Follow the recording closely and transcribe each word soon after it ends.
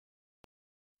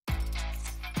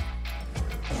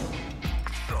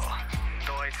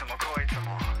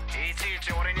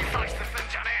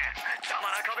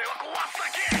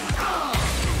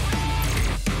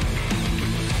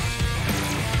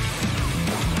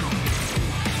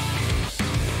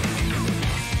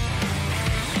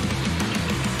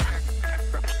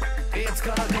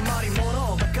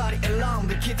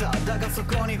た。だがそ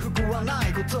こに服はな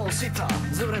いことを知った。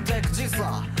ずれてく時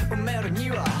差埋める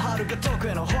には遥か遠く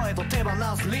への方へと手放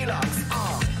すリラックス。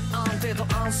安定と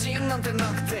安心なんてな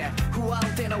くて不安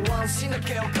定なワンシーンだ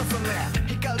けを重ね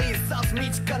光差す道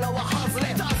からは外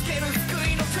れ助ける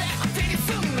救いの手当てに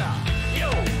すんな。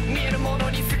見えるもの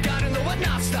にすがるのは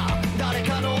なしだ。誰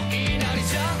かの言いなり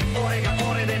じゃ俺が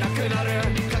俺でなくなる。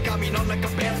鏡の中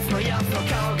別のやつの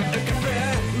顔が浮かぶ。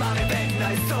真似でき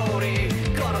ないストーリ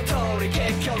ーこの通り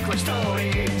結局は一人。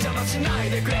邪魔しない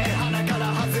でくれ鼻か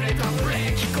ら外れたブレ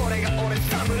ーキ。これが俺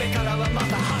サブレからはま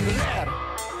たはぐれる。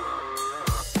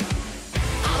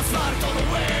アスファルトの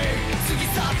上過ぎ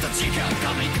去った時間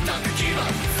噛み砕く牙。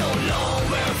So long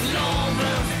move long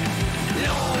move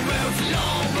long move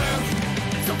long move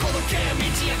そこの毛道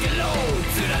上げろ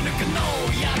貫くの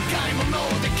厄介者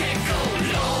で結構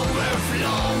Long move long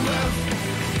move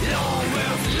long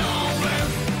move long move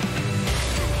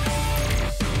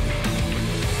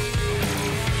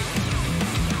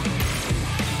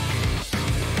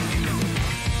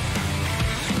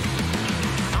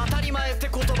当たり前って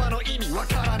言葉の意味わ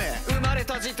からねえ。生まれ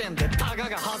た時点でタガ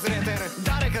が外れてる。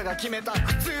誰かが決めた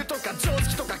普通とか常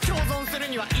識とか共存する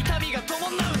には痛みが伴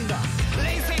うんだ。冷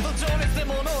静と情熱で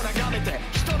物を眺めて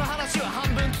人の話は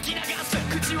半分聞き流す。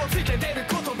口をついて出る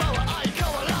言葉は相変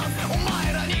わらずお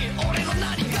前らに俺の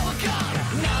何がわかる。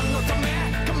何のため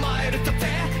構える盾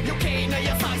余計な優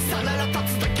しさなら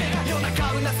立つだけ。夜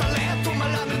中うなされ止ま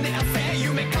らぬ寝汗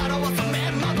夢からは覚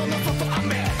め窓の外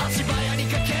雨足早に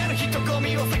かける人混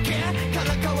みを避けか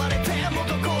らかわれても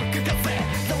どこく風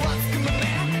ざわつく胸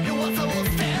弱さを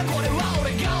捨てこれは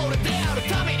俺が俺である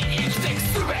ために生きてく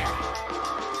術。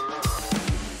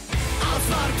ア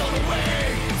スファルトの上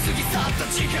過ぎ去った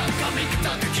時間噛み砕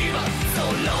く牙。So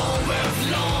long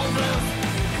move long move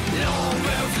long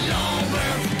move long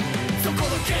move そこ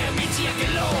の毛道上げ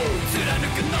ろ貫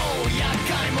くの厄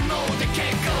介者で結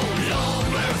構 Long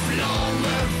move long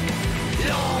move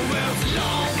long move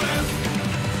long move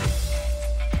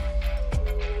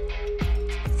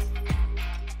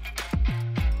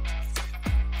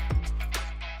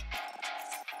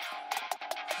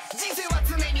人生は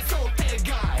常に想定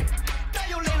外頼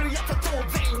れるやつは当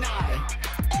然いない。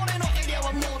俺のエリア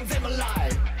は門前払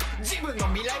い自分の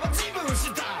未来は自分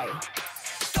次第。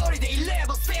一人でいれ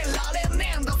ば捨てられ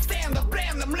ねえんだ。ステンダブレ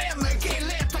ンダムレンダ受け入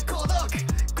れた孤独。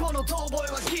この遠吠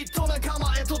えはきっと仲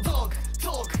間へ届く。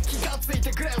遠く気がつい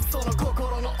てくれその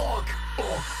心の奥。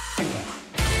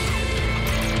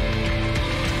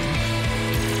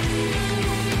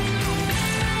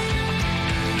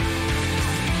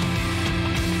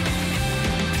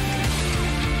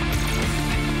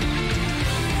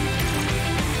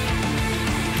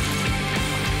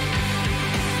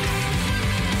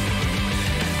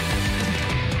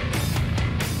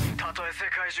世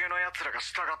界中の奴らが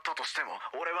従ったとしても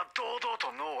俺は堂々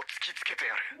と脳を突きつけて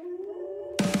やる。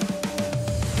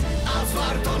アスフ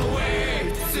ァルトの上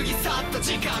過ぎ去った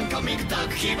時間噛み砕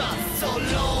く牙。So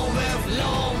long move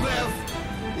long move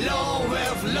long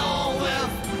move long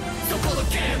move そこの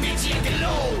毛道上げ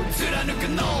ろ貫く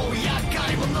の厄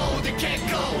介者で結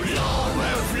構 Long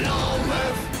move long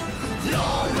move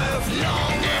long move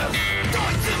long move ど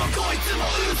いつもこいつも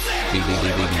うるせえ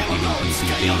俺は獣に近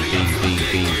寄るやつは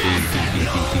抵抗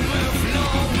Long move long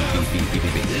move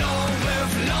long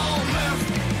move long move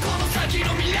この先の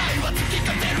未来は突き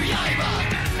立てる刃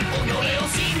己を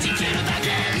信じきるだけ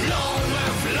Long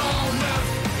move long move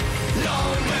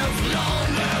long move long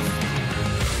move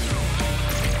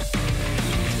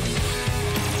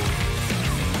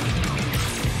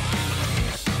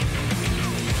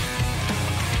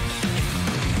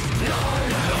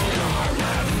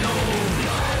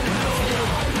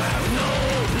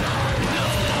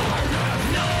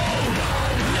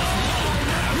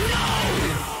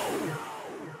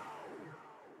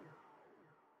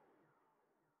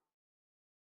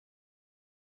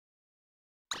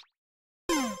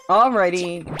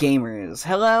Alrighty, gamers.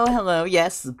 Hello, hello.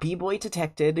 Yes, B-Boy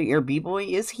detected. Your B-Boy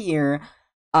is here.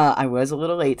 I was a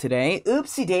little late today.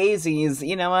 Oopsie daisies.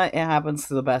 You know what? It happens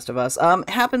to the best of us.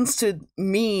 Happens to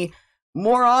me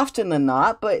more often than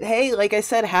not, but hey, like I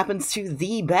said, happens to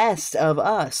the best of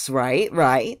us, right?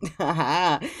 Right?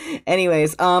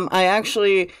 Anyways, I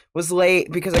actually was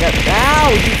late because I got- Ow,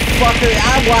 you fucker!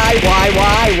 Ah,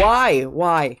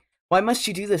 why? Why must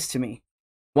you do this to me?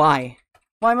 Why?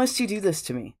 Why must you do this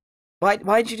to me?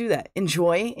 Why'd you do that?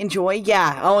 Enjoy?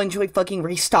 Yeah, I'll enjoy fucking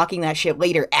restocking that shit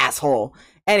later, asshole.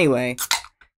 Anyway.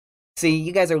 See,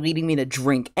 you guys are leading me to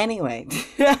drink. Anyway.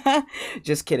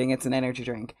 Just kidding, it's an energy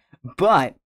drink.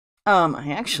 But, I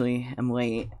actually am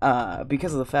late,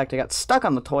 because of the fact I got stuck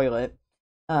on the toilet.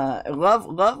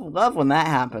 Love when that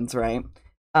happens, right?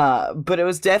 But it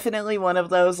was definitely one of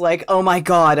those, like, oh my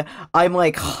god, I'm,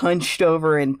 like, hunched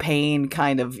over in pain,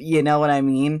 kind of, you know what I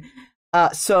mean?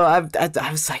 So I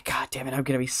was like, god damn it, I'm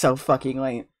gonna be so fucking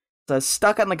late. So I was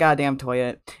stuck on the goddamn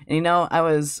toilet, and you know, I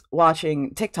was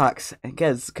watching TikToks,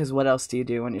 because what else do you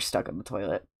do when you're stuck on the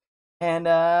toilet? And,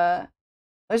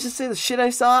 let's just say the shit I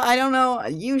saw, I don't know,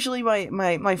 usually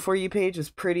my For You page is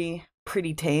pretty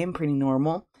tame, pretty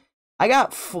normal. I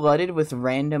got flooded with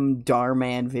random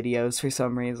Darman videos for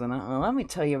some reason. Let me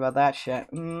tell you about that shit.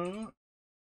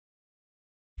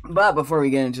 But before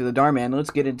we get into the Darman, let's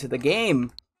get into the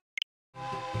game.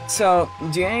 So,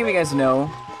 do any of you guys know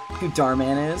who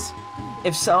Darman is?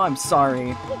 If so, I'm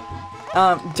sorry.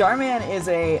 Darman is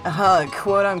a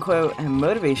quote-unquote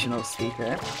motivational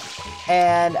speaker.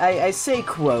 And I say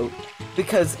quote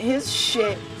because his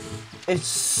shit is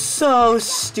so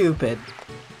stupid.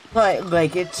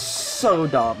 Like, it's so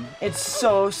dumb. It's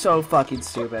so fucking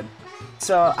stupid.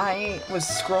 So, I was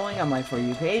scrolling on my For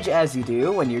You page, as you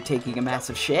do when you're taking a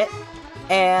massive shit,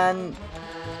 and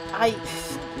I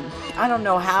don't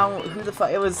know who the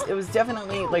fuck, it was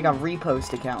definitely, like, a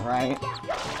repost account, right?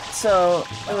 So,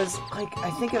 it was, like, I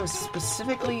think it was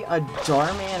specifically a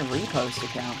Darman repost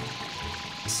account.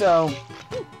 So,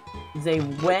 they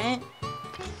went,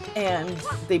 and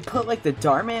they put, like, the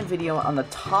Darman video on the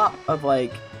top of,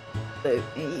 like,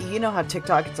 you know how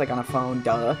TikTok, it's like on a phone,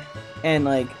 duh, and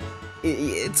like,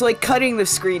 it's like cutting the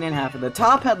screen in half, and the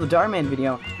top had the Darman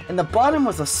video, and the bottom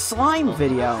was a slime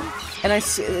video, and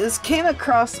this came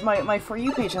across my For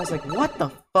You page, and I was like, what the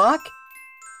fuck?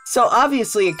 So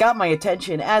obviously it got my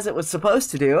attention, as it was supposed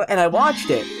to do, and I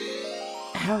watched it,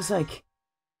 and I was like,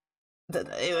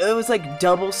 it was like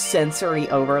double sensory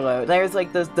overload. There's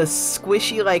like the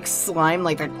squishy, like, slime,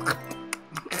 like,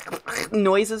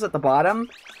 noises at the bottom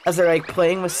as they're like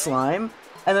playing with slime,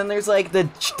 and then there's like the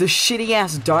shitty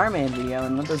ass Darman video,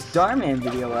 and what this Darman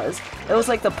video it was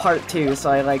like the part 2, so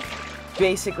I like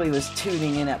basically was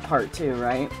tuning in at part 2,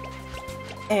 right?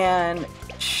 And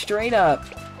straight up,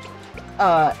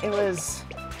 it was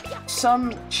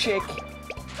some chick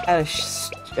at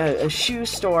a shoe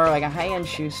store, like a high-end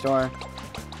shoe store,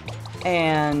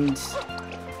 and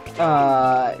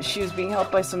she was being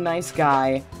helped by some nice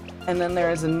guy. And then there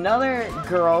was another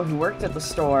girl who worked at the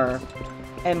store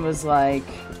and was like,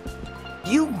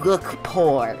 you look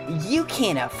poor. You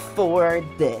can't afford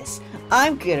this.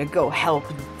 I'm gonna go help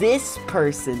this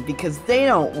person because they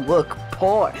don't look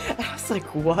poor. And I was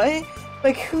like, what?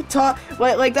 Like, who taught?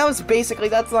 Like, that was basically,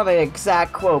 that's not an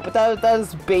exact quote, but that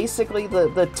was basically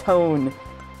the tone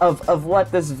of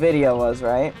what this video was,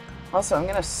 right? Also, I'm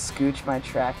gonna scooch my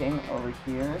tracking over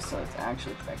here so it's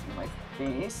actually affecting my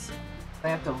face. I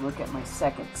have to look at my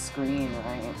second screen,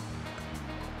 right?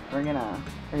 We're gonna,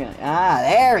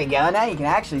 there we go, now you can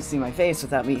actually see my face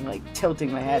without me, like,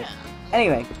 tilting my head.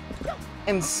 Anyway,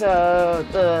 and so,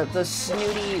 the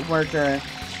snooty worker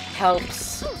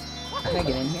helps, can I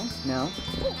get in here? No.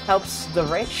 Helps the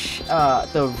rich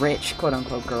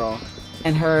quote-unquote girl,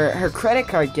 and her credit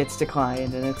card gets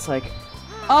declined, and it's like,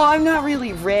 oh, I'm not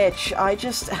really rich, I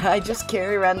just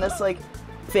carry around this, like,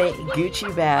 fake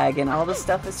Gucci bag, and all the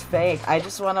stuff is fake. I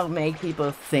just want to make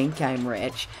people think I'm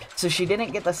rich. So she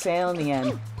didn't get the sale in the end,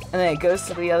 and then it goes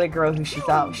to the other girl who she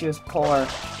thought she was poor,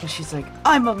 and she's like,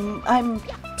 I'm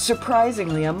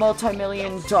surprisingly a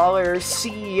multi-million-dollar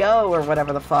CEO or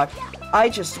whatever the fuck. I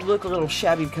just look a little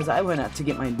shabby because I went out to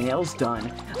get my nails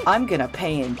done. I'm gonna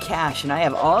pay in cash, and I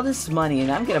have all this money,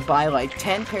 and I'm gonna buy like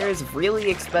 10 pairs of really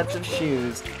expensive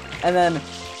shoes. And then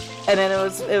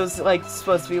it was like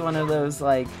supposed to be one of those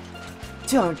like,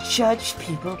 don't judge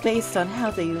people based on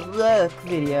how they look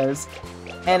videos.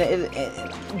 And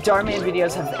Darman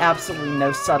videos have absolutely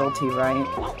no subtlety, right?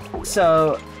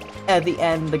 So at the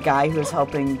end, the guy who is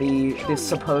helping this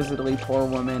supposedly poor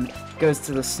woman goes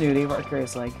to the snooty worker,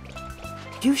 is like,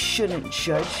 you shouldn't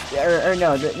judge, or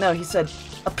no, he said,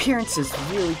 appearances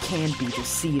really can be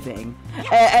deceiving.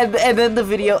 And then the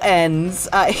video ends.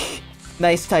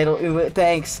 Nice title, ooh,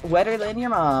 thanks. Wetter than your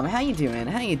mom. How you doing?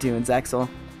 How you doing, Zexel?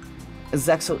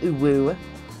 Zexel, ooh, woo.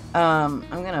 I'm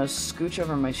gonna scooch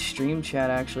over my stream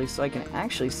chat, actually, so I can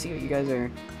actually see what you guys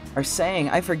are saying.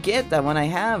 I forget that when I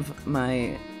have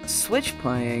my Switch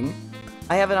playing,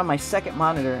 I have it on my second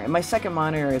monitor, and my second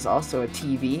monitor is also a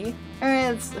TV.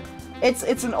 And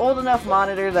it's an old enough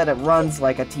monitor that it runs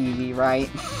like a TV, right?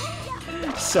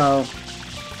 So,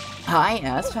 hi,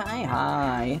 S,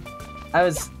 hi. I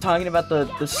was talking about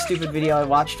the stupid video I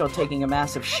watched while taking a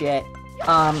massive shit.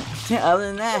 Other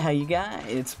than that, how you guys?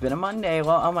 It's been a Monday.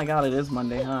 Well, oh my god, it is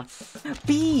Monday, huh?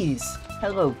 Bees!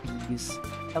 Hello, bees.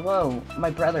 Hello, my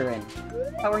brethren.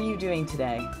 How are you doing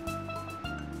today?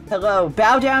 Hello,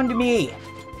 bow down to me!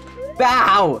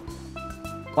 Bow!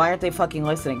 Why aren't they fucking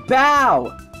listening?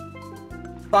 Bow!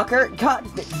 Fucker, God.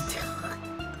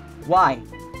 Why?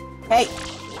 Hey!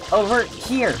 Over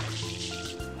here!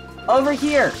 Over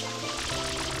here!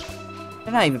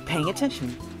 They're not even paying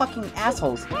attention, fucking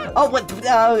assholes. Oh, what?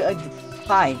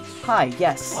 Hi. Hi,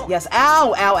 yes. Yes.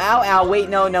 Ow! Ow, ow, ow. Wait,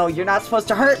 no, no. You're not supposed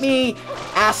to hurt me!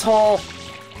 Asshole!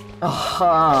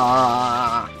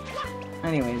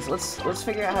 Anyways, let's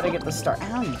figure out how to get the star.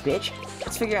 Ow, you bitch.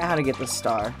 Let's figure out how to get the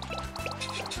star.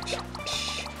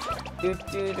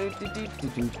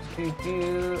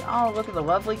 Oh, look at the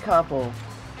lovely couple.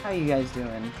 How you guys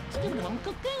doing?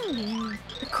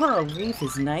 The coral reef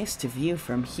is nice to view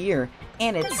from here,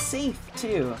 and it's safe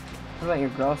too. What about your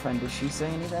girlfriend? Did she say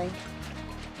anything?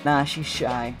 Nah, she's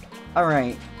shy.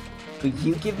 Alright. Will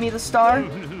you give me the star?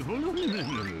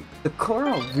 The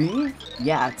coral reef?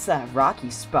 Yeah, it's that rocky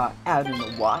spot out in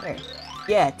the water.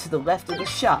 Yeah, to the left of the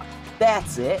shop.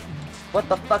 That's it. What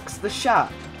the fuck's the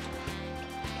shop?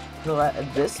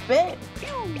 This bit?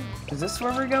 Is this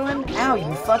where we're going? Ow,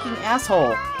 you fucking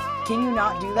asshole. Can you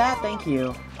not do that? Thank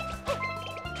you.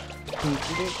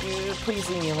 Please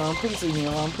leave me alone. Please leave me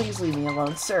alone. Please leave me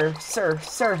alone. Sir, sir,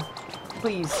 sir.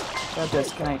 Please. About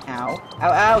this. Can I? Ow.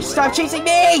 Ow, ow. Stop chasing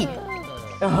me!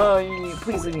 Oh,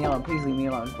 please leave me alone. Please leave me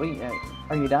alone. Wait,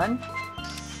 are you done?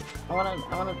 I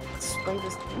wanna spray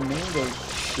this mango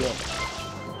shit.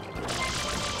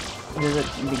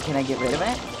 Can I get rid of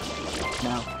it?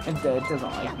 No, it doesn't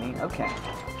like me. Okay.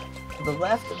 To the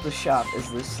left of the shop,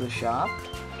 is this the shop?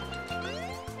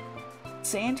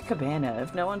 Sand Cabana.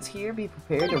 If no one's here, be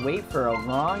prepared to wait for a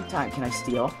long time. Can I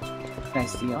steal? Can I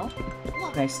steal?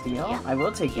 Can I steal? I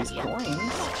will take these coins.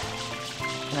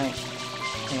 Can I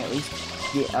at least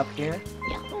get up here?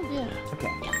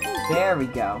 Okay. There we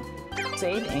go.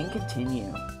 Save and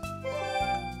continue.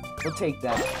 We'll take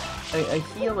that. A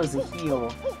heal is a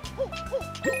heal.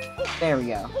 There we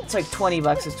go. It's like 20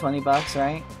 bucks is 20 bucks,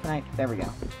 right? There we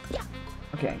go.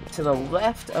 Okay, to the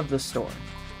left of the store.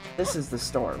 This is the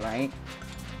store, right?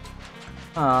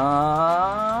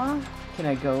 Can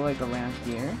I go like around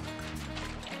here?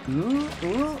 Ooh.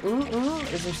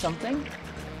 Is there something?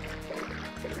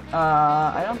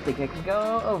 I don't think I can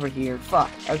go over here.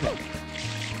 Fuck. Okay.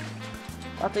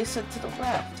 Thought they said to the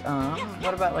left.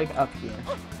 What about like up here?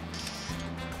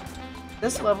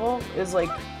 This level is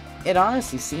like, it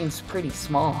honestly seems pretty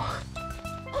small.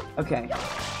 Okay,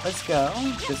 let's go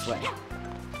this way.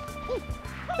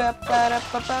 That's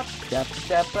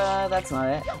not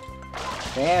it.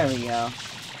 There we go.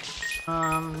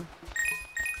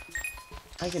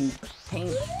 I can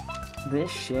paint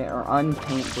this shit or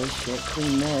unpaint this shit.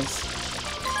 Clean this.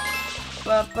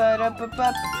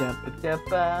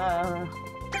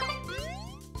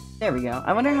 There we go.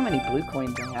 I wonder how many blue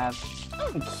coins I have.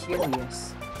 I'm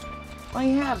curious. Well,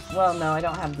 you have. Well, no, I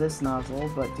don't have this nozzle,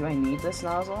 but do I need this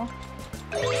nozzle?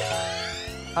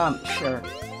 Sure.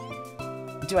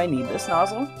 Do I need this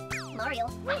nozzle? Mario.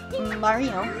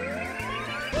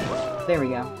 There we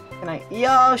go. Can I?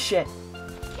 Yo, shit.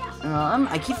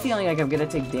 I keep feeling like I'm gonna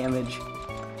take damage.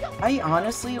 I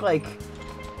honestly like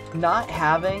not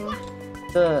having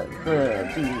the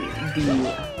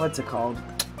what's it called?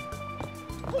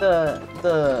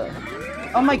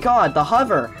 Oh my god, the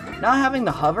hover. Not having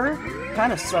the hover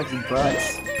kind of sucks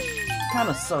butts. Kind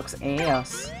of sucks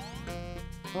ass.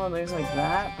 Well, there's like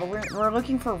that, but we're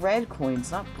looking for red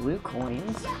coins, not blue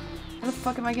coins. Where the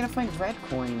fuck am I gonna find red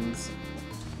coins?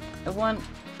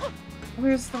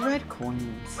 Where's the red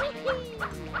coins?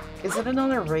 Is it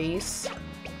another race?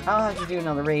 I'll have to do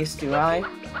another race, do I?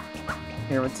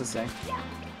 Here, what's this say?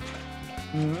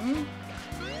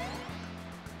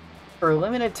 For a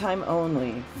limited time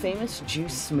only, famous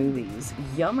juice smoothies.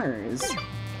 Yummers!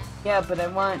 Yeah, but I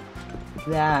want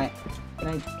that.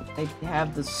 Can I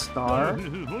have the star?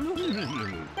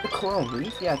 The coral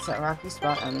reef? Yeah, it's that rocky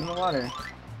spot out in the water.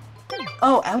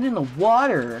 Oh, out in the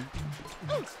water!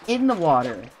 In the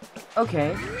water!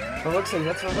 Okay. Well, looks like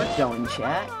that's where we're going,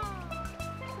 chat.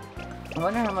 I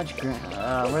wonder how much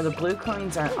where the blue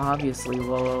coins aren't obviously.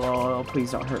 Whoa,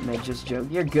 please don't hurt me, just joke.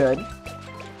 You're good.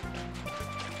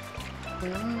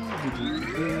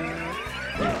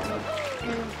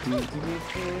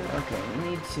 Okay, we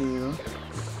need to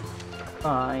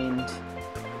find...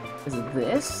 Is it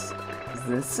this? Is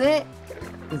this it?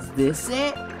 Is this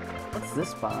it? What's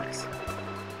this box?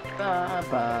 I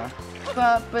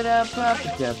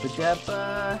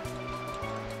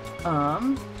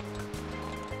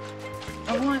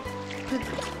want to do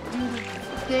the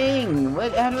thing.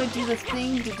 How do I do the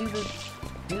thing to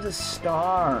do the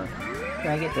star? Can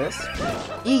I get this?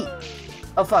 Eat!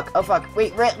 Oh fuck,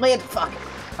 wait, land, fuck!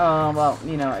 Well,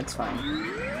 you know, it's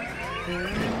fine.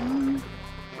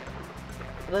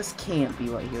 This can't be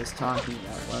what he was talking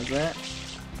about, was it?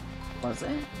 Was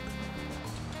it?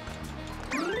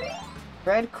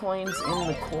 Red coins in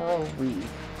the coral reef.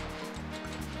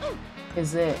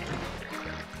 Is it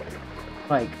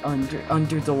like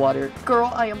under the water?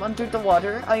 Girl, I am under the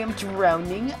water. I am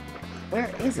drowning. Where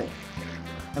is it?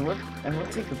 I will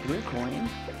take the blue coin.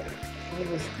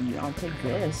 I'll take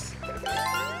this.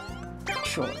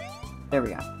 Sure. There we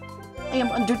go. I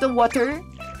am under the water.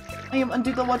 I am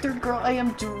under the water, girl. I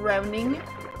am drowning.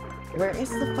 Where is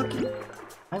the fucking...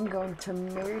 I'm going to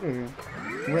murder.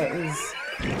 Where is...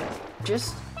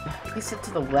 Just... He said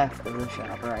to the left of the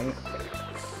shop, right?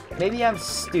 Maybe I'm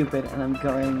stupid and I'm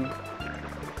going...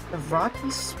 The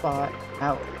rocky spot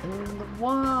out in the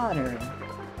water.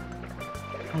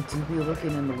 I do be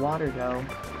looking in the water, though.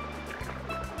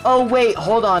 Oh, wait.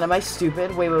 Hold on. Am I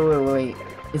stupid? Wait.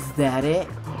 Is that it?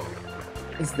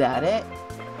 Is that it?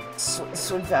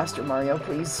 Swim faster, Mario,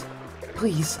 please.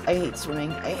 Please. I hate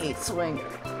swimming. I hate swimming.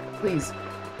 Please.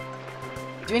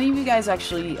 Do any of you guys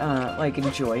actually, like,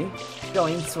 enjoy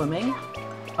going swimming?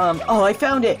 Oh, I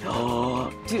found it!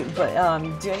 Dude, but,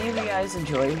 do any of you guys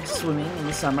enjoy swimming in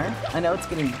the summer? I know it's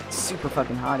getting super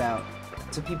fucking hot out,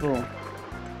 so people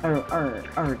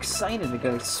are excited to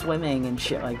go swimming and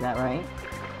shit like that, right?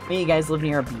 Any of you guys live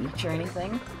near a beach or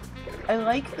anything? I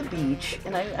like the beach,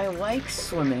 and I like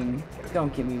swimming,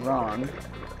 don't get me wrong.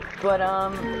 But,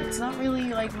 it's not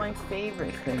really, like, my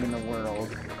favorite thing in the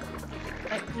world.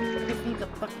 Give me the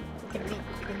fucking...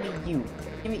 Give me you.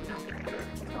 Give me...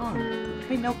 Oh.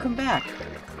 Wait, no, come back.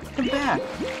 Come back.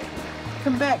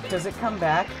 Come back. Does it come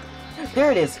back?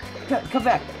 There it is. Come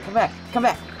back. Come back. Come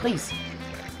back. Please.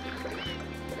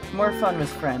 More fun with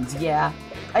friends. Yeah.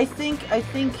 I think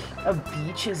a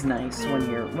beach is nice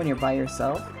when you're by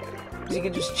yourself. Because you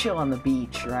can just chill on the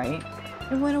beach, right?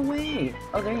 It went away.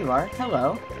 Oh, there you are.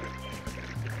 Hello.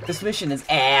 This mission is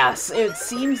ass. It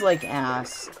seems like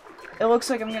ass. It looks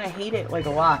like I'm gonna hate it, like, a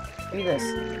lot. Give me this.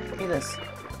 Give me this.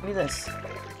 Give me this.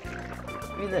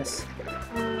 Give me this.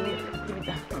 Give me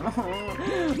that.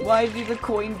 Why did the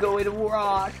coin go in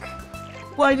rock?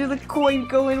 Why did the coin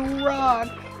go in rock?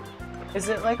 Is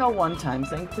it like a one-time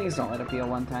thing? Please don't let it be a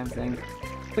one-time thing.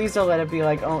 Please don't let it be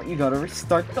like, oh, you gotta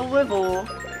restart the level.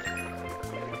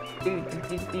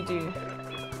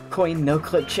 Coin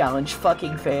no-clip challenge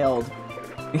fucking failed.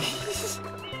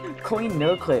 Coin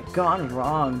no-clip, gone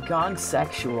wrong, gone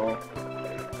sexual.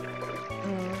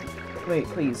 Wait,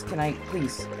 please, can I,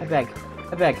 please, I beg,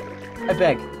 I beg, I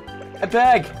beg, I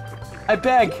beg, I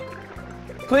beg,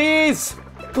 please,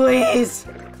 please,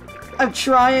 I'm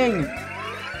trying.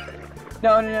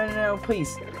 No,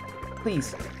 please,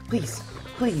 please, please,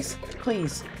 please,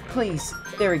 please, please,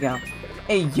 there we go.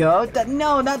 Hey, yo,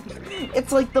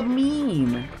 it's like the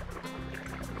meme.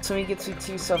 So he gets me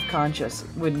too self-conscious,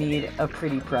 would need a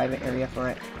pretty private area for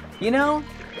it. You know,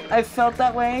 I felt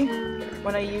that way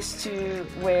when I used to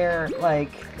wear,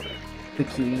 like,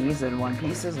 bikinis and one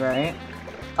pieces, right?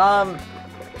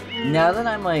 Now that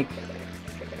I'm, like,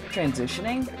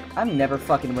 transitioning, I'm never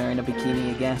fucking wearing a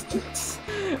bikini again.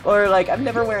 Or, like, I'm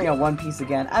never wearing a one piece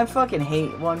again. I fucking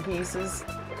hate one pieces.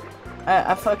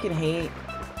 I fucking hate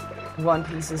one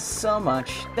pieces so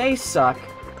much. They suck.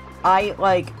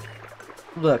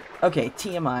 Look, okay,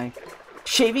 TMI.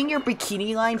 Shaving your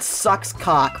bikini line sucks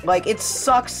cock. Like, it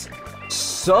sucks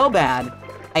so bad.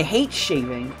 I hate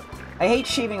shaving. I hate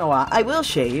shaving a lot. I will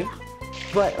shave,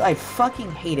 but I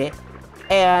fucking hate it.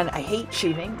 And I hate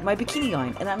shaving my bikini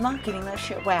line, and I'm not getting that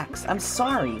shit waxed. I'm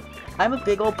sorry. I'm a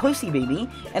big old pussy, baby,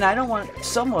 and I don't want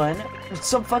some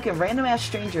fucking random-ass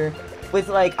stranger with,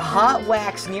 like, hot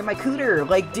wax near my cooter.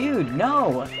 Like, dude,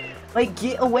 no. Like,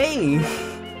 get away.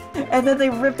 And then they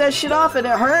rip that shit off and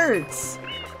it hurts!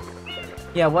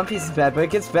 Yeah, One Piece is bad, but it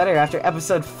gets better after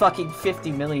episode fucking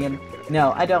 50 million.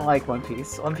 No, I don't like One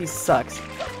Piece. One Piece sucks.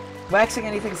 Waxing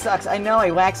anything sucks. I know,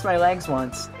 I waxed my legs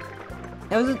once.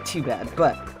 It wasn't too bad,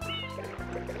 but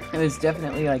it was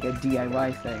definitely like a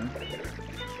DIY thing.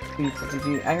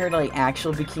 I heard like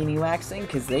actual bikini waxing,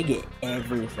 because they get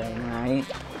everything, right?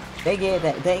 They get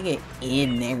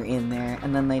in there,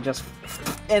 and then they just,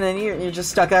 and then you're just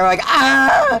stuck there like,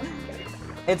 ah!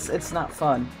 It's not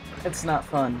fun. It's not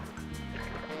fun.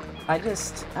 I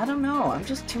don't know, I'm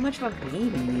just too much of a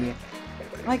baby.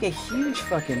 I'm like a huge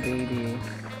fucking baby.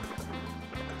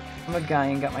 I'm a guy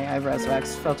and got my eyebrows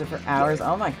waxed, felt it for hours,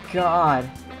 oh my god.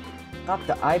 Not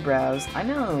the eyebrows. I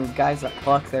know guys that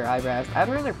pluck their eyebrows. I'd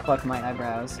rather pluck my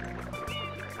eyebrows.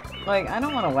 Like, I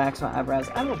don't want to wax my eyebrows.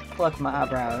 I will pluck my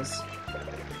eyebrows.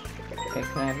 Okay,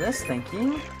 can I have this? Thank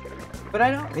you. But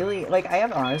I don't really, like, I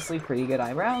have honestly pretty good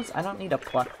eyebrows. I don't need to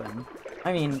pluck them.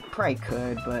 I mean, probably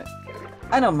could, but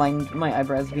I don't mind my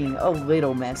eyebrows being a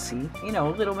little messy. You know,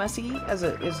 a little messy as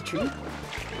a treat.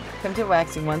 Come to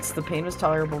waxing once. The pain was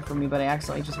tolerable for me, but I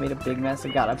accidentally just made a big mess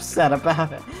and got upset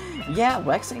about it. Yeah,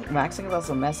 waxing is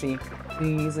also messy. You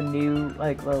use a new,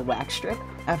 like, little wax strip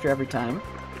after every time.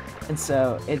 And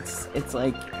so, it's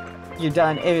like, you're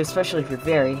done, especially if you're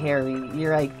very hairy.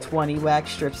 You're like 20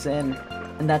 wax strips in,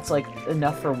 and that's like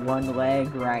enough for one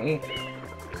leg, right?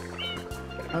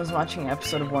 I was watching an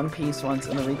episode of One Piece once,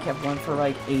 and the recap went for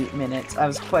like 8 minutes. I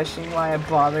was questioning why I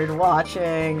bothered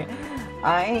watching.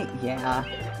 Yeah.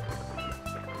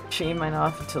 Shave mine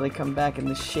off until they come back in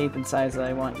the shape and size that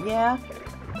I want. Yeah,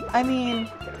 I mean,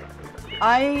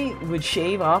 I would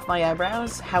shave off my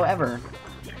eyebrows, however,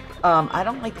 I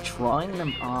don't like drawing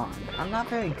them on. I'm not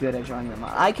very good at drawing them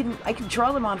on. I can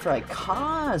draw them on for like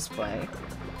cosplay.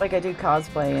 Like I do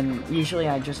cosplay and usually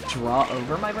I just draw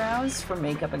over my brows for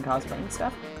makeup and cosplay and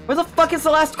stuff. Where the fuck is the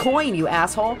last coin, you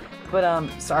asshole? But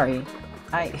sorry.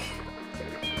 It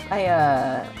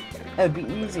would be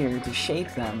easier to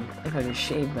shape them if I just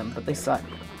shaved them, but they suck.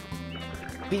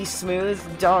 Be smooth?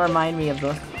 Don't remind me of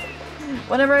the...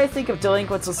 Whenever I think of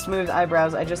delinquents with smooth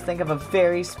eyebrows, I just think of a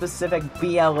very specific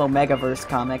BL Omegaverse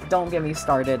comic. Don't get me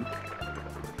started.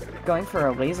 Going for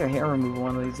a laser hair removal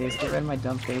one of these days. Get rid of my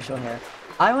dumb facial hair.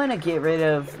 I want to get rid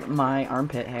of my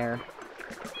armpit hair.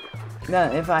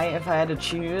 No, if I had to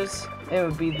choose, it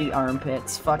would be the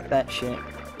armpits. Fuck that shit.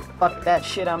 Fuck that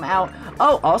shit, I'm out.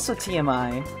 Oh, also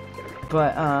TMI.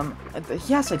 But,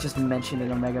 yes, I just mentioned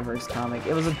an Omegaverse comic.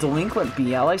 It was a delinquent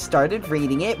BL. I started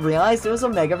reading it, realized it was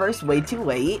Omegaverse way too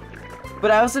late.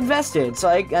 But I was invested, so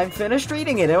I finished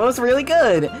reading it. It was really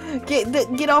good.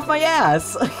 Get off my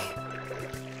ass.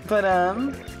 But,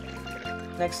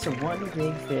 next to one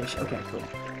big fish. Okay, cool.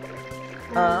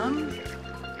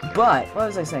 But, what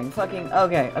was I saying? Fucking,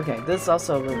 okay, this is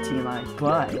also a little TMI,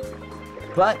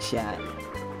 but chat,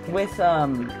 with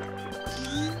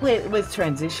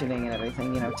transitioning and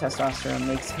everything, you know, testosterone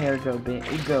makes hair go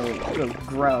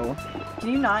grow. Can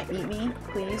you not eat me,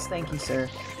 please? Thank you, sir.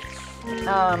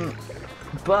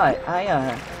 But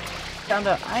I found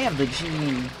out I have the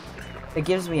gene that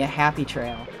gives me a happy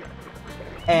trail.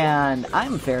 And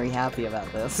I'm very happy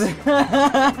about this.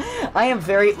 I am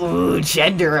very,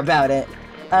 gender about it.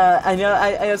 I know,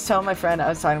 I was telling my friend, I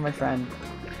was talking to my friend,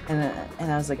 and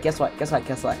I was like, guess what? And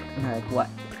they're like, what?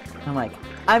 And I'm like,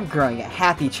 I'm growing a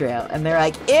happy trail. And they're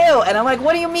like, ew! And I'm like,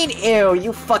 what do you mean, ew,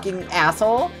 you fucking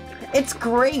asshole? It's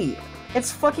great!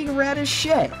 It's fucking rad as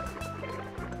shit!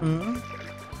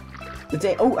 The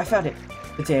day, oh, I found it!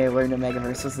 The day I learned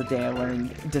Omegaverse was the day I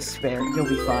learned despair. You'll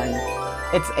be fine.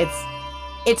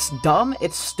 It's dumb,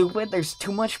 it's stupid, there's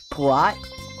too much plot.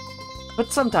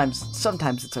 But sometimes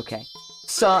it's okay.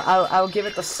 So, I'll give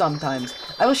it the sometimes.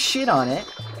 I will shit on it.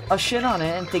 I'll shit on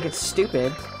it and think it's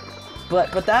stupid.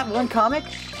 But that one comic,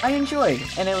 I enjoyed.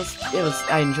 And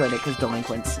I enjoyed it because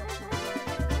delinquents.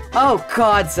 Oh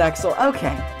god, Zexel,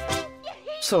 okay.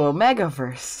 So,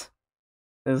 Omegaverse.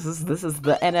 This is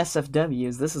the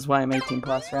NSFWs, this is why I'm 18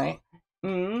 plus, right?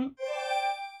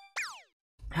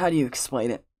 How do you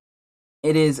explain it?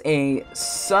 It is a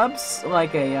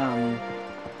subgenre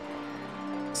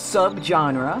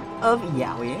of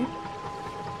yaoi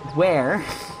where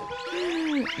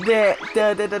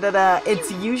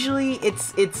it's usually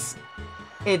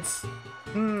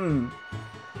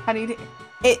how do you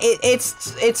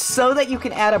it's so that you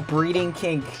can add a breeding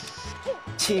kink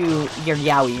to your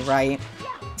yaoi, right?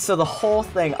 So the whole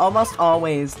thing, almost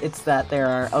always, it's that there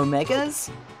are omegas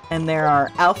and there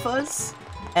are alphas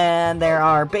and there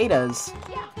are betas.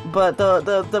 But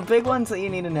the big ones that you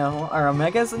need to know are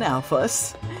omegas and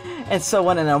alphas. And so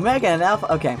when an omega and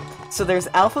alpha, okay, so there's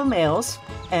alpha males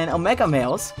and omega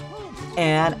males,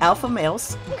 and alpha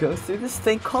males go through this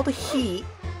thing called a heat.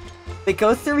 They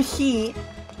go through heat,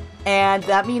 and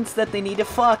that means that they need to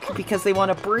fuck because they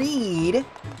want to breed.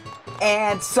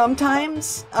 And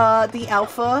sometimes the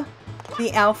alpha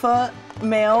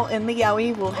male in the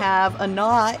yaoi will have a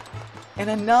knot, and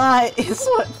a knot is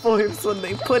what forms when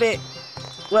they put it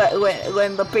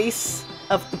when the base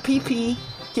of the PP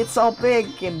gets all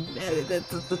big, and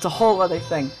it's a whole other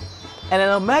thing. And then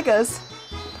omegas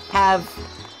have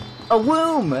a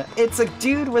womb. It's a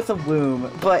dude with a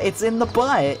womb, but it's in the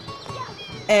butt.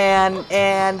 And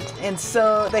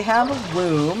so they have a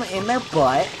womb in their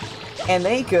butt, and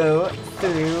they go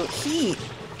through heat.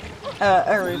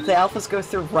 Or the alphas go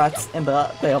through ruts, and the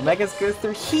omegas go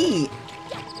through heat.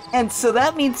 And so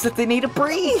that means that they need to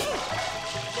breathe.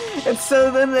 And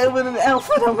so then when an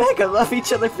alpha and omega love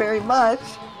each other very much,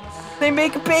 They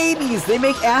make babies! They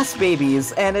make ass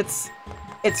babies, and it's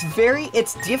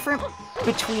different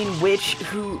between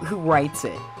who writes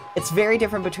it. It's very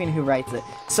different between who writes it.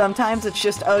 Sometimes it's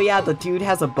just, oh yeah, the dude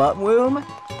has a butt womb,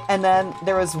 and then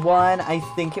there was one, I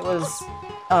think it was,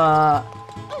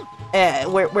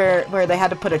 where they had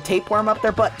to put a tapeworm up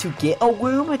their butt to get a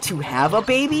womb, to have a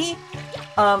baby.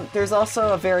 There's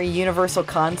also a very universal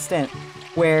constant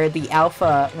where the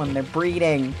alpha, when they're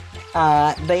breeding,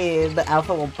 the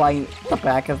alpha will bite the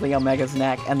back of the Omega's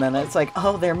neck, and then it's like,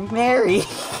 oh, they're married.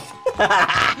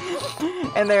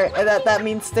 And that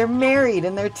means they're married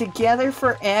and they're together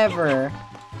forever.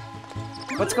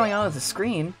 What's going on with the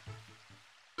screen?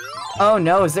 Oh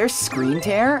no, is there screen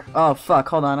tear? Oh fuck,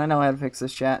 hold on, I know how to fix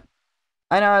this, chat.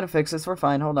 I know how to fix this, we're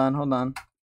fine, hold on.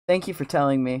 Thank you for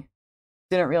telling me.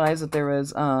 Didn't realize that there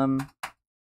was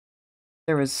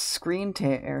screen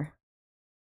tear.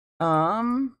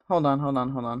 Hold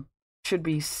on. Should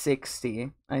be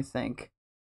 60, I think.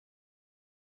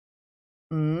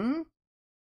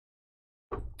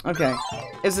 Okay.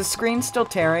 Is the screen still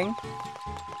tearing?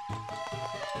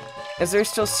 Is there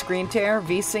still screen tear?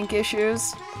 VSync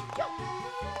issues?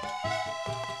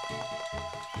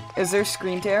 Is there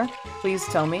screen tear? Please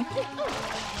tell me.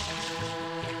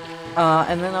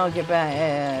 And then I'll get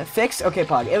back, fixed? Okay,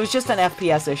 Pog. It was just an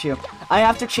FPS issue. I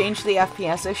have to change the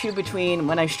FPS issue between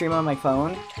when I stream on my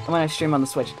phone and when I stream on the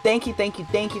Switch. Thank you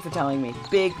for telling me.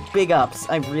 Big ups.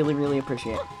 I really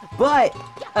appreciate it. But,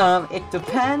 it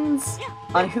depends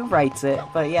on who writes it.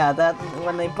 But yeah, that,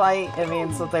 when they bite, it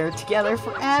means that they're together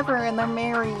forever and they're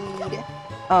married.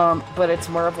 But it's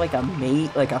more of like a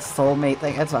mate, like a soulmate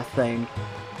thing. It's a thing.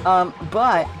 No,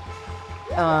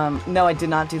 I did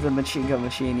not do the Machine Gun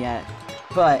Machine yet.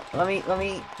 But let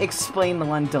me explain the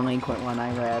one delinquent one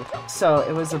I read. So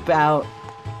it was about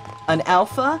an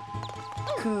alpha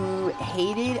who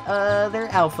hated other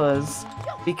alphas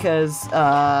because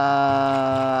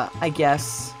I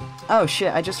guess, oh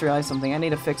shit, I just realized something. I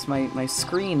need to fix my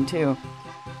screen too.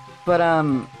 But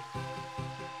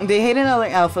they hated other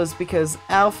alphas because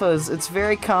alphas, it's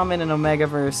very common in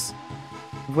Omegaverse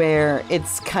where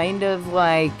it's kind of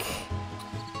like,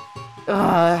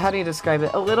 how do you describe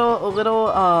it? A little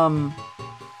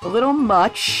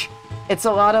much. It's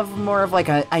a lot of more of like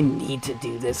a, I need to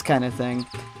do this kind of thing.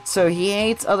 So he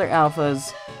hates other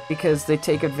alphas because they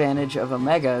take advantage of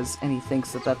Omegas, and he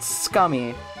thinks that that's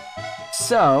scummy.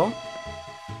 So,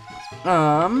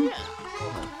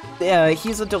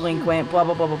 he's a delinquent, blah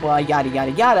blah blah blah blah, yada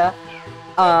yada yada.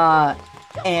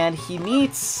 And he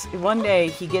meets, one day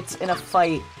he gets in a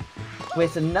fight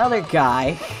with another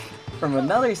guy from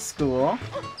another school,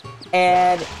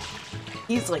 and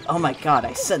he's like, oh my god,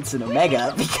 I sense an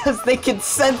Omega, because they can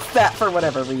sense that for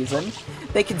whatever reason.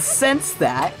 They can sense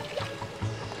that,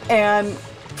 and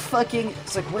fucking,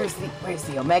 it's like, where's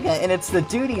the Omega? And it's the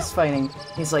dude he's fighting.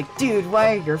 He's like, dude,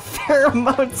 why are your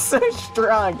pheromones so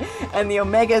strong? And the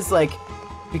Omega's like,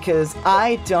 because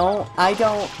I don't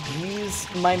use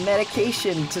my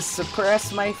medication to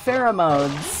suppress my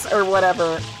pheromones, or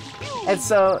whatever. And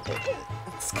so,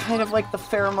 it's kind of like the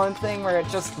pheromone thing where it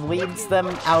just leads them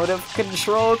out of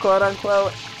control, quote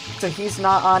unquote. So he's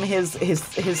not on his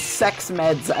sex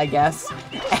meds, I guess.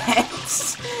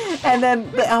 And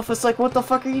then the alpha's like, what the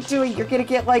fuck are you doing? You're gonna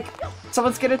get, like,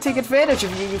 someone's gonna take advantage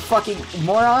of you, you fucking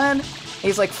moron. And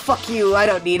he's like, fuck you, I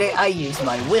don't need it, I use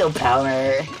my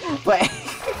willpower. But,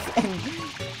 and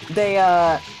they,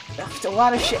 a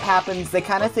lot of shit happens. They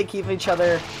kind of think of each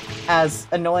other as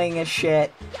annoying as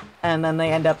shit. And then they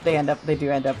do end up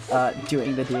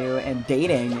doing the do and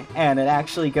dating, and it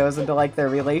actually goes into like their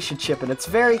relationship, and it's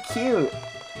very cute.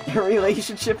 Their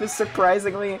relationship is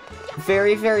surprisingly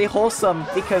very, very wholesome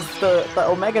because the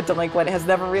Omega delinquent has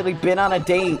never really been on a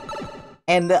date,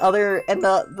 and the other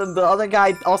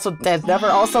guy also has never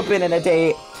also been in a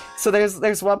date. So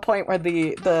there's one point where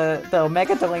the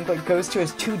Omega delinquent goes to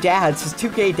his two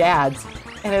gay dads,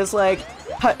 and is like,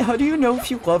 how do you know if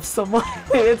you love someone?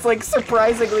 It's like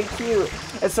surprisingly cute.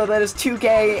 And so then his two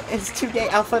gay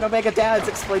Alpha and Omega dads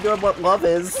explain to him what love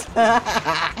is.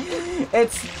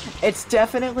 It's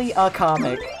definitely a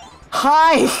comic.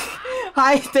 Hi,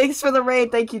 thanks for the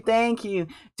raid. Thank you.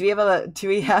 Do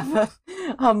we have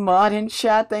a mod in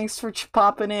chat? Thanks for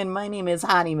popping in. My name is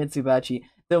Hani Mitsubachi,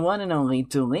 the one and only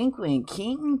Delinquent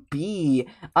King B.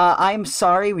 I'm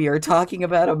sorry, we are talking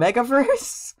about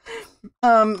Omegaverse.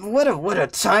 What a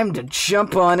time to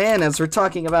jump on in as we're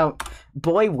talking about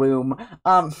Boy Womb.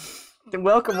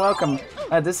 Welcome.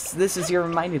 This is your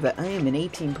reminder that I am an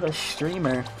 18+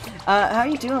 streamer. How are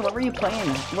you doing? What were you playing?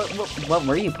 What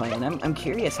were you playing? I'm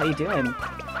curious. How you doing?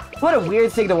 What a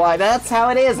weird thing to watch. That's how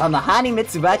it is on the Hani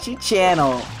Mitsubachi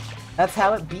channel. That's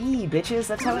how it be, bitches.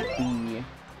 That's how it be.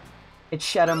 It's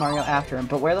Shadow Mario after him,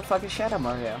 but where the fuck is Shadow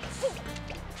Mario?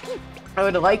 I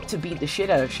would like to beat the shit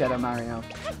out of Shadow Mario.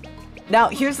 Now,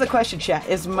 here's the question, chat.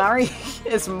 Is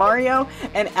Mario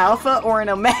an alpha or an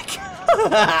omega?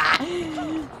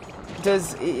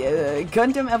 Does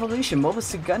Gundam Evolution, Mobile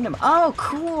Suit Gundam? Oh,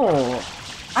 cool!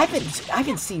 I've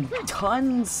been seeing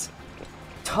tons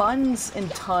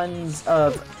and tons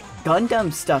of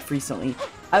Gundam stuff recently.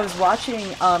 I was watching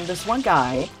this one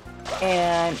guy,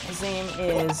 and his name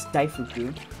is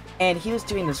Daifuku, and he was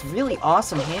doing this really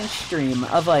awesome hand stream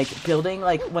of like building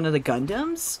like one of the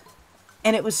Gundams,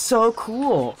 and it was so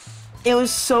cool. It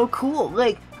was so cool.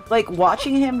 Like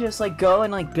watching him just like go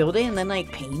and like build it and then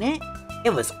like paint it.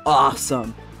 It was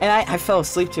awesome. And I fell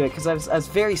asleep to it because I was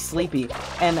very sleepy.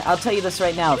 And I'll tell you this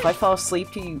right now, if I fall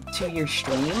asleep to your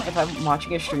stream, if I'm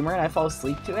watching a streamer and I fall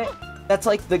asleep to it, that's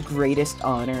like the greatest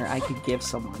honor I could give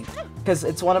someone. Because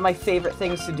it's one of my favorite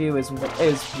things to do is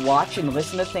watch and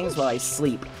listen to things while I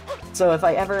sleep. So if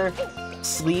I ever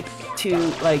sleep to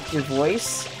like your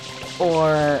voice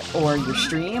or your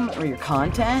stream or your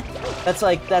content, that's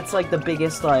like the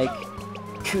biggest like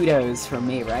kudos from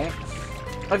me, right?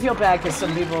 I feel bad because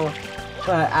some people,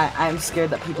 I'm scared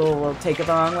that people will take it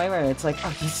the wrong way, where it's like,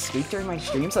 oh, you sleep during my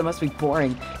streams? That must be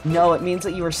boring. No, it means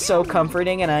that you are so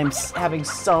comforting and I'm having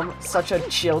such a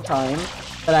chill time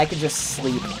that I can just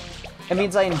sleep. It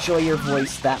means I enjoy your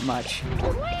voice that much.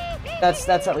 That's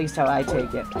at least how I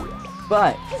take it.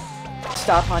 But,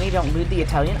 stop, honey, don't lewd the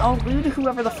Italian. I'll lewd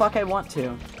whoever the fuck I want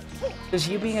to. Does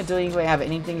you being a delinquent have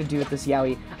anything to do with this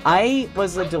yaoi? I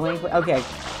was a delinquent. Okay.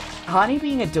 Hani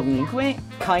being a delinquent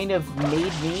kind of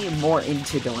made me more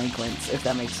into delinquents, if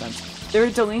that makes sense. There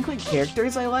were delinquent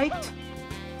characters I liked.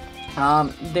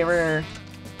 There were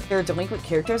delinquent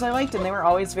characters I liked, and they were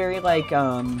always very, like,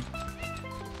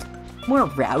 more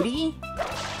rowdy.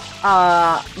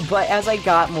 But as I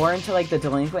got more into, like, the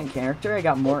delinquent character, I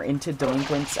got more into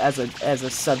delinquents as a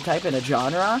subtype in a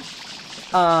genre.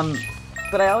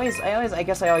 But I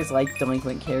guess I always liked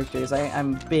delinquent characters.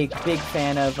 I'm big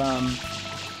fan of,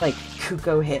 like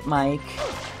Kuko Hit Mike,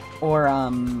 or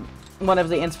one of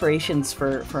the inspirations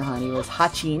for Honey was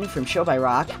Hachin from Show by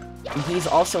Rock, and he's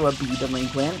also a B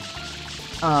delinquent.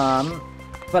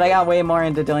 But I got way more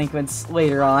into delinquents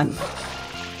later on.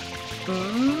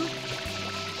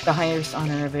 The highest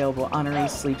honor available, honorary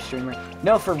sleep streamer.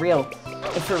 No, for real.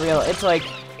 It's like,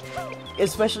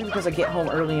 especially because I get home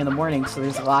early in the morning, so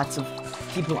there's lots of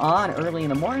people on early in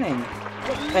the morning.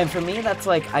 And for me, that's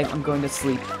like, I'm going to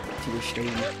sleep to your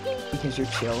stream because you're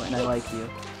chill and I like you.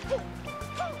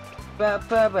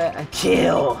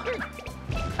 Kill!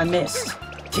 I missed.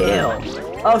 Kill!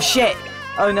 Oh shit!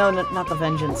 Oh no, not the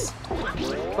vengeance.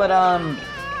 But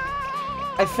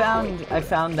I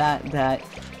found that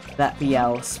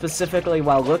BL specifically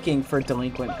while looking for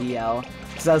delinquent BL,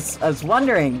 because I was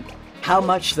wondering how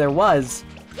much there was,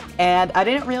 and I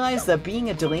didn't realize that being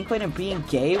a delinquent and being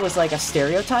gay was like a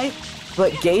stereotype.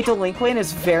 But gay delinquent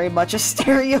is very much a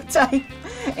stereotype,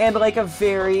 and like a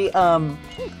very,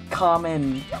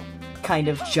 common kind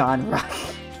of genre.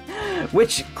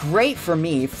 Which, great for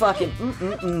me,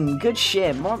 fucking, good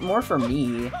shit, more for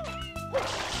me.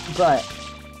 But,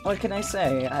 what can I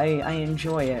say? I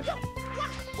enjoy it.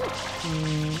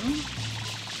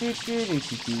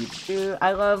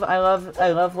 I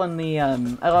love when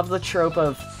I love the trope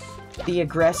of the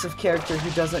aggressive character who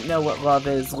doesn't know what love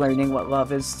is, learning what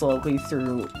love is slowly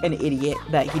through an idiot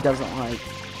that he doesn't like.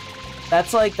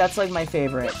 That's like my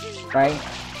favorite, right?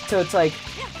 So it's like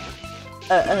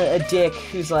a dick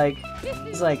who's like,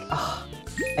 oh,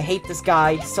 I hate this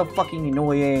guy, he's so fucking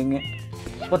annoying.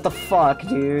 What the fuck,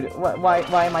 dude?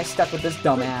 Why am I stuck with this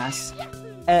dumbass?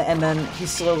 And then he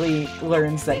slowly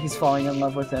learns that he's falling in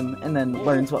love with him, and then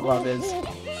learns what love is.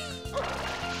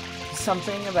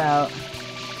 Something about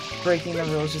breaking the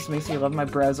rules just makes me love my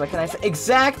bros. What can I say?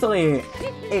 Exactly!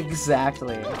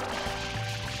 Exactly.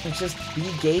 It's just be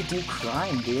gay, do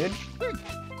crime, dude.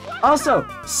 Also,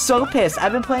 so pissed.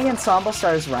 I've been playing Ensemble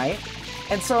Stars, right?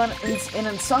 And so in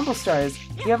Ensemble Stars,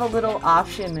 you have a little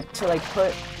option to like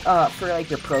put, for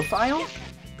like your profile.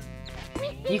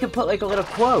 You can put like a little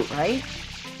quote, right?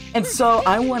 And so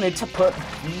I wanted to put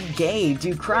be gay,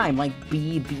 do crime, like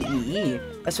B-B-E-E.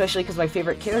 Especially because my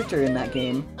favorite character in that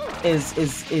game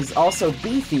is also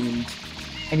B-themed.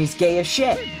 And he's gay as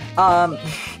shit.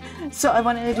 So I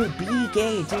wanted to do be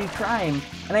gay, do crime.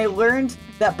 And I learned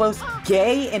that both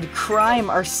gay and crime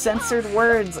are censored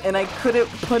words, and I couldn't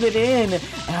put it in.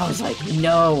 And I was like,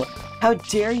 no, how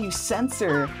dare you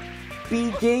censor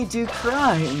be gay, do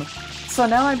crime? So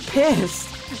now I'm pissed.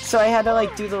 So I had to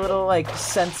like do the little like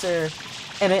censor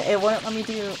And it wouldn't let me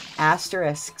do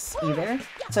asterisks either.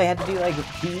 So I had to do like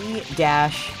B-E,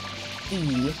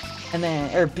 and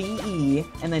then, or B-E,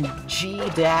 and then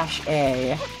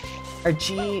G-A, or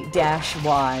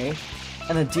G-Y,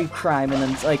 and then do crime, and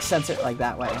then like censor it like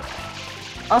that way.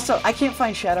 Also, I can't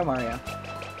find Shadow Mario.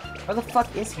 Where the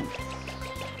fuck is he?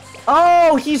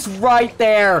 Oh, he's right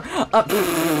there!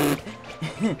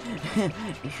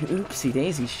 Oopsie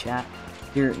daisy, chat.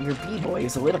 Your B-boy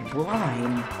is a little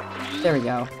blind. There we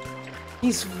go.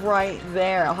 He's right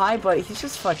there. Hi, buddy. He's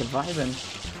just fucking vibing.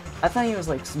 I thought he was,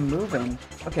 like, moving.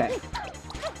 Okay.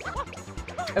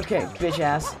 Okay, bitch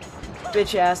ass.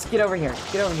 Bitch ass. Get over here.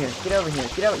 Get over here. Get over here.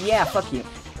 Get over. Yeah, fuck you.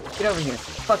 Get over here.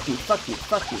 Fuck you. Fuck you.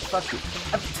 Fuck you. Fuck you.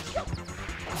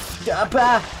 I'm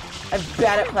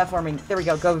bad at platforming. There we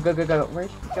go. Go, go, go, go.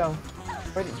 Where'd you go?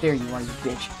 There you are, you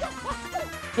bitch.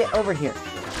 Get over here.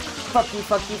 Fuck you,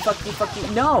 fuck you, fuck you, fuck you.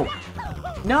 No!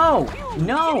 No!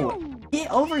 No!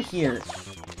 Get over here!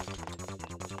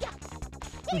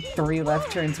 3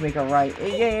 left turns make a right.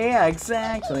 Yeah,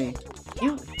 exactly.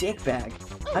 You dickbag.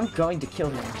 I'm going to kill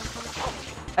him.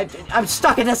 I'm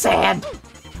stuck in the sand!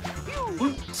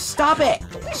 Stop it!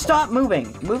 Stop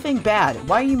moving! Moving bad.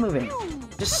 Why are you moving?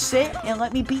 Just sit and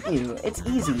let me beat you. It's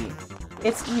easy.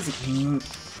 It's easy.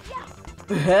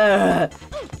 Bah!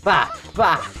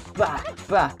 Bah! Bah!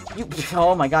 Bah! You,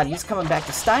 oh my god, he's coming back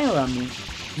to style on me.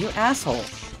 You asshole.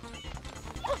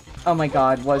 Oh my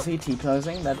god, was he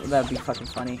T-posing? That'd be fucking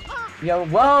funny. Yo,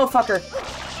 whoa, fucker!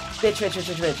 Bitch, bitch, bitch,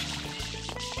 bitch, bitch.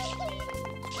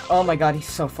 Oh my god, he's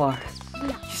so far.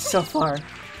 He's so far.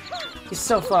 He's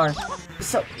so far. He's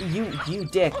so... You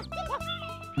dick.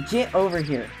 Get over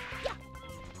here.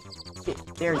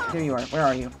 There you are. Where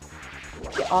are you?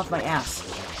 Get off my ass.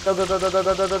 Go, go, go, go, go,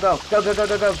 go, go, go, go. Go, go, go,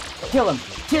 go, go. Kill him.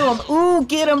 Kill him. Ooh,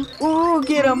 get him. Ooh,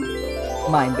 get him.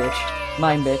 Mine, bitch.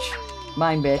 Mine, bitch.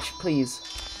 Mine, bitch. Please.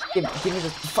 Give me the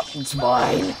fuck. It's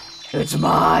mine. It's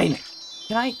mine.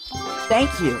 Can I?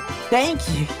 Thank you. Thank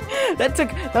you.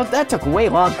 That took way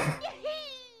longer.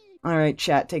 Alright,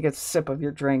 chat. Take a sip of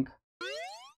your drink.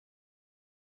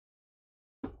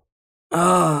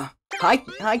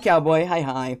 Hi, cowboy.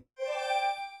 Hi.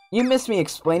 You missed me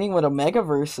explaining what a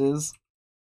megaverse is.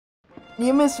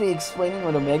 You missed me explaining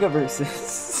what a megaverse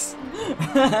is.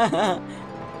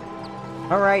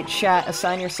 Alright, chat,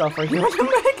 assign yourself. Are you in a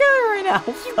mega or an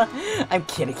alpha? I'm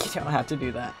kidding, you don't have to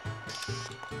do that.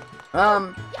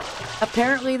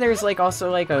 Apparently there's like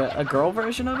also like a girl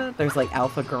version of it. There's like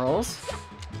alpha girls.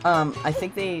 I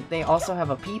think they also have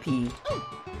a PP.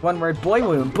 One word, boy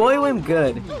womb. Boy womb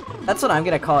good. That's what I'm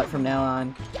gonna call it from now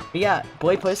on. We got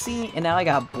boy pussy, and now I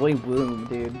got boy womb,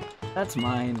 dude. That's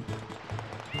mine.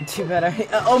 Too bad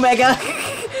Omega!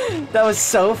 That was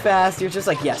so fast. You're just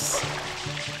like, yes.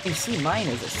 You see, mine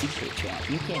is a secret, chat.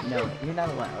 You can't know it. You're not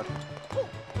allowed.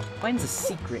 Mine's a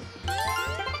secret.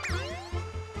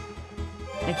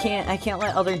 I can't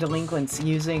let other delinquents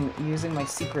using my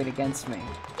secret against me.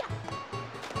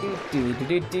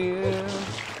 Do.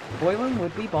 Boiling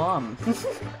would be bomb.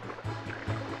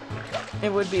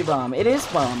 It would be bomb. It is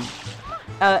bomb.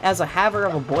 As a haver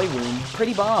of a boy womb,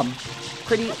 pretty bomb.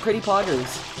 Pretty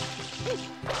poggers.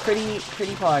 Pretty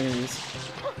poggers.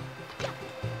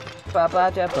 Ba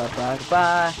ba da ba ba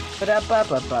ba ba da ba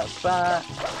ba ba ba.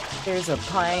 There's a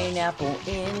pineapple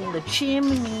in the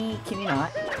chimney. Can you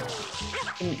not?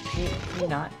 Can you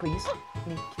not, please?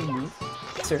 Can you move?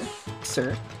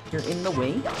 Sir, you're in the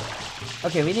way.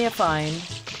 Okay, we need to find.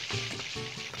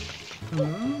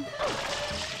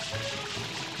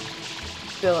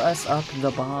 Fill us up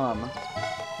the bomb.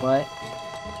 What?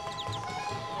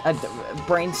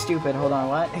 Brain stupid. Hold on,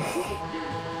 what?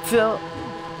 Fill.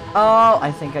 Oh,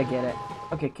 I think I get it.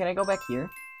 Okay, can I go back here?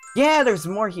 Yeah, there's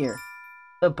more here.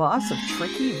 The boss of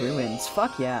Tricky Ruins.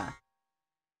 Fuck yeah.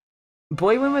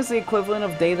 Boy-womb is the equivalent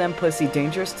of they them pussy,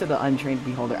 dangerous to the untrained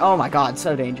beholder. Oh my god,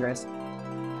 so dangerous.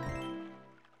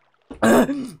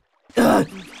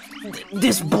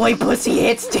 This boy pussy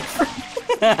hits different.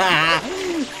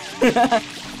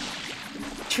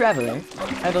 Traveler,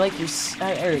 I'd like your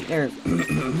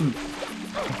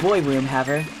boy womb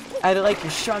haver. I'd like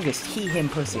your strongest he-him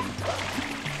pussy.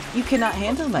 You cannot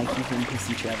handle my he-him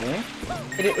pussy, Traveler.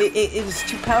 It is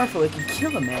too powerful. It can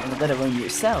kill a man, let alone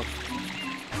yourself.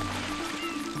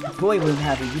 Boy womb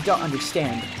haver, you don't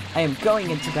understand. I am going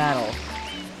into battle,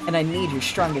 and I need your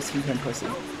strongest he-him pussy.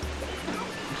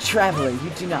 Traveler, you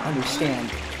do not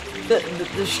understand.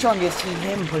 The strongest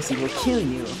he-him pussy will kill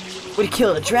you. Would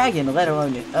kill a dragon, let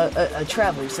alone a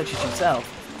traveler such as yourself.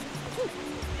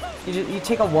 You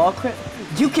take a wall clip?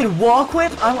 You can wall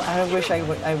clip? I wish I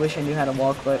knew how to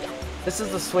wall clip. This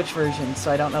is the Switch version, so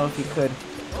I don't know if you could.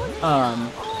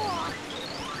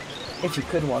 If you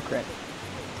could walk right.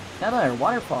 Now that our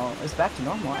waterfall is back to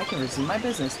normal, I can resume my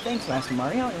business. Thanks, Master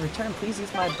Mario. In return, please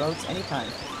use my boats anytime.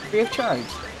 Free of charge.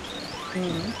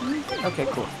 Okay,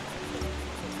 cool.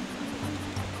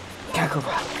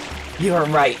 Kakarot, you are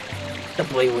right. The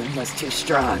blue one was too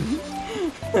strong.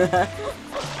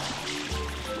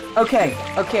 okay,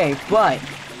 but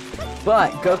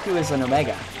Goku is an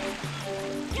Omega.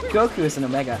 Goku is an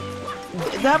Omega.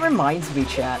 That reminds me,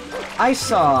 chat. I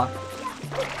saw...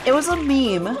 It was a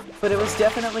meme, but it was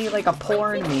definitely like a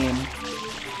porn meme.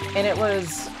 And it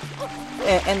was...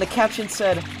 And the caption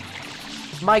said,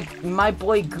 My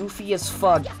boy Goofy as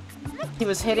fuck. He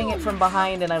was hitting it from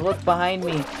behind, and I looked behind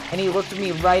me, and he looked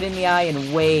me right in the eye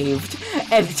and waved.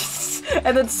 And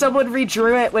then someone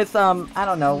redrew it with, I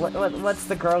don't know, what's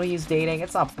the girl he's dating?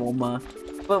 It's not Bulma.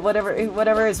 But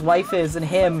whatever his wife is, and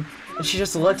him, and she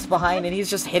just looks behind, and he's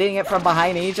just hitting it from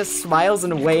behind, and he just smiles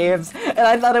and waves. And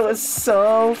I thought it was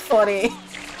so funny.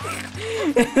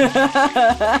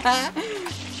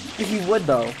 He would,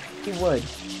 though. He would.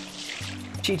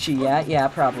 Chi-Chi, yeah,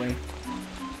 probably.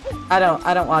 I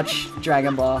don't watch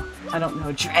Dragon Ball. I don't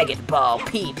know Dragon Ball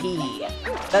PP.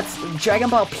 That's Dragon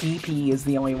Ball PP is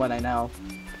the only one I know.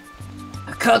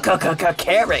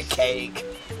 Carrot cake.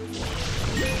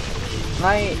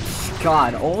 My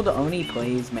God, old Oni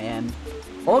Plays, man.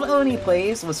 Old Oni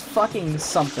Plays was fucking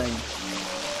something.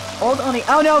 Old Oni.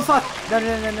 Oh no, fuck! No.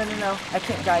 I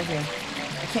can't die here.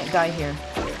 I can't die here.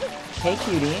 Hey,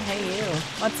 cutie. Hey, you.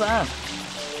 What's up?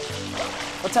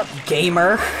 What's up,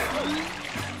 gamer?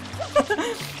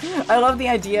 I love the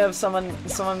idea of someone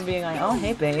being like, oh,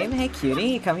 hey, babe. Hey, cutie.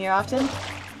 You come here often?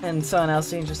 And someone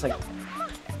else being just like,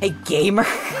 hey, gamer.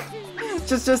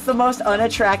 just the most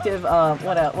unattractive,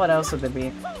 what else would there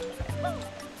be?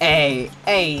 Hey,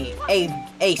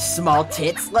 small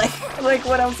tits. Like,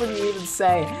 what else would you even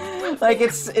say? Like,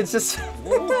 it's just...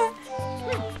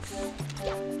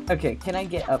 Okay, can I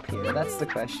get up here? That's the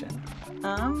question.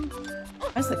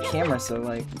 Why's the camera so,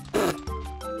 like...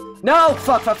 No!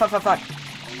 Fuck!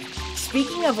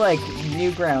 Speaking of, like,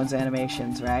 Newgrounds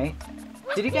animations, right?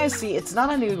 Did you guys see? It's not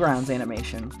a Newgrounds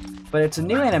animation, but it's a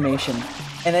new animation,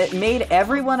 and it made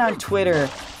everyone on Twitter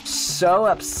so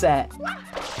upset.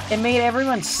 It made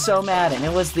everyone so mad, and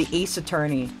it was the Ace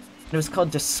Attorney. It was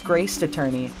called Disgraced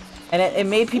Attorney. And it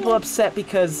made people upset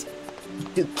because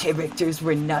the characters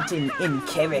were not in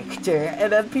character,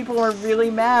 and then people were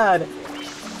really mad.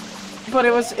 But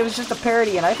it was just a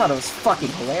parody, and I thought it was fucking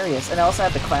hilarious. And I also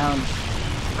had the clown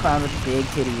with the big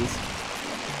titties.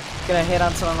 Gonna hit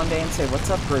on someone one day and say, what's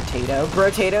up, Brotato?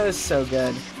 Brotato is so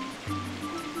good.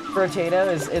 Brotato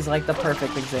is like the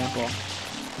perfect example.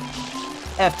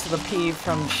 F to the P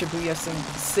from Shibuya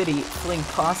City, Fling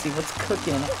Posse, what's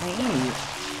cooking? Hey!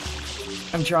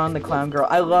 I'm drawing the clown girl.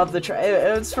 I love the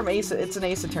it's from Ace, it's an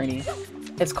Ace Attorney.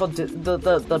 It's called,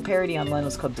 the parody online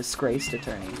was called Disgraced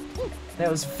Attorney. That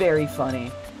was very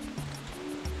funny.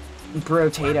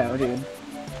 Brotato, dude.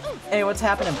 Hey, what's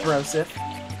happening, Brosif?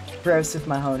 Brosif,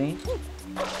 my honey.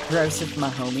 Brosif, my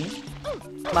homie.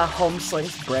 My home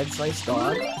sliced bread sliced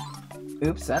dog.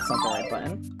 Oops, that's not the right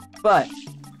button. But,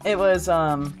 it was,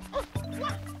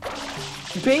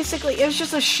 basically, it was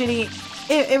just a shitty...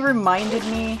 It reminded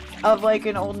me of, like,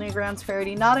 an old Newgrounds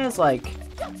parody. Not as, like,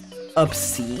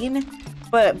 obscene.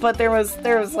 But there was,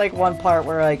 like, one part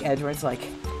where, like, Edward's like...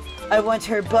 I want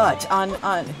her butt I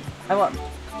want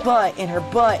butt in her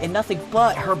butt and nothing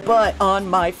but her butt on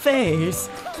my face.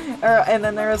 And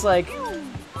then there was like,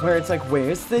 where it's like,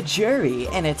 where's the jury?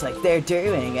 And it's like, they're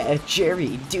doing a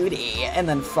jury duty. And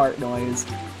then fart noise.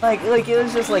 Like it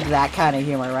was just like that kind of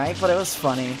humor, right? But it was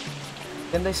funny.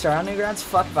 Didn't they start on Newgrounds?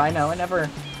 Fuck if I know.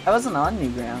 I wasn't on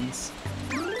Newgrounds.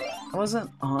 I wasn't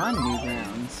on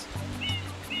Newgrounds.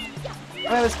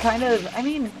 But I was kind of, I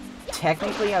mean...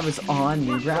 Technically, I was on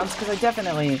Newgrounds because I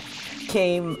definitely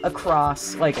came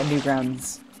across like a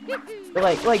Newgrounds,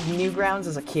 like Newgrounds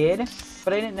as a kid,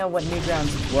 but I didn't know what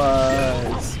Newgrounds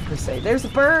was per se. There's a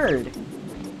bird.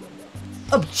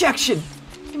 Objection!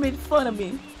 You made fun of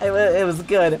me. It was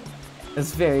good. It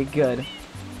was very good.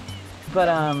 But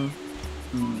don't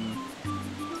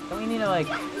we need to like?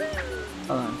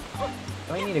 Hold on.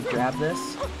 Do we need to grab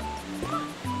this?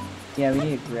 Yeah, we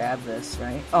need to grab this,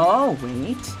 right? Oh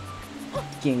wait.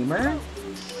 Gamer?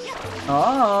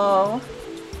 Oh!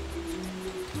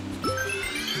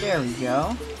 There we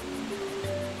go.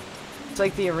 It's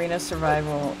like the arena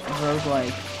survival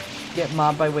roguelike. Get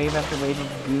mobbed by wave after wave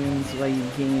of goons while you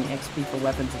gain XP for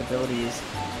weapons and abilities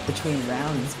between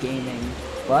rounds gaming.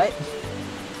 What?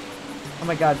 Oh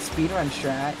my god, speedrun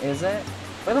strat, is it?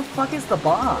 Where the fuck is the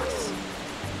boss?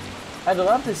 I'd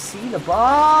love to see the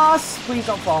boss! Please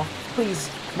don't fall. Please.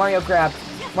 Mario grab.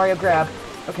 Mario grab.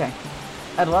 Okay.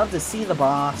 I'd love to see the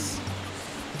boss.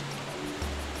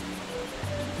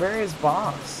 Where is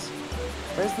boss?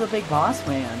 Where's the big boss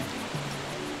man?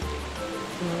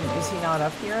 Is he not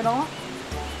up here at all?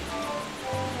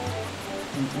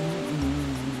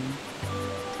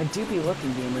 I do be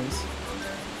looking, gamers.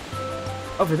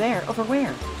 Over there? Over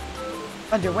where?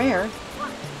 Under where?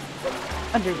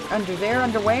 Under there?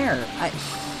 Under where?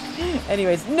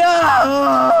 Anyways,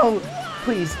 no!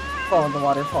 Please, fall in the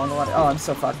water, fall in the water. Oh, I'm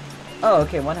so fucked. Oh,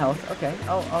 okay, 1 health. Okay,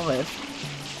 I'll live.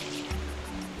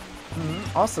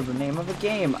 Also the name of a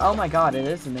game. Oh my god, it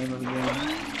is the name of a game.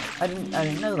 I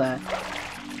didn't know that.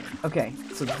 Okay,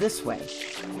 so this way.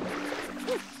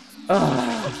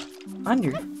 Ugh.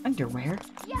 Underwear?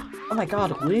 Oh my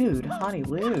god, lewd. Hottie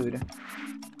lewd.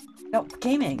 No,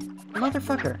 gaming.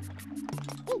 Motherfucker.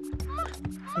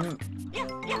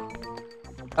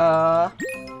 Oh!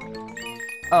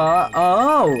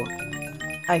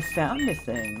 I found a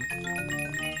thing.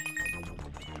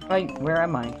 Wait, where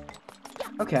am I?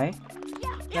 Okay.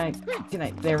 Can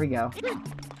I, there we go.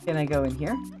 Can I go in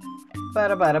here?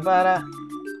 Bada bada bada.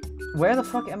 Where the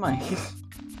fuck am I?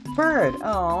 Bird!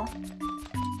 Oh.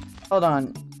 Hold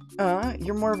on.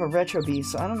 You're more of a retro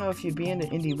beast, so I don't know if you'd be into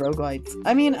indie roguelites.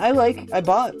 I mean, I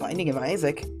bought Binding of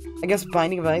Isaac. I guess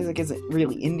Binding of Isaac isn't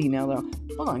really indie now, though.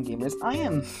 Hold on, gamers. I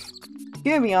am,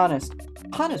 gonna be honest,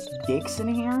 hot as dicks in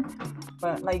here,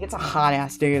 but, like, it's a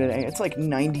hot-ass day today. It's, like,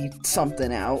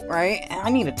 90-something out, right? I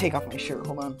need to take off my shirt.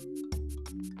 Hold on.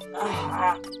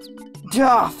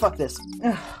 Fuck this.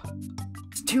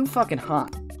 It's too fucking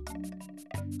hot.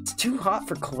 It's too hot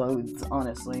for clothes,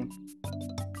 honestly.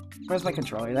 Where's my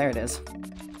controller? There it is.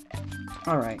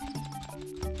 Alright.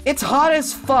 It's hot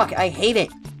as fuck! I hate it!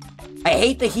 I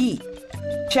hate the heat!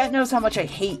 Chat knows how much I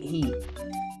hate heat.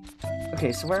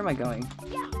 Okay, so where am I going?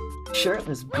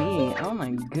 Shirtless bee. Oh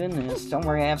my goodness. Don't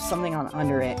worry, I have something on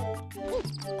under it.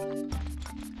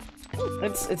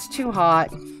 It's too hot.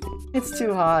 It's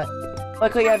too hot.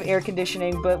 Luckily I have air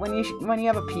conditioning, but when you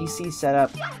have a PC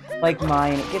setup like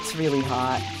mine, it gets really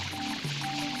hot.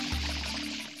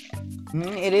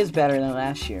 It is better than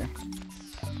last year.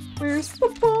 Where's the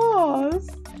boss?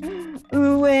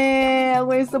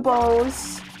 Where's the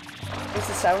boss? Where's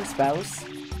the sour spouse?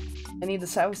 I need the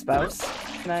sour spouse.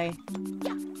 Can I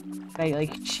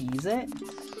like cheese it?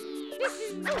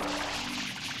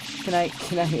 Can I,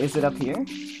 is it up here?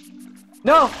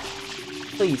 No!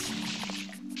 Please.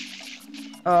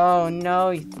 Oh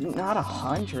no, not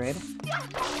 100.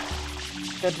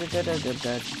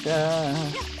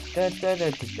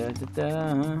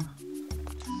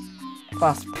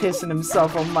 Boss pissing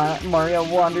himself on Mario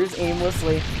wanders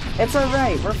aimlessly. It's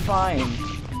alright, we're fine.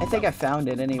 I think I found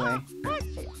it anyway.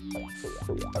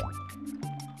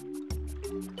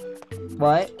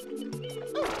 What?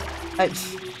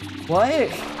 What?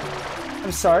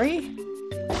 I'm sorry?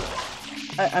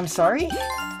 I'm sorry?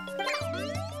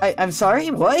 I'm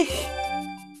sorry? What?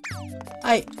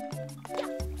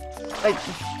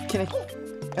 Can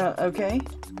I... okay.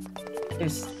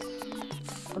 There's...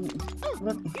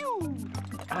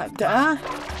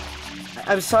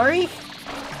 I'm sorry?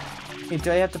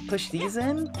 Do I have to push these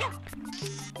in?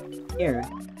 Here.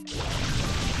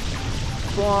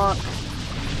 Block.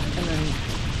 And then...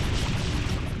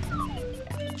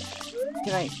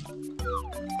 Can I...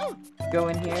 go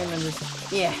in here and then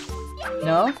just... Yeah.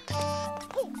 No?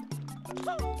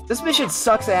 This mission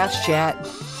sucks ass, chat.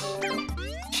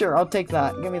 Sure, I'll take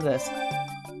that. Give me this.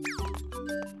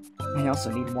 I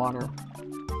also need water.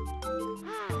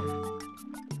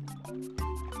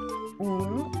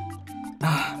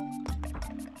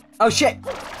 Oh shit!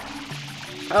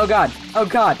 Oh god! Oh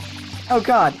god! Oh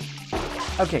god!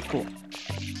 Okay, cool.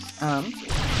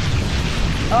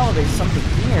 Oh, there's something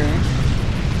here.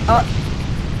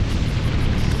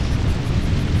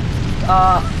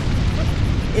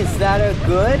 Is that a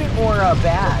good or a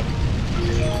bad?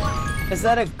 Is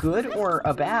that a good or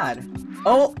a bad?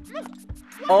 Oh!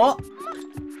 Oh!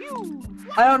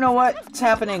 I don't know what's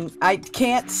happening. I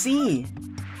can't see.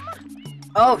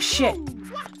 Oh, shit.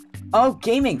 Oh,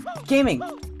 gaming. Gaming.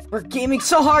 We're gaming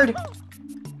so hard.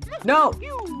 No.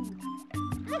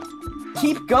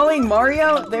 Keep going,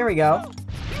 Mario. There we go.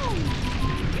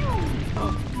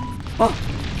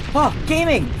 Oh,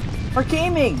 gaming. We're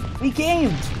gaming. We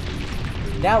gamed.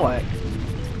 Now what?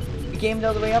 We gamed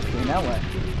all the way up here. Now what?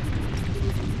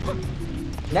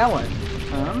 Now what?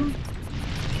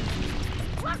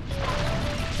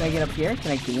 Can I get up here?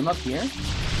 Can I game up here?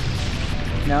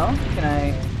 No? Can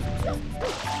I...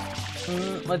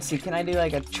 let's see. Can I do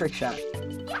like a trick shot?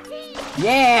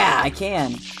 Yeah! I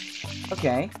can!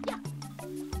 Okay.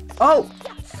 Oh!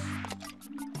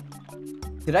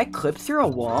 Did I clip through a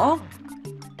wall?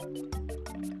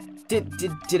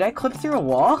 Did I clip through a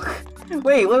wall?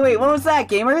 Wait, what was that,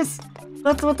 gamers?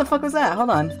 What the fuck was that? Hold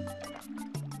on.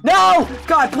 No!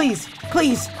 God, please!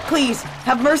 Please! Please!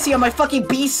 Have mercy on my fucking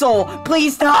beast soul!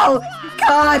 Please, no!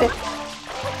 God!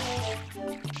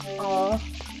 Oh.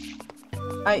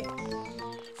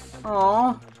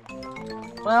 Oh.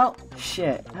 Well,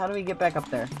 shit. How do we get back up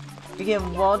there? We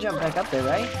can wall jump back up there,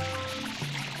 right?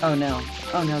 Oh no.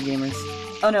 Oh no, gamers.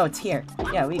 Oh no, it's here.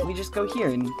 Yeah, we just go here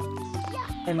and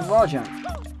wall jump.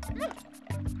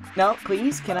 No,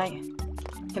 please, can I?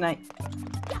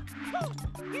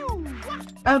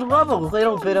 I would love a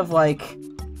little bit of, like,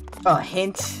 a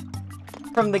hint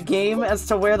from the game as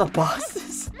to where the boss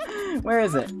is. Where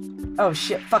is it? Oh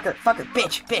shit, fucker,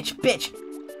 bitch!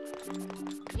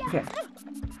 Okay.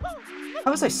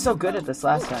 How was I so good at this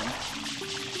last time?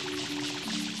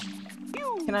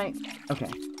 Can I?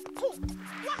 Okay.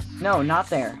 No, not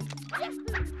there.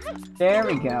 There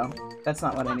we go. That's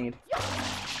not what I need.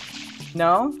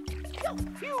 No?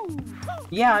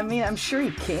 Yeah, I mean, I'm sure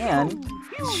he can.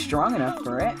 He's strong enough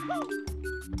for it.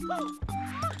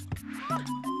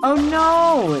 Oh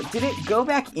no! Did it go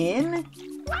back in?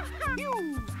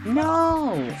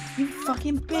 No! You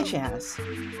fucking bitch ass.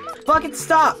 Fucking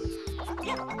stop!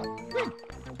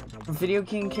 Video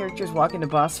game characters walk into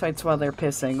boss fights while they're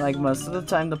pissing. Like, most of the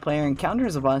time the player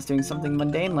encounters a boss doing something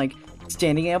mundane, like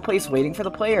standing in a place waiting for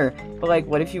the player. But like,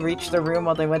 what if you reach the room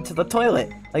while they went to the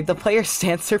toilet? Like, the player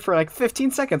stands there for like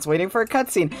 15 seconds waiting for a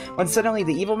cutscene, when suddenly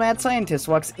the evil mad scientist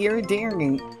walks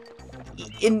irritating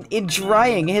in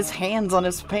drying his hands on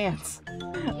his pants.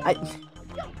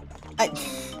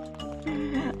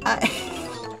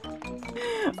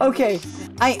 Okay,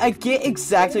 I get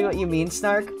exactly what you mean,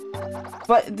 Snark.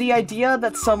 But the idea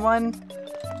that someone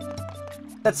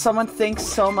thinks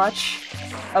so much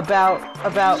about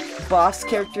boss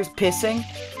characters pissing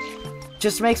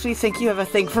just makes me think you have a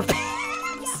thing for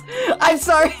piss. I'm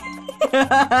sorry.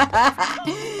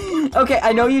 Okay,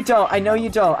 I know you don't.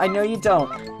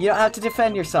 You don't have to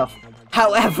defend yourself.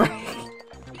 However,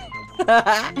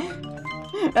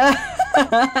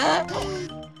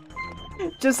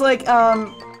 just like,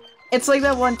 it's like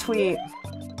that one tweet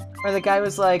where the guy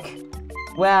was like,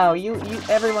 wow,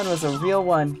 everyone was a real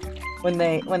one when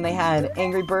they had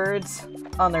Angry Birds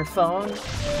on their phone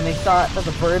and they thought that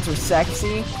the birds were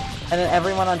sexy, and then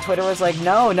everyone on Twitter was like,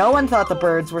 no one thought the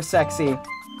birds were sexy.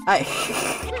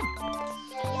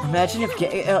 Imagine if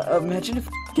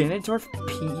Ganondorf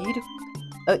peed.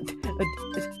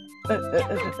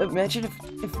 Imagine if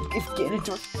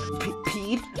Ganondorf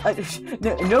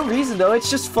peed. No reason though. It's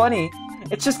just funny.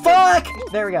 It's just fuck.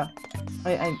 There we go.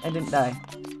 I didn't die.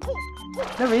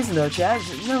 No reason though, Chad.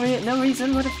 No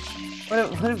reason. What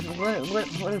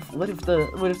if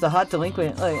the hot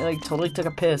delinquent like totally took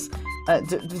a piss?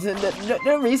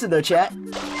 No reason though, chat.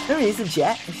 No reason,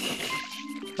 chat.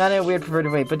 Not in a weird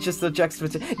perverted way, but just the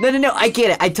juxtaposition. No, I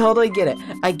get it. I totally get it.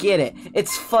 I get it.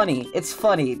 It's funny.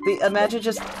 Imagine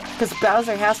just because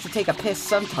Bowser has to take a piss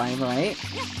sometime, right?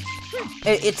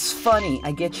 It's funny.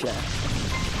 I get you.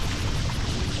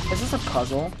 Is this a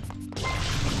puzzle?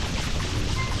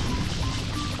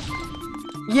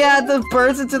 Yeah, the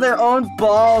birds into their own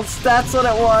balls. That's what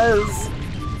it was.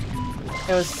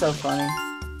 It was so funny.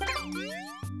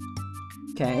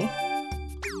 Okay.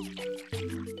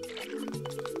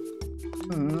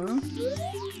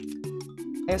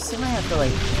 I assume I have to,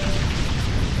 like,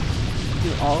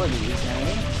 do all of these,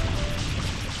 right?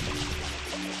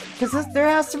 Because there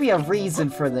has to be a reason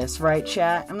for this, right,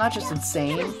 chat? I'm not just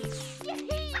insane.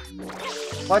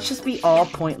 Watch this be all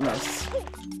pointless.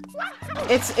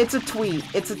 It's a tweet.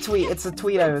 It's a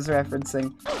tweet I was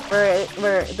referencing.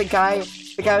 Where the guy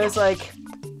was like,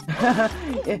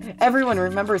 everyone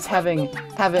remembers having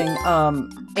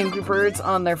Angry Birds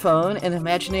on their phone and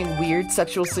imagining weird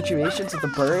sexual situations with the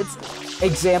birds.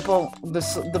 Example,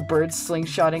 the birds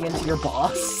slingshotting into your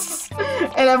boss.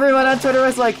 And everyone on Twitter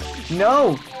was like,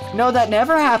 no, that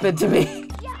never happened to me.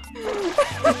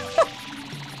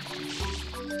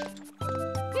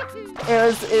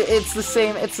 It's the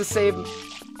same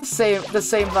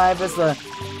vibe as the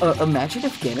imagine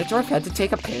if Ganondorf had to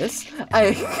take a piss.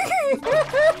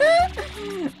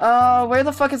 Where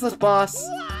the fuck is this boss?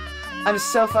 I'm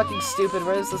so fucking stupid.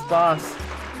 Where is this boss?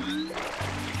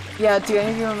 Yeah, do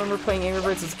any of you remember playing Angry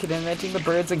Birds as a kid and imagining the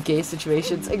birds in gay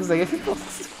situations?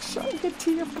 Examples showing it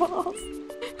to your balls.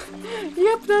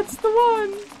 Yep, that's the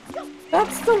one.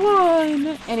 That's the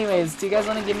one. Anyways, do you guys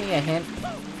want to give me a hint?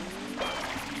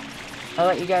 I'll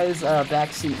let you guys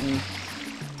backseat me.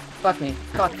 Fuck me.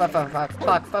 Fuck.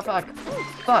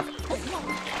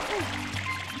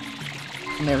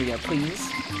 There we go, please.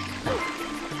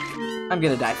 I'm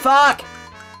gonna die. Fuck!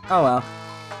 Oh well.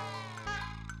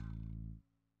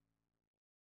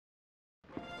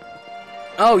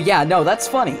 Oh yeah, no, that's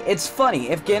funny. It's funny.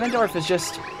 If Ganondorf is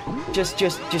just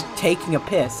taking a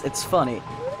piss, it's funny.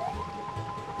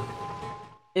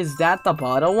 Is that the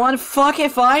bottle one? Fuck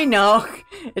if I know!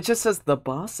 It just says the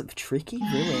boss of Tricky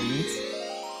Ruins.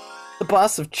 The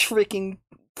boss of fucking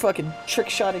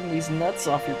trick-shotting these nuts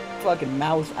off your fucking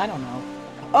mouth. I don't know.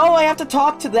 Oh, I have to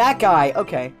talk to that guy!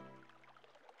 Okay.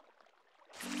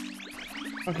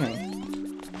 Okay.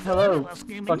 Hello,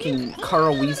 fucking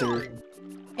Carl Weezer.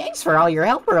 Thanks for all your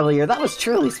help earlier. That was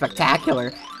truly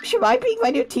spectacular. Should I be my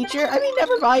new teacher? I mean,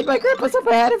 never mind. My grandpa's up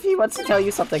ahead if he wants to tell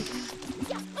you something.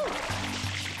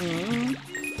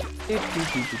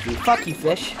 Fuck you,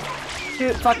 fish.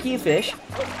 Dude, fuck you, fish.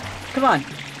 Come on.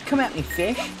 Come at me,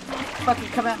 fish. Fucking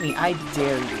come at me. I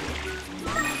dare you.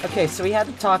 Okay, so we had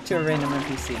to talk to a random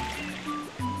NPC.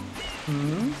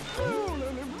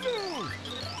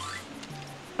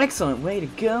 Excellent way to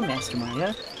go, Master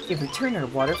Maya. You've returned our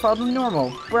waterfall to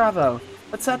normal. Bravo.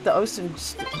 What's that? The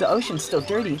ocean's still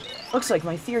dirty. Looks like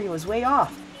my theory was way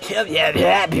off.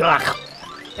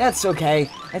 That's okay.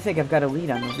 I think I've got a lead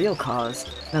on the real cause.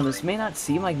 Now, this may not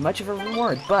seem like much of a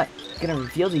reward, but I'm gonna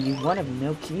reveal to you one of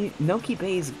Noki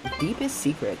Bay's deepest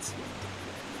secrets.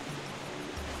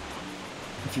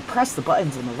 If you press the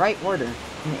buttons in the right order,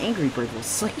 an angry bird will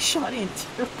slingshot into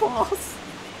your balls.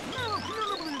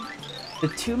 The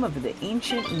tomb of the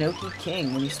ancient Noki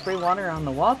king. When you spray water on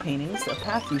the wall paintings, a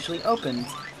path usually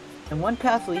opens, and one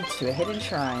path leads to a hidden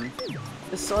shrine.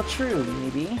 This is all true,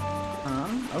 maybe?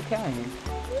 Okay.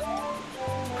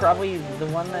 Probably the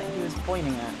one that he was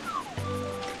pointing at.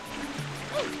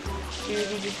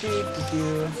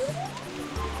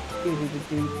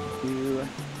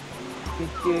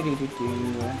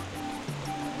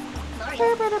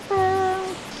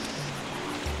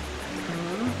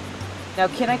 Now,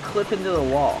 can I clip into the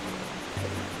wall?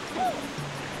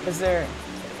 Is there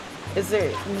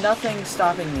nothing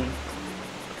stopping me?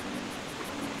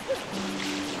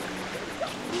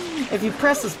 If you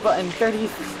press this button, 30...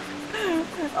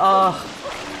 Oh,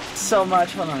 so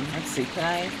much. Hold on, let's see, can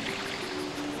I...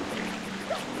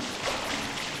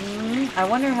 I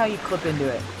wonder how you clip into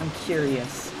it. I'm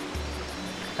curious.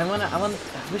 I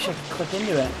wish I could clip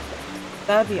into it.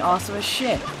 That'd be awesome as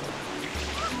shit.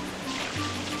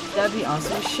 That'd be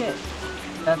awesome as shit.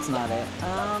 That's not it.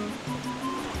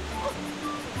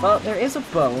 Well, there is a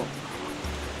boat.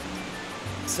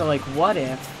 So, like, what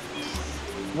if...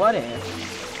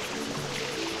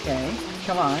 Okay,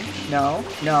 come on. No,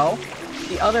 no.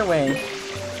 The other way.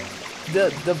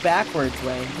 The backwards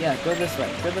way. Yeah, go this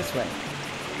way. Go this way.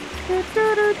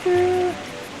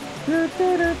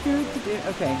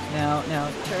 Okay, now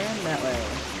turn that way.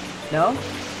 No?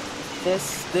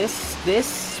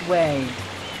 This way.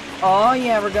 Oh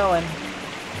yeah, we're going.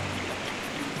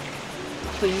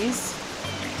 Please?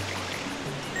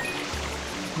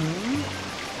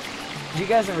 Did you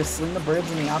guys ever sling the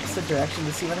birds in the opposite direction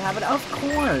to see what happened? Of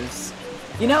course!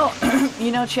 You know,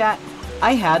 chat,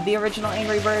 I had the original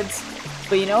Angry Birds,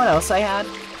 but you know what else I had?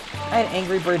 I had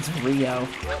Angry Birds Rio.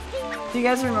 Do you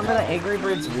guys remember that Angry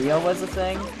Birds Rio was a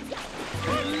thing?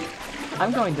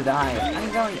 I'm going to die.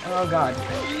 Oh god.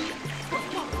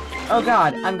 Oh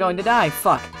god, I'm going to die.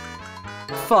 Fuck.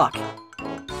 Fuck.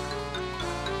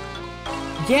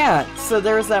 Yeah, so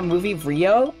there was that movie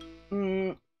Rio.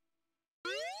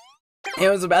 It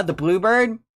was about the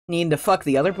bluebird needing to fuck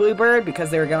the other bluebird because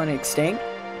they were going extinct.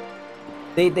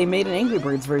 They made an Angry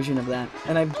Birds version of that,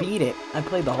 and I beat it. I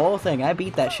played the whole thing. I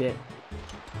beat that shit.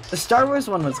 The Star Wars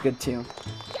one was good too.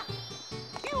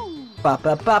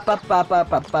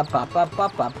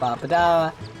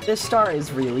 This star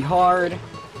is really hard.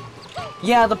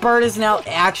 Yeah, the bird is now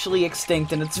actually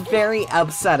extinct, and it's very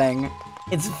upsetting.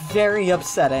 It's very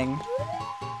upsetting.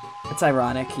 It's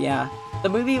ironic, yeah. The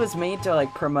movie was made to,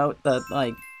 like, promote the,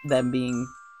 like, them being...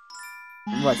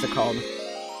 What's it called?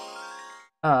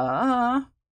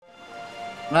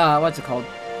 What's it called?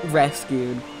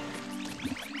 Rescued.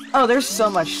 Oh, there's so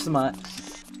much smut.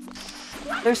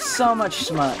 There's so much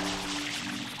smut.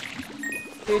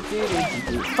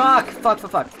 Fuck! Fuck,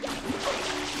 fuck, fuck.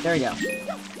 There we go.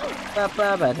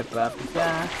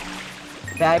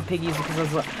 Bad Piggies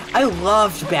because I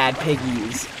loved Bad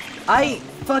Piggies.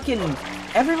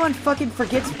 Everyone fucking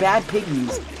forgets Bad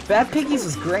Piggies. Bad Piggies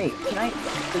was great. Can I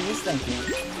please? Thank you.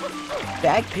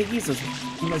 Bad Piggies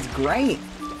was great.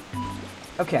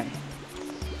 Okay.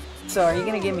 So are you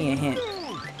gonna give me a hint?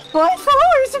 But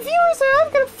followers and viewers,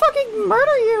 I'm gonna fucking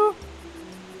murder you.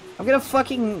 I'm gonna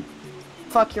fucking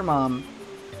fuck your mom.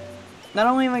 Not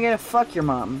only am I gonna fuck your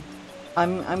mom,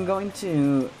 I'm going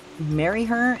to marry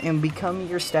her and become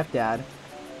your stepdad.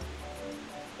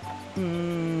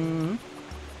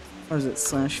 Or is it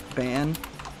 /ban?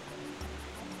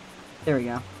 There we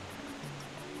go.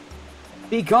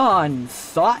 Be gone,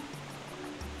 thought!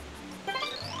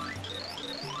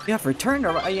 You have returned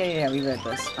over. Oh, yeah, we read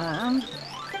this.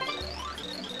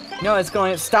 No, it's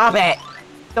going. Stop it!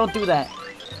 Don't do that.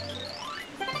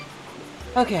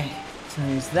 Okay, so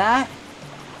there's that.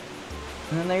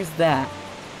 And then there's that.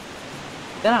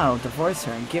 Then I'll divorce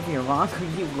her and give you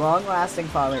long-lasting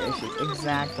father issues.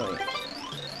 Exactly.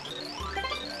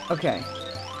 Okay.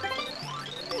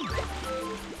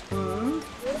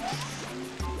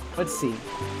 Let's see.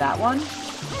 That one?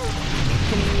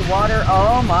 Can you water?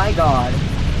 Oh my god.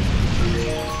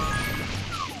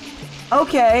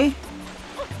 Okay.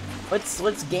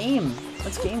 Let's game.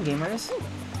 Let's game, gamers.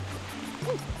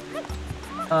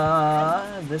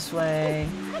 This way.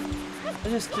 Let's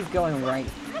just keep going right.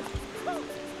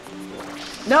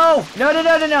 No! No!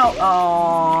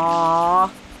 Aww.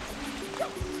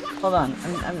 Hold on.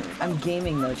 I'm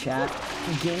gaming though, chat.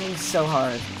 I'm gaming so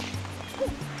hard.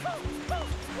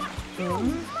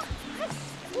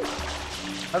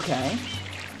 Okay.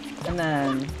 And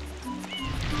then...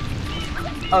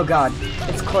 Oh god.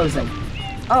 It's closing.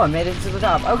 Oh, I made it to the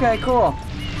top. Okay, cool.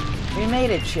 We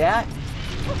made it, chat.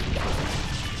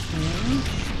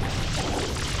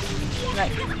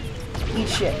 Right. Eat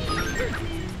shit.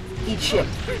 Eat shit.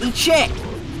 Eat shit! You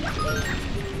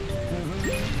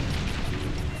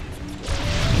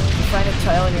find a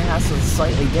tile in your house that's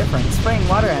slightly different. Spraying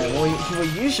water at it will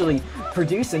usually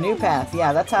produce a new path.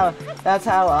 Yeah, that's how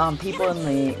people in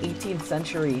the 18th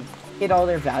century hid all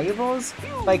their valuables,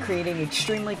 by creating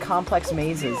extremely complex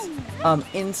mazes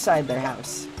inside their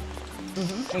house.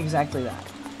 Exactly that.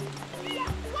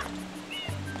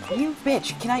 You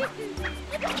bitch, can I...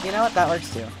 You know what? That works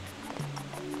too.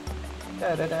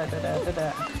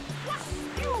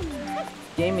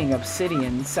 Gaming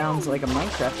Obsidian sounds like a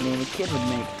Minecraft name a kid would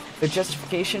make. The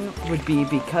justification would be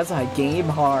because I game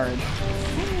hard.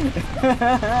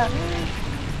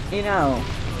 You know,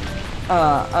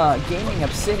 Gaming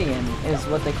Obsidian is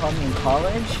what they called me in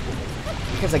college.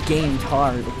 Because I gamed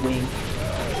hard, wink.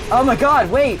 Oh my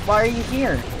god, wait, why are you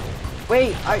here?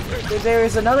 Wait, there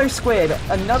is another squid.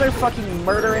 Another fucking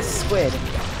murderous squid.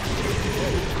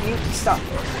 You stop.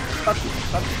 Fuck you.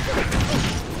 Fuck you.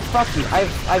 Fuck you.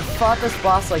 I've fought this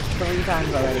boss like 3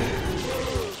 times already.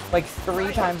 Like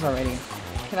 3 times already.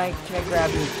 Can I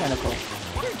grab your tentacle?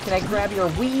 Can I grab your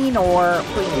wiener,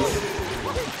 please?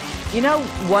 You know,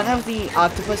 one of the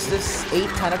octopus's 8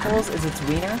 tentacles is its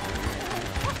wiener?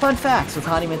 Fun facts with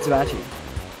Hani Mitsubachi.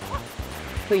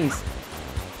 Please.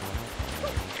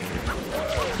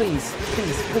 Please.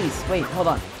 Wait, hold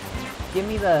on. Give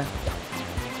me the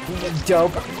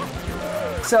dope.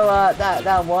 So,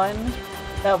 that one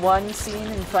scene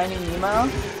in Finding Nemo,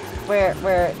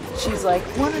 where she's like,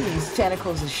 one of these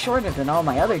tentacles is shorter than all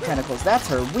my other tentacles. That's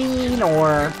her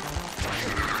wiener.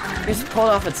 He just pulled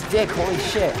off its dick. Holy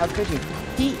shit! How could you?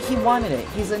 He wanted it.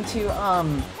 He's into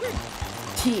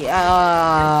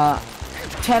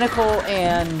tentacle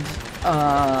and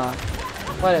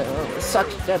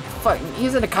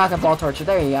he's into cock and ball torture.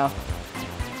 There you go.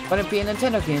 Wouldn't be a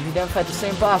Nintendo game if you don't fight the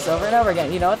same boss over and over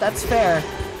again. You know what? That's fair.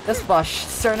 This boss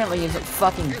certainly isn't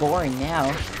fucking boring now.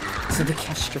 So the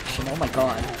castration. Oh my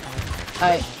god.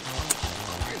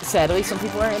 Sadly, some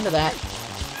people are into that.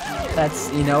 That's,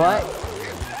 you know what?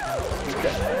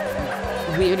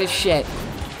 Weird as shit.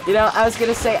 You know, I was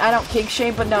gonna say I don't kink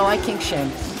shame, but no, I kink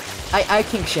shame. I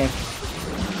kink shame.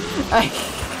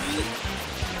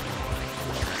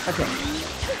 Okay.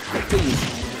 Please.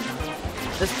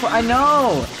 I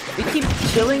know! We keep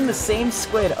killing the same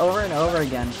squid over and over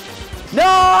again.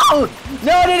 No!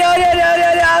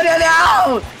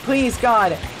 No! Please,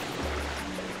 God.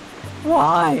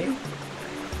 Why?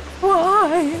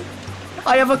 Why?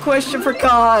 I have a question for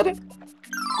God.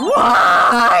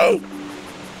 Why?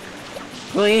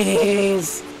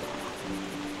 Please.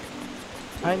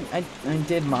 I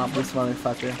did mob this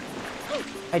motherfucker.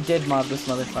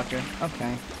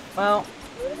 Okay. Well.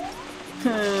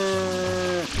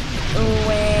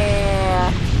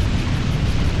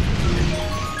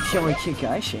 Showing kink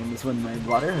eye shame is when my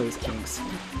water hose kinks.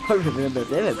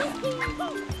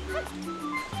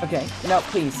 Okay, no,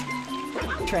 please.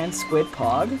 Trans squid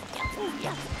pog.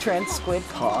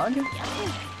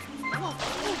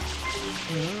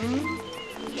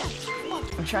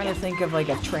 I'm trying to think of like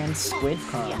a trans squid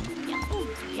pun.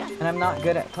 And I'm not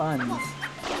good at puns.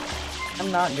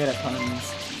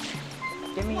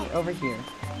 Get me over here.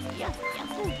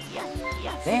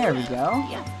 There we go.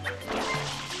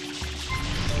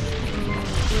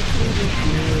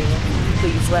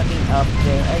 Please let me up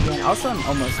there again. Also, I'm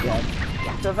almost dead.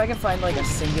 So if I can find like a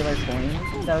singular coin,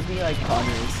 that would be like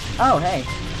poggers. Oh, hey.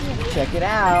 Check it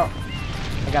out.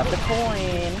 I got the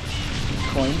coin.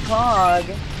 Coin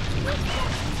pog.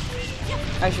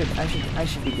 I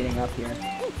should be getting up here.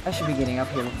 I should be getting up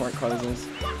here before it closes.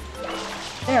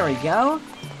 There we go.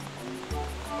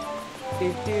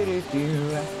 Do do do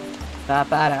do. Ba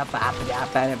ba da ba ba da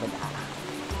ba da ba da.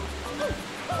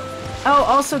 Oh,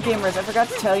 also gamers, I forgot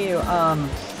to tell you, I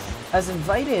was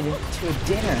invited to a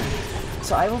dinner,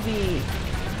 so I will be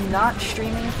not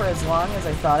streaming for as long as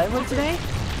I thought I would today.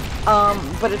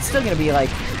 But it's still gonna be like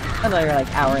another like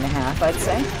hour and a half, I'd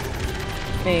say.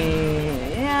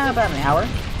 Yeah, about an hour.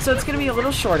 So it's gonna be a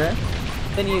little shorter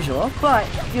than usual, but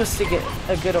you'll still get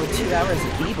a good old 2 hours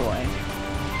of B-boy.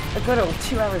 A good old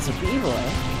 2 hours of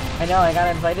B-boy. I know, I got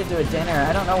invited to a dinner.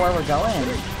 I don't know where we're going,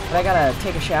 but I gotta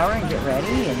take a shower and get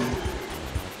ready and,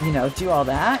 you know, do all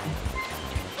that.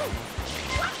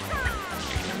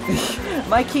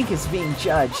 My kink is being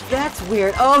judged. That's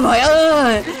weird. Oh my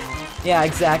god! Yeah,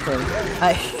 exactly.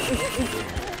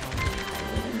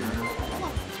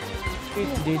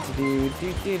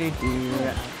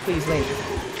 Please wait.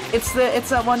 It's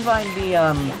that one vine,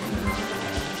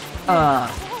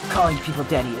 calling people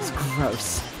daddy is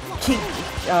gross. Kink,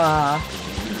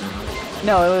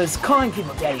 no, it was calling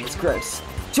people daddy is gross.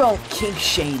 Don't kink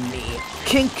shame me.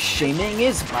 Kink shaming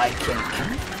is my kink.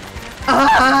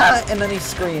 Ah! And then he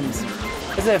screams.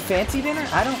 Is it a fancy dinner?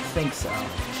 I don't think so.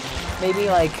 Maybe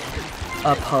like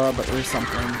a pub or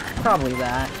something. Probably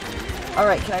that.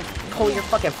 Alright, can I pull your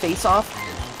fucking face off?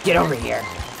 Get over here.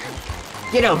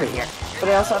 Get over here. But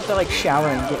I also have to like shower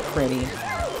and get pretty.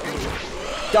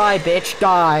 Die, bitch,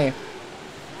 die.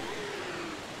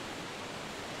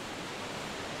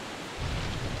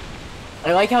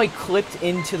 I like how he clipped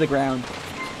into the ground.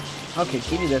 Okay,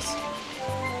 give me this.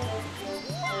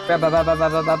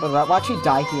 Watch me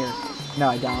die here. No,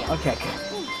 I don't. Okay.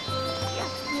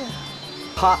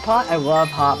 Hot Pot? I love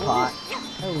Hot Pot.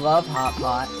 I love Hot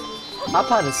Pot. Hot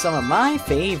Pot is some of my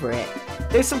favorite.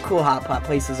 There's some cool Hot Pot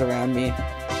places around me.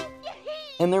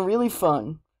 And they're really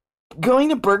fun. Going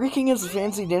to Burger King as a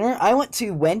fancy dinner? I went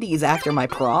to Wendy's after my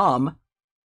prom.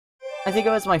 I think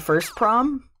it was my first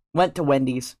prom. Went to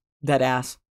Wendy's.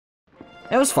 Deadass.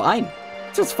 It was fine.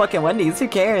 It's just fucking Wendy's. Who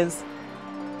cares?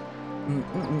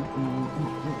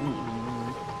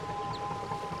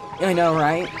 I know,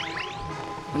 right?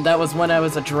 That was when I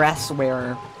was a dress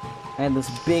wearer. I had this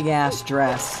big ass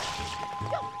dress.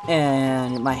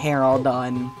 And my hair all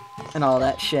done. And all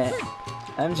that shit.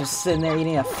 I'm just sitting there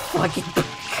eating a fucking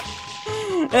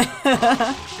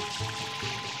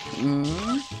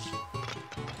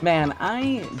Man,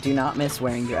 I do not miss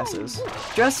wearing dresses.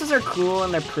 Dresses are cool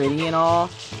and they're pretty and all.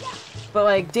 But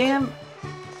like, damn,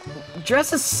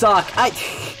 dresses suck. I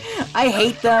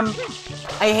hate them.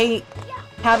 I hate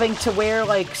having to wear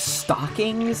like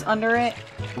stockings under it.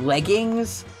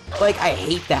 Leggings. Like, I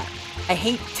hate that. I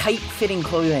hate tight-fitting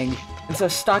clothing. And so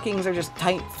stockings are just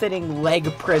tight-fitting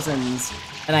leg prisons.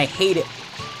 And I hate it.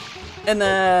 And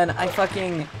then I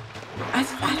fucking...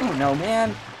 I don't know,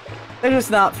 man. They're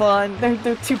just not fun.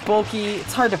 They're too bulky.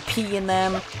 It's hard to pee in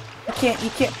them. You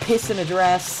can't piss in a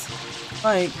dress.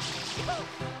 Like...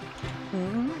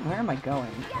 where am I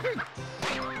going?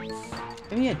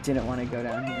 Maybe I didn't want to go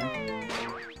down here.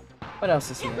 What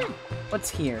else is here? What's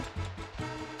here?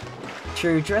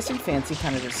 True, dressing fancy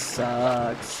kind of just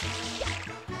sucks.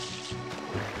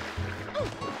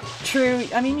 True,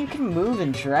 I mean you can move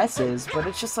in dresses, but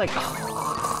it's just like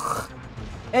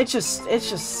it just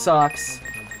sucks.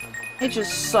 It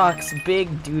just sucks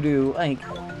big doo-doo. Like,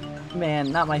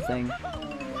 man, not my thing.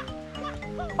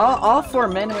 All for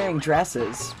men wearing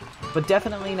dresses, but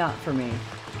definitely not for me.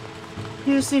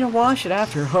 You just need to wash it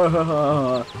after.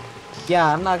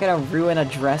 Yeah, I'm not gonna ruin a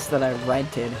dress that I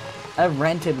rented. I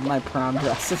rented my prom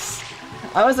dresses.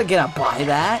 I wasn't gonna buy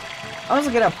that. I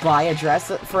wasn't gonna buy a dress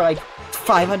for like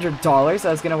 $500 I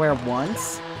was gonna wear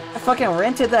once. I fucking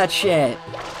rented that shit.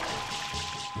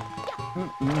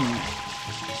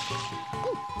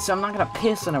 So I'm not gonna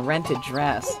piss in a rented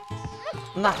dress.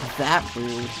 I'm not that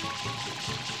rude.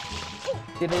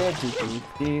 What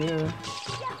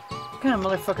kind of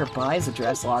motherfucker buys a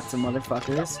dress? Lots of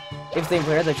motherfuckers. If they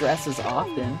wear the dresses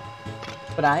often.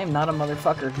 But I am not a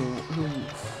motherfucker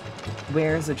who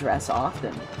wears a dress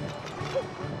often.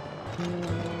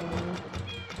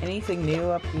 Anything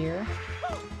new up here?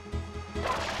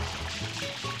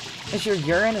 Is your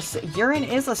urine urine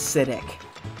is acidic.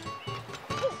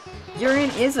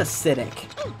 Urine is acidic.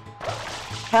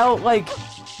 Hell, like...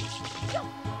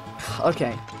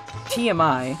 Okay.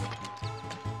 TMI.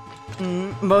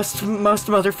 Most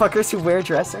motherfuckers who wear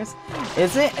dressers.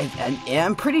 Is it?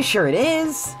 I'm pretty sure it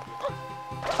is.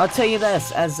 I'll tell you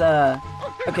this, as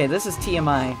okay, this is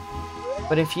TMI,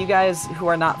 but if you guys who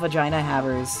are not vagina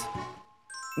havers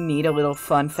need a little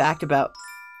fun fact about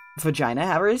vagina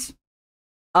havers,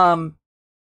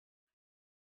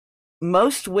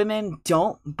 most women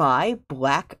don't buy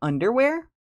black underwear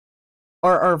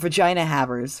or vagina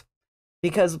havers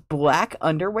because black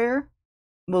underwear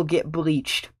will get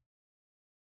bleached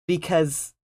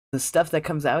because the stuff that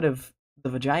comes out of the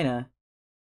vagina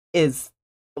is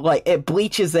like, it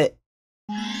bleaches it.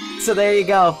 So there you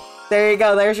go. There you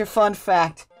go. There's your fun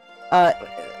fact.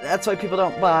 That's why people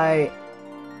don't buy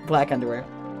black underwear.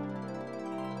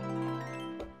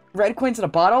 Red coins in a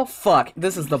bottle? Fuck.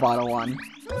 This is the bottle one.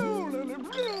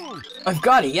 I've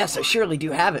got it. Yes, I surely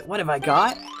do have it. What have I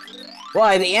got?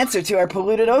 Why, the answer to our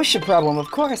polluted ocean problem, of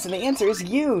course, and the answer is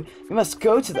you. You must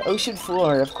go to the ocean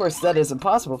floor. Of course, that is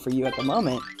impossible for you at the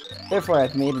moment. Therefore,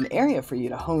 I've made an area for you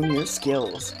to hone your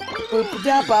skills. Boop,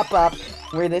 da, bop, bop.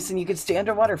 Wear this and you can stay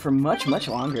underwater for much, much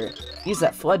longer. Use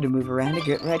that flood to move around to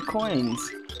get red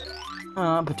coins.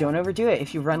 But don't overdo it.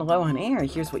 If you run low on air,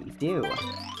 here's what you do.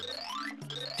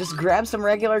 Just grab some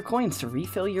regular coins to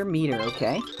refill your meter,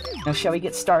 okay? Now, shall we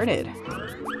get started?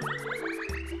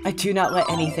 I do not let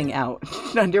anything out.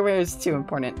 Underwear is too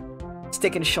important.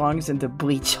 Sticking schlongs into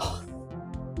bleach.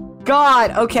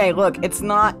 God! Okay, look, it's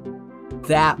not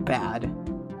that bad.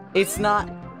 It's not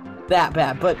that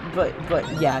bad, but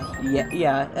yeah.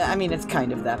 I mean, it's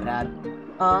kind of that bad.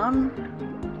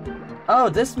 Oh,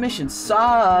 this mission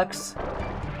sucks.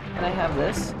 Can I have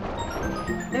this?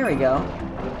 There we go.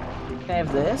 Can I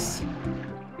have this?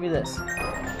 Give me this.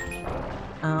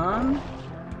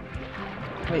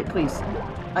 Wait, please.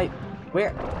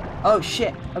 Where? Oh,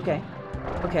 shit. Okay.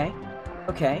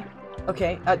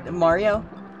 Mario?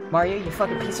 Mario, you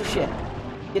fucking piece of shit.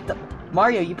 Get the-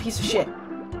 Mario, you piece of shit.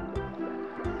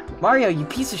 Mario, you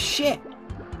piece of shit.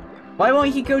 Why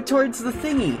won't he go towards the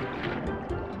thingy?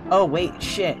 Oh, wait,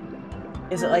 shit.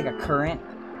 Is it like a current?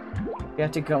 You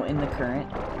have to go in the current?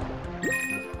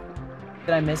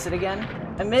 Did I miss it again?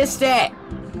 I missed it!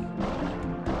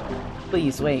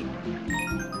 Please, wait.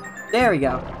 There we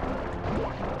go.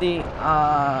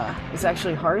 It's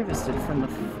actually harvested from the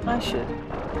freshest,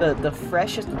 the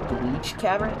freshest bleach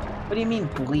cavern? What do you mean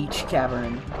bleach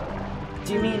cavern?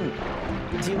 Do you mean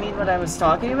what I was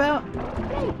talking about?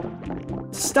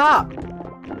 Stop!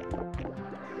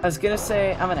 I was gonna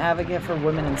say I'm an advocate for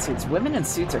women in suits. Women in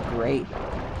suits are great.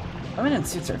 Women in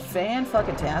suits are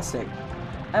fan-fucking-tastic.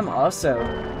 I'm also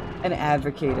an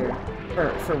advocate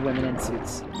for women in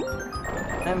suits.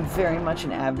 I'm very much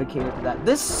an advocate for that.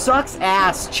 This sucks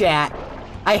ass, chat!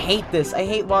 I hate this. I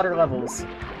hate water levels.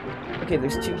 Okay,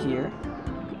 there's two here.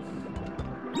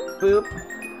 Boop.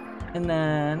 And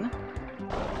then...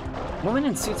 women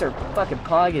in suits are fucking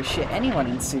pog as shit. Anyone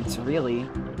in suits, really.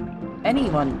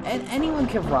 Anyone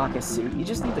can rock a suit. You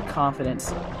just need the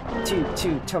confidence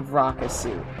to rock a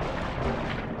suit.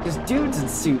 Because dudes in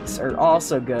suits are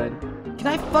also good. Can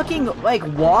I fucking, like,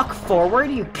 walk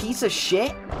forward, you piece of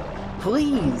shit?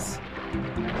 Please.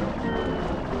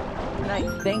 Can I,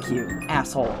 thank you,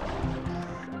 asshole.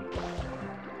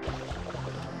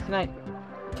 Can I,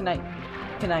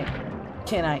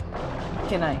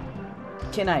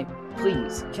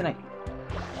 please, can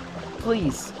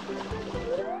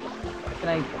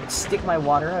I stick my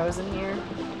water hose in here?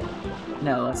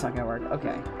 No, that's not gonna work.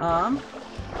 Okay,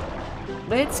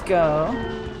 let's go.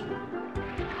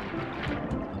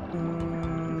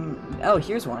 Oh,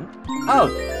 here's one.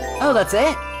 Oh, that's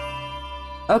it?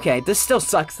 Okay, this still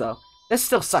sucks, though. This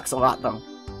still sucks a lot, though.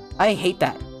 I hate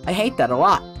that. I hate that a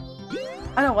lot.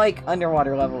 I don't like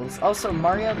underwater levels. Also,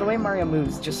 Mario, the way Mario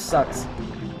moves just sucks.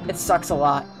 It sucks a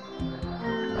lot.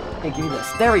 Hey, give me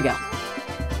this. There we go.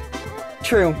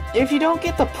 True. If you don't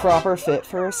get the proper fit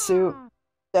for a suit,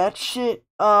 that shit,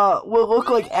 will look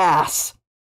like ass.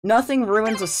 Nothing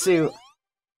ruins a suit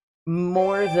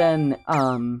more than,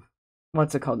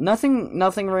 what's it called?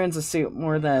 Nothing ruins a suit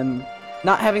more than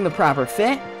not having the proper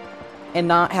fit and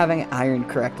not having it ironed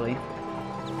correctly.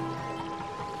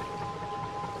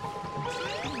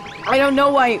 I don't know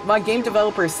why game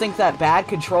developers think that bad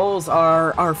controls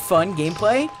are fun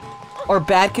gameplay or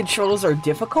bad controls are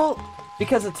difficult,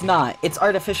 because it's not. It's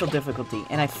artificial difficulty,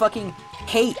 and I fucking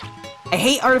hate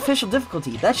artificial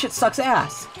difficulty. That shit sucks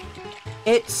ass.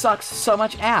 It sucks so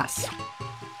much ass.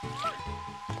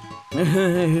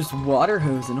 Here's water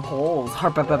hose and holes.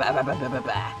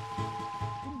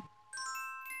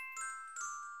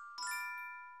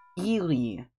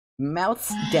 Ely.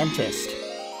 Mouth's dentist.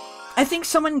 I think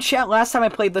someone in chat last time I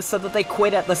played this said that they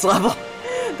quit at this level.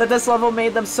 that this level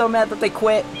made them so mad that they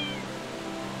quit.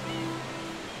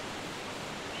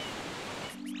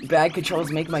 Bad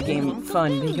controls make my game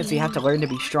fun because you have to learn to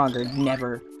be stronger.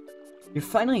 Never. You're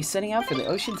finally setting out for the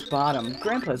ocean's bottom.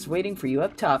 Grandpa's waiting for you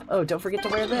up top. Oh, don't forget to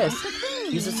wear this.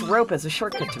 Use this rope as a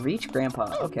shortcut to reach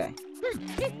Grandpa. Okay.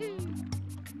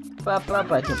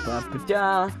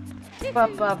 Ba-ba-ba-da-ba-ba-da.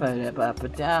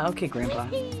 Ba-ba-ba-da-ba-ba-da. Okay, Grandpa.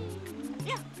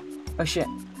 Oh, shit.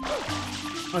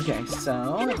 Okay,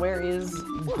 so, where is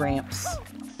Gramps?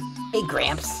 Hey,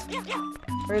 Gramps!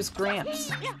 Where's Gramps?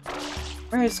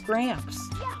 Where's Gramps?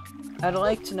 I'd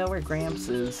like to know where Gramps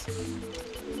is.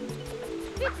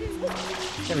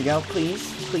 There we go, please,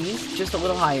 please, just a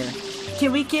little higher.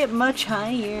 Can we get much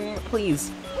higher, please?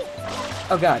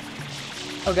 Oh god.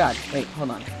 Oh god, wait, hold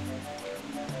on.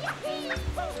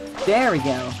 There we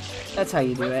go. That's how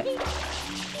you do it.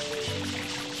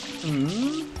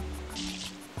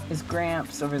 Is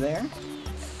Gramps over there?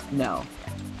 No.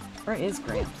 Where is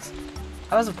Gramps?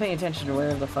 I wasn't paying attention to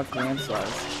where the fuck Gramps was.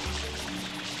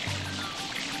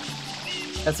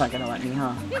 That's not gonna let me,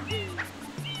 huh?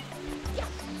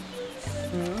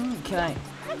 Can I?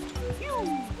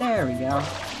 There we go.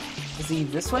 Is he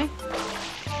this way?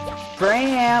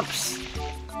 Gramps!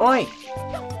 Oi!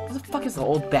 Who the fuck is the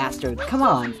old bastard? Come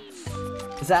on!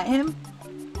 Is that him?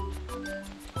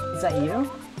 Is that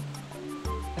you?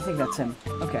 I think that's him.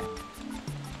 Okay.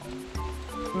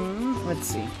 Let's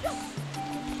see.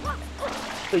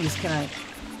 Please, can I?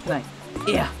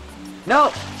 Yeah!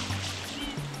 No!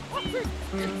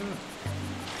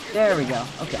 There we go.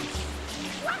 Okay.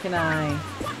 Can I?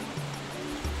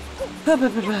 Not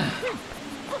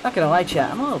gonna lie,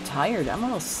 chat. I'm a little tired. I'm a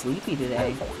little sleepy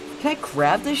today. Can I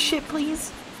grab this shit,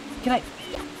 please? Can I?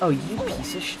 Oh, you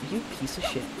piece of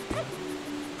shit.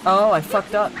 Oh, I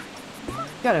fucked up.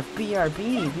 Got a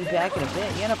BRB. Be back in a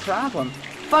bit. Yeah, no problem.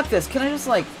 Fuck this. Can I just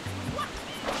like?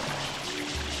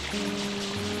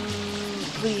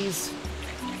 Please.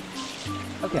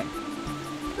 Okay.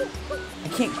 I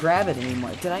can't grab it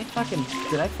anymore. Did I fuck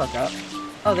up?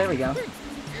 Oh, there we go.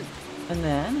 And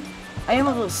then, I am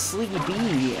a little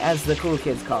sleepy, as the cool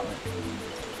kids call it.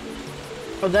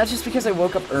 Oh, that's just because I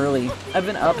woke up early. I've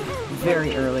been up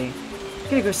very early. I'm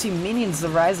gonna go see Minions: The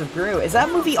Rise of Gru. Is that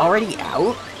movie already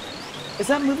out? Is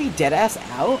that movie deadass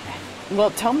out?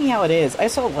 Well, tell me how it is. I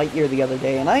saw Lightyear the other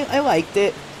day, and I liked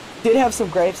it. Did have some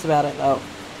gripes about it, though.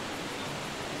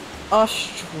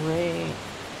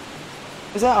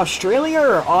 Is that Australia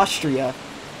or Austria?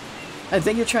 I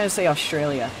think you're trying to say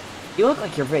Australia. You look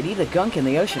like you're ready. The gunk in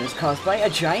the ocean is caused by a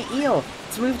giant eel.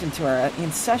 It's moved into our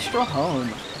ancestral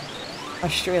home.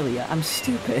 Australia. I'm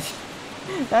stupid.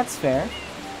 That's fair.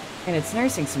 And it's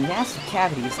nursing some nasty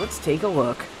cavities. Let's take a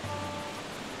look.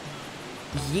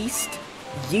 Yeast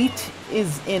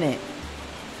is in it.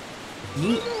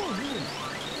 Yeet.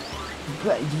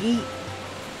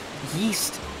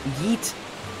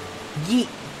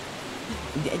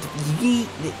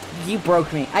 You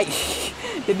broke me.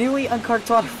 The newly uncorked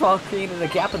waterfall created a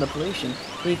gap in the pollution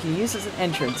that you can use as an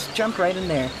entrance. Jump right in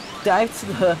there. Dive to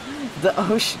the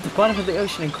bottom of the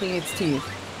ocean and clean its teeth.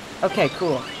 Okay,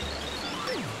 cool.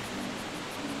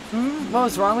 What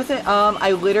was wrong with it?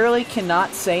 I literally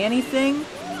cannot say anything,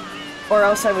 or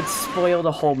else I would spoil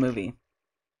the whole movie.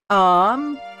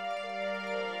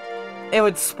 It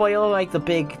would spoil like the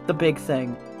big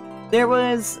thing. There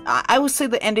was, I would say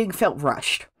the ending felt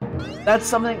rushed. That's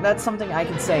something I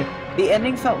can say. The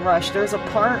ending felt rushed. There's a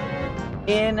part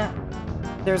in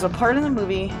the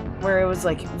movie where it was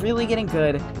like really getting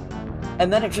good,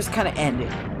 and then it just kind of ended.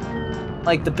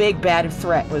 Like the big bad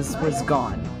threat was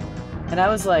gone. And I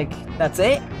was like, that's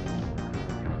it?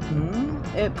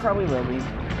 It probably will be.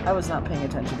 I was not paying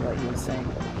attention to what he was saying.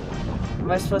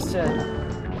 Am I supposed to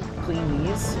clean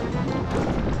these?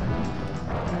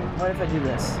 What if I do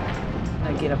this?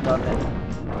 I get above it.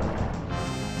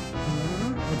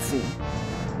 Let's see.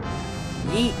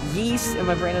 Yeast, and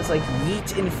my brain is like,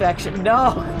 yeet infection.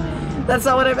 No! That's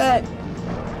not what I meant!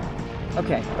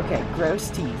 Okay, gross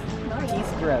teeth.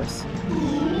 Teeth gross.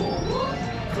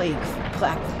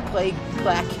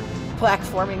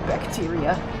 Plaque-forming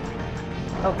bacteria.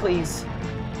 Oh, please.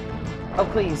 Oh,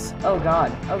 please. Oh,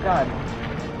 God. Oh, God.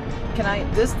 Can I...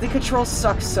 The controls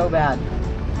suck so bad.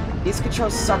 These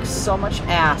controls suck so much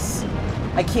ass.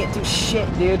 I can't do shit,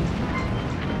 dude.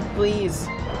 Please.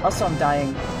 Also, I'm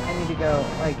dying. I need to go,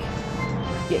 like,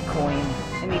 get coin.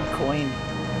 I need coin.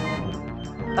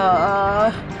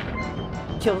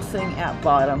 Kill thing at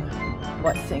bottom.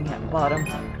 What thing at bottom?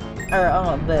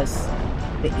 Or, this.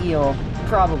 The eel.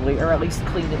 Probably. Or at least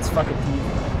clean its fucking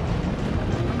teeth.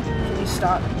 Can you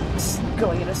stop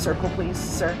going in a circle, please,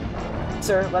 sir?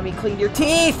 Sir, let me clean your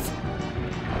teeth!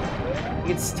 You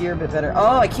can steer a bit better.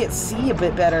 Oh, I can't see a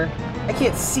bit better. I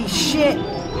can't see shit.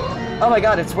 Oh my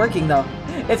god, it's working though.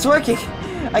 It's working.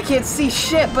 I can't see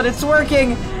shit, but it's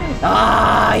working.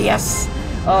 Ah, yes.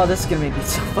 Oh, this is gonna make me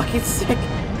so fucking sick.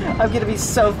 I'm gonna be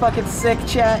so fucking sick,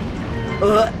 chat.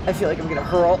 Ugh, I feel like I'm gonna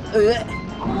hurl.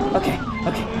 Ugh. Okay,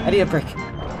 I need a break.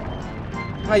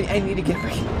 I need to get a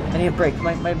break. I need a break.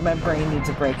 My brain needs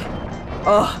a break.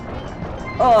 Oh.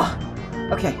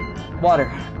 Okay.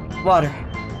 Water.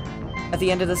 At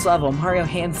the end of this level, Mario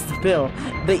hands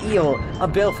the eel, a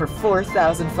bill for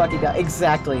 4,000 fucking dollars.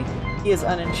 Exactly. He is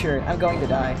uninsured. I'm going to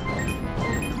die.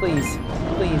 Please.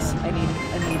 I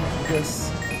need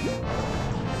this.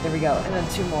 There we go. And then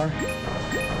 2 more.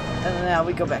 And then now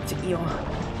we go back to eel.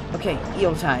 Okay,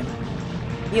 eel time.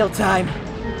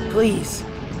 Please.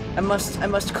 I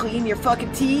must clean your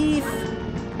fucking teeth.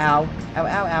 Ow. I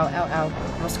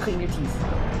must clean your teeth.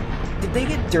 Did they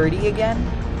get dirty again?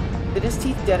 Did his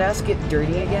teeth deadass get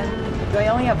dirty again? Do I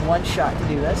only have 1 shot to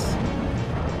do this?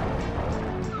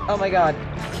 Oh my god.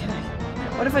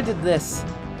 What if I did this?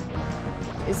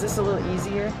 Is this a little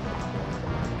easier?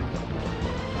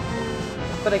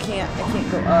 But I can't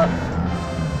go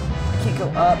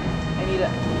up. I need a...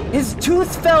 His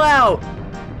tooth fell out!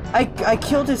 I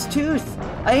killed his tooth!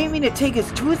 I didn't mean to take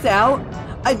his tooth out!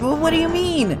 What do you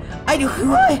mean? I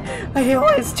didn't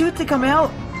want his tooth to come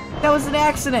out! That was an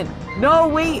accident! No,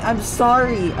 wait! I'm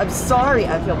sorry! I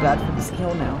feel bad for this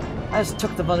eel now. I just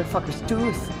took the motherfucker's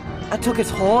tooth. I took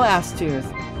his whole ass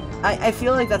tooth. I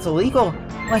feel like that's illegal.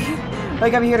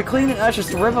 Like I'm here to clean it, I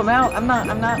just rip them out. I'm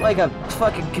not like a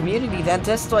fucking community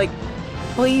dentist. Like,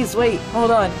 please, wait,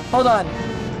 hold on.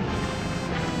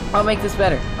 I'll make this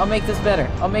better. I'll make it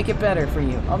better for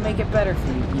you.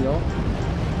 Eel.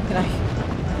 Can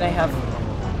I have...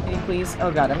 Can you please?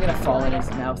 Oh god, I'm gonna fall in his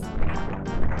mouth.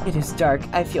 It is dark.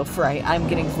 I feel fright. I'm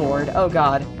getting bored. Oh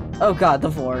god, the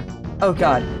vor. Oh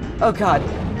god.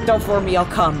 Don't for me, I'll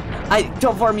come.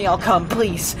 Don't for me, I'll come,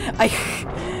 please.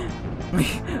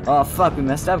 Oh fuck, we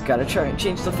messed up. Gotta try and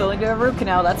change the filling to a root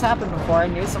canal. That's happened before. I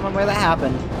knew someone where that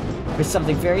happened. There's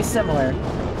something very similar.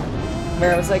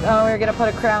 Where it was like, oh, we're gonna put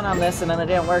a crown on this, and then it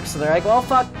didn't work, so they're like, well,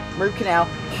 fuck, root canal.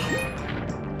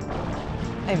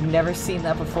 I've never seen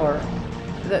that before.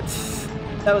 That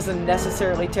was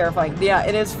unnecessarily terrifying. Yeah,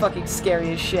 it is fucking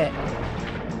scary as shit.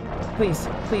 Please.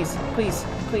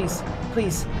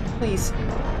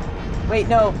 Wait,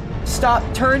 no. Stop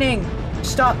turning.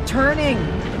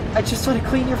 I just want to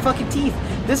clean your fucking teeth.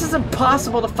 This is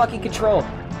impossible to fucking control.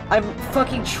 I'm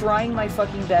fucking trying my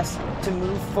fucking best to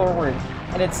move forward,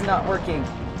 and it's not working.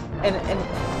 And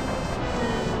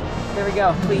there we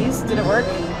go. Please, did it work?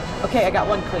 Okay, I got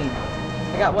one clean.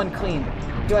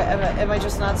 Am I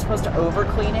just not supposed to over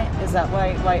clean it? Is that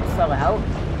why it fell out?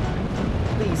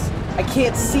 Please, I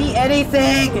can't see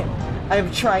anything.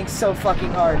 I'm trying so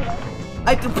fucking hard.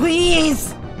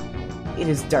 Please. It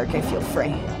is dark. I feel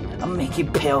free. I'm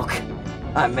making pilk.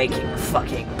 I'm making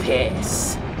fucking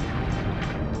piss.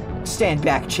 Stand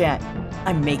back, chat.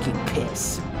 I'm making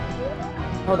piss.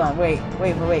 Hold on, wait,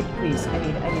 please. I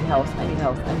need health.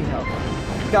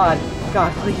 God,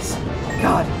 please.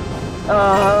 God.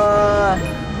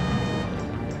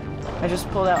 I just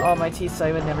pulled out all my teeth so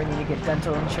I would never need to get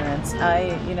dental insurance.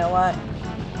 You know what?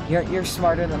 You're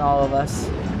smarter than all of us.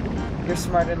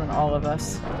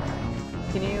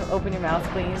 Can you open your mouth,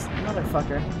 please?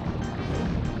 Motherfucker.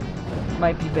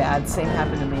 Might be bad. Same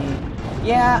happened to me.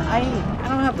 Yeah, I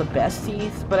don't have the best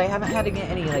teeth, but I haven't had to get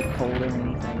any, like, cold or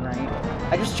anything, right?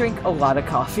 I just drink a lot of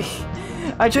coffee.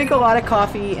 I drink a lot of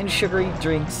coffee and sugary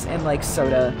drinks and, like,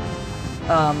 soda.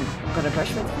 But I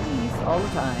brush my teeth all the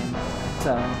time.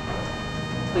 So,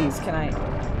 please, can I...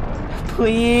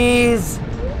 Please!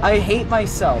 I hate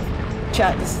myself.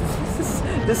 Chat,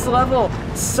 this level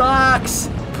sucks!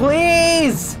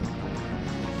 Please!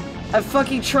 I'm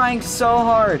fucking trying so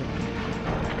hard.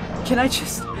 Can I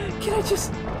just...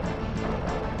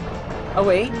 Oh,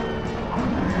 wait.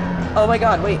 Oh my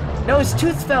god, wait. No, his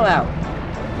tooth fell out.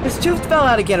 His tooth fell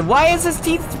out again. Why is his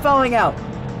teeth falling out?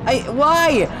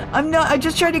 Why? I'm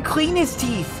just trying to clean his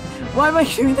teeth. Why am I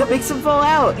doing that makes him fall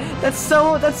out? That's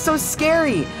so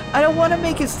scary. I don't want to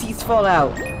make his teeth fall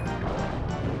out.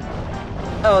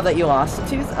 Oh, that you lost a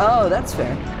tooth? Oh, that's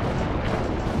fair.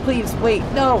 Please, wait,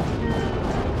 no.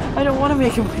 I don't want to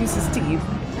make him lose his teeth.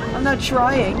 I'm not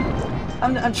trying.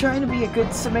 I'm trying to be a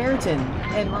good Samaritan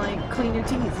and, like, clean your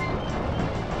teeth.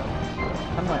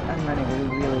 I'm running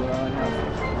really low on health.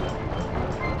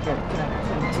 Here, can I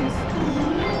clean your teeth?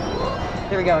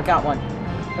 There we go, I got one.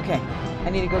 Okay, I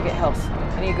need to go get health.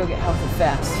 I need to go get health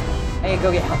fast. I need to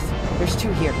go get health. There's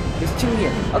two here.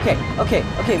 Okay,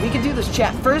 we can do this,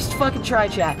 chat. First fucking try,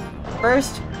 chat.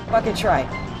 First, fucking try.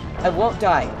 I won't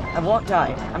die. I won't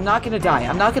die. I'm not gonna die.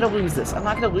 I'm not gonna lose this. I'm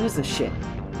not gonna lose this shit.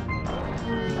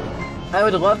 I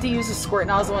would love to use a squirt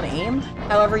nozzle and aim.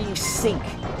 However, you sink.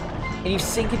 And you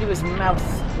sink into his mouth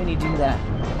when you do that.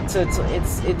 So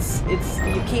it's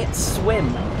you can't swim.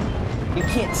 You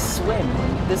can't swim.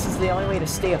 This is the only way to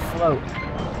stay afloat.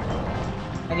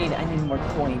 I need more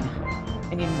coin.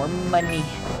 I need more money.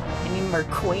 I need more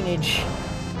coinage.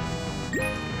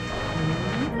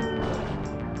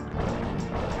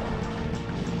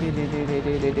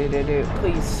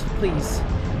 Please, please.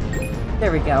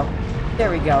 There we go.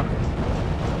 There we go.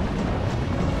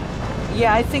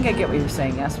 Yeah, I think I get what you're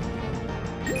saying, yes.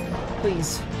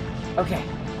 Please. Okay,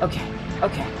 okay,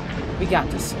 okay. We got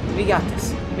this. We got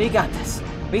this. We got this.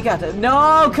 We got this.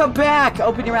 No, come back!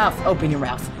 Open your mouth. Open your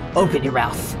mouth. Open your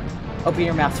mouth. Open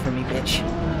your mouth for me, bitch.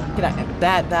 Can I?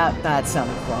 That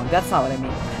sounded wrong. That's not what I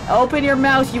mean. Open your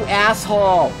mouth, you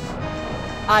asshole.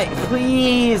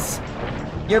 Please.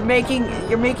 You're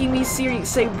making me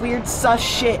say weird sus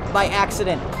shit by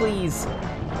accident. Please.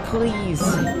 Please.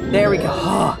 There we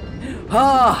go.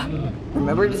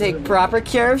 Remember to take proper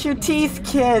care of your teeth,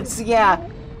 kids. Yeah.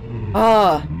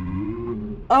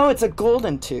 Oh, it's a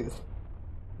golden tooth.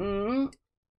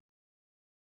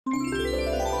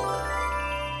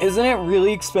 Isn't it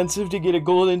really expensive to get a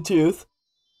golden tooth?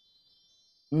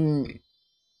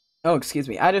 Oh, excuse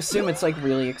me. I'd assume it's like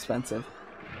really expensive.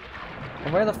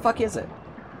 Where the fuck is it?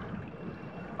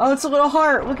 Oh, it's a little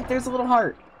heart. Look, there's a little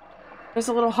heart. There's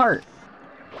a little heart.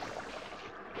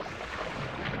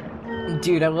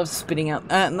 Dude, I love spitting out.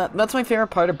 That's my favorite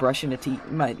part of brushing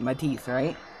my teeth,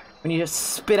 right? When you just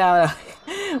spit out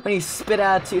when you spit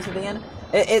out a tooth at the end.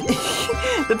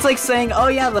 It's like saying, oh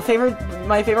yeah,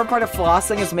 my favorite part of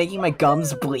flossing is making my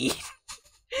gums bleed.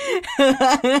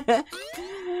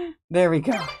 There we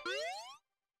go.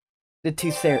 The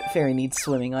tooth fairy needs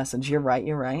swimming lessons. You're right,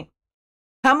 you're right.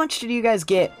 How much did you guys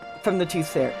get from the tooth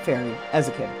fairy as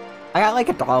a kid? I got like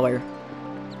 $1.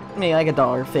 Maybe like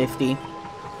 $1.50.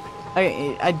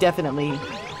 I definitely...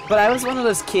 But I was one of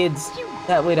those kids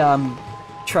that would,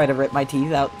 try to rip my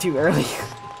teeth out too early.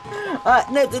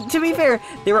 No, to be fair,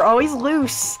 they were always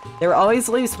loose. They were always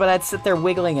loose, but I'd sit there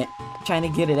wiggling it, trying to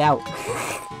get it out.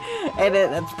 And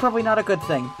that's probably not a good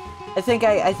thing. I think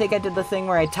I did the thing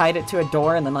where I tied it to a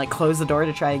door and then like closed the door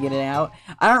to try to get it out.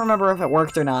 I don't remember if it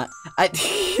worked or not.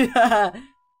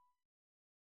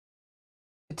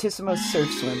 Tissimo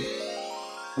surf swim.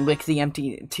 Lick the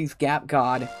empty tooth gap.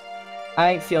 God.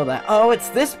 I feel that. Oh, it's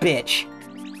this bitch!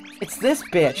 It's this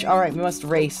bitch! Alright, we must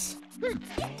race.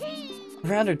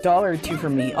 Around $1 or $2 for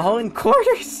me. All in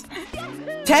quarters?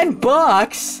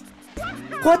 $10?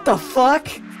 What the fuck?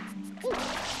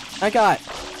 I got...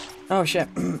 Oh shit.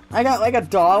 I got like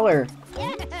 $1.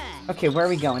 Okay, where are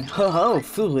we going? Ho ho,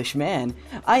 foolish man.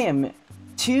 I am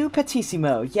too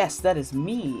petissimo. Yes, that is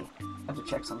me. I have to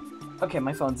check something. Okay,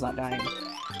 my phone's not dying.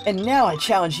 And now I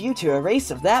challenge you to a race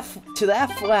of that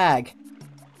flag.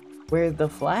 Where'd the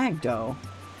flag go?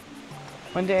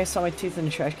 One day I saw my tooth in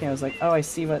the trash can. I was like, oh, I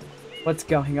see what's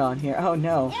going on here. Oh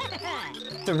no.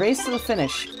 The race to the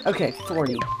finish. Okay,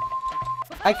 40.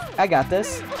 I got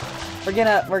this. We're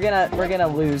gonna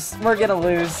lose. We're gonna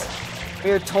lose.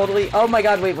 We're totally... Oh my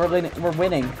god, wait, we're winning.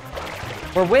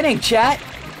 We're winning, chat!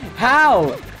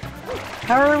 How?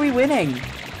 How are we winning?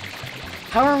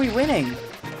 How are we winning?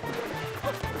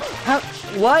 How?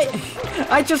 What?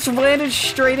 I just landed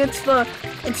straight into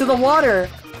the water.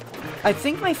 I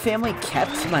think my family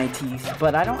kept my teeth,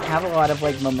 but I don't have a lot of,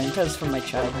 like, mementos from my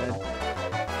childhood.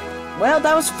 Well,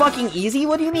 that was fucking easy.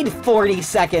 What do you mean 40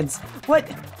 seconds? What?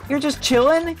 You're just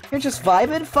chilling? You're just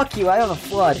vibing? Fuck you, I have a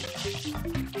flood.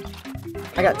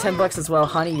 I got $10 as well.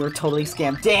 Honey, you were totally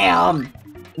scammed. Damn!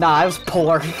 Nah, I was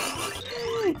poor.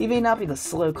 You may not be the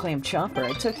slow clam chomper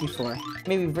I took you for.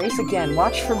 Maybe race again.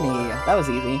 Watch for me. That was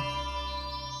easy.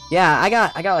 Yeah, I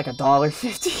got like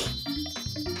 $1.50.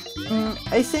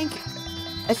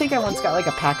 I think I once got like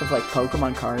a pack of like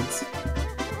Pokemon cards.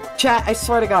 Chat, I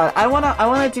swear to God, I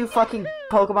wanna do fucking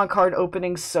Pokemon card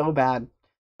openings so bad,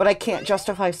 but I can't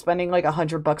justify spending like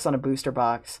 $100 on a booster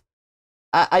box.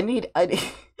 I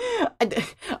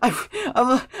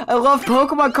love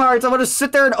Pokemon cards. I want to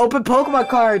sit there and open Pokemon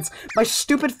cards. My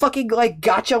stupid fucking like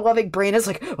gacha loving brain is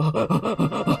like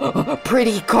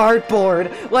pretty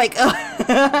cardboard. Like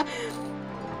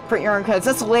print your own cards.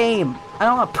 That's lame. I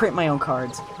don't want to print my own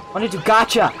cards. I want to do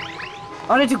gacha. I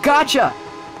want to do gacha.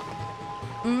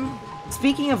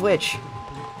 Speaking of which,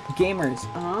 gamers.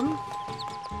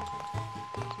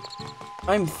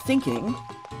 I'm thinking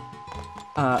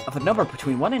of a number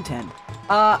between 1 and 10.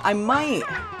 I might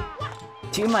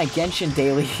do my Genshin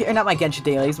daily, or not my Genshin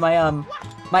dailies,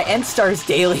 my N-Stars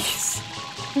dailies.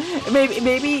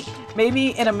 maybe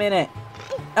in a minute.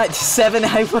 7,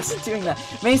 I wasn't doing that.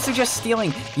 May suggest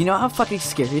stealing. You know how fucking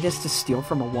scary it is to steal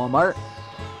from a Walmart?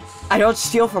 I don't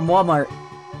steal from Walmart.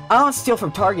 I don't steal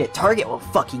from Target. Target will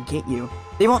fucking get you.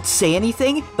 They won't say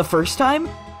anything the first time,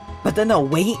 but then they'll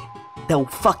wait. They'll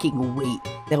fucking wait.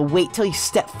 They'll wait till you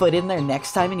step foot in there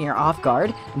next time and you're off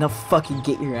guard, and they'll fucking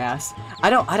get your ass. I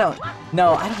don't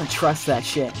trust that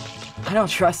shit. I don't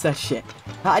trust that shit.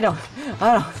 I don't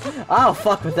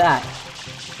fuck with that.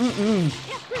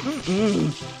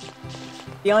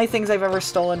 The only things I've ever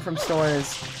stolen from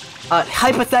stores,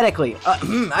 hypothetically,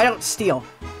 I don't steal.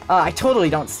 I totally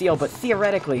don't steal, but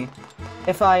theoretically,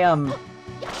 if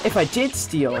I did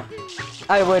steal,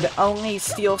 I would only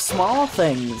steal small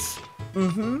things.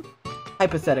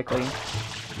 Hypothetically.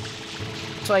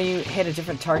 That's why you hit a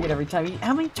different target every time.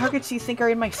 How many targets do you think are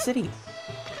in my city?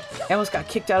 I almost got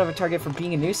kicked out of a target for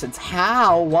being a nuisance.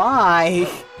 How?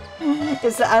 Why?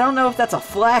 I don't know if that's a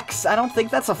flex. I don't think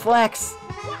that's a flex.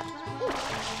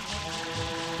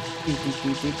 Let's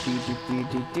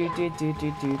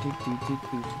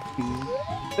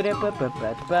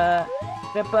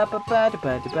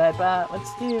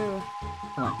do...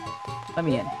 Come on. Let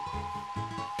me in.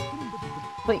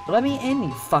 Wait, let me in, you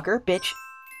fucker, bitch.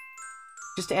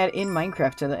 Just add in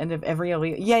Minecraft to the end of every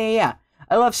illegal... Yeah.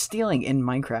 I love stealing in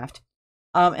Minecraft.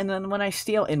 And then when I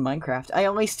steal in Minecraft, I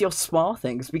only steal small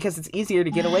things because it's easier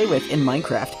to get away with in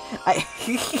Minecraft.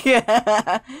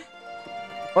 Yeah.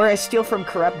 Or I steal from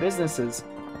corrupt businesses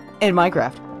in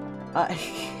Minecraft.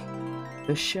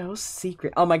 The show's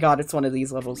secret. Oh my god, it's one of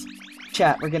these levels.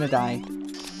 Chat, we're gonna die.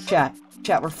 Chat,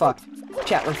 we're fucked.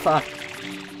 Chat, we're fucked.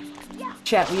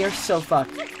 Chat, we are so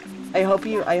fucked. I hope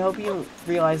you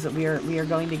realize that we are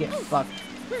going to get fucked.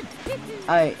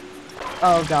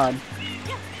 Oh god.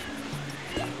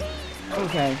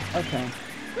 Okay.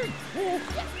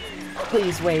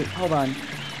 Please wait, hold on.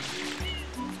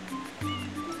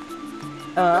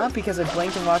 Because I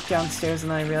blinked and walked downstairs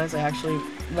and then I realized I actually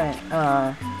went,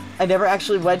 I never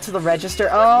actually went to the register.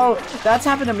 Oh, that's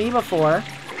happened to me before.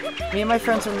 Me and my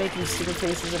friends were making stupid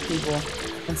faces at people,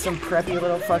 and some preppy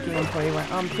little fucking employee went,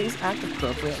 please act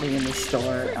appropriately in the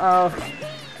store. Oh,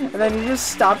 and then he just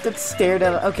stopped and stared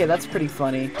at it. Okay, that's pretty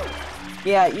funny.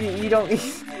 Yeah, you don't...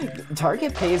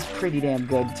 Target pays pretty damn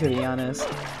good, to be honest,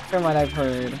 from what I've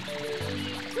heard.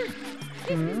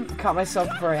 Caught myself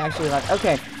before I actually left.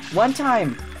 Okay, one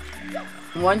time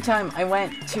I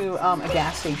went to a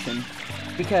gas station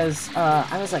because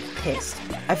I was like pissed.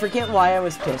 I forget why I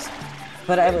was pissed,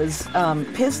 but I was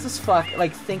pissed as fuck,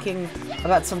 like thinking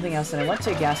about something else, and I went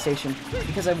to a gas station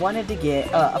because I wanted to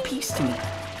get a peace tea.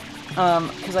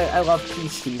 Because I love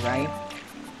peace tea, right?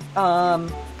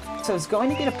 So I was going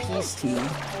to get a peace tea,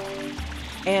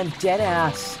 and dead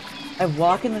ass, I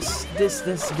walk in this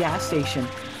gas station,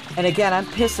 and again, I'm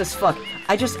pissed as fuck.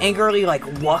 I just angrily, like,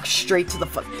 walk straight to the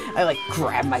I, like,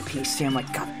 grab my peace tea, I'm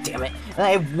like, god damn it, and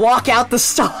I walk out the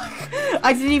store.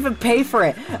 I didn't even pay for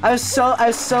it. I was so,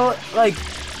 like,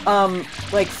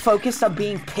 focused on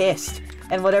being pissed,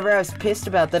 and whatever I was pissed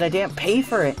about that I didn't pay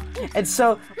for it. And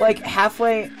so, like,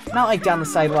 halfway, not like down the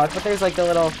sidewalk, but there's like a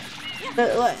little...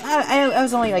 I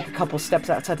was only like a couple steps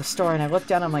outside the store, and I looked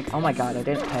down, I'm like, oh my god, I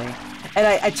didn't pay. And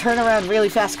I turn around really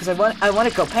fast because I want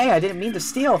to go pay. I didn't mean to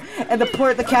steal. And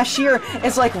the cashier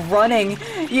is like running.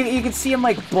 You can see him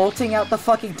like bolting out the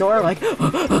fucking door, like,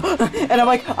 and I'm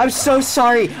like, I'm so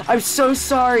sorry. I'm so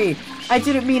sorry. I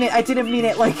didn't mean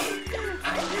it. Like,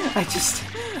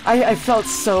 I felt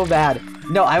so bad.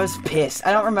 No, I was pissed.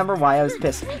 I don't remember why I was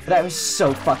pissed, but I was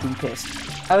so fucking pissed.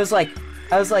 I was like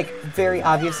very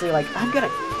obviously like, I'm gonna...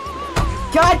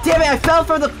 God damn it, I fell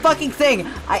for the fucking thing!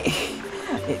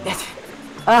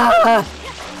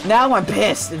 Now I'm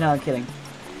pissed! No, I'm kidding.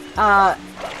 I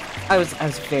was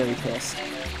very pissed.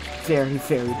 Very,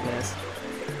 very pissed.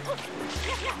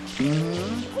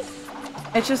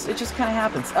 It just kinda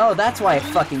happens. Oh, that's why I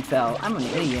fucking fell. I'm an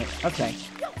idiot. Okay.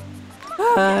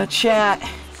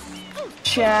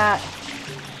 Chat.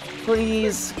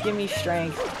 Please, give me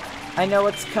strength. I know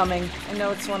it's coming. I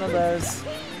know it's one of those.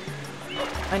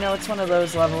 I know it's one of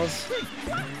those levels.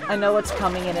 I know it's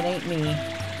coming and it ain't me.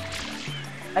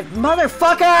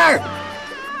 Motherfucker!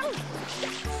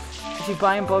 If you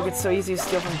buy in bulk, it's so easy to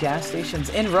steal from gas stations.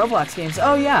 In Roblox games.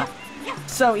 Oh yeah!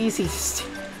 So easy.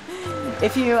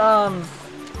 If you go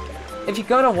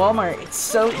to Walmart, it's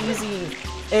so easy.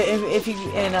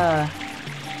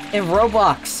 In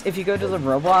Roblox, if you go to the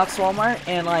Roblox Walmart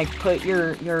and, like, put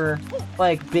your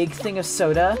like, big thing of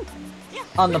soda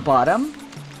on the bottom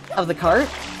of the cart,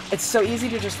 It's so easy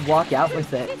to just walk out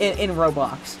with it in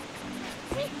Roblox.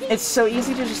 It's so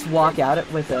easy to just walk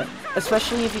out with it,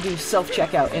 especially if you do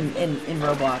self-checkout in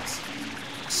Roblox.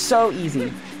 So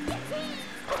easy.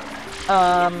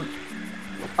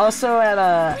 Also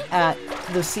at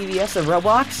the CVS of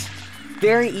Roblox,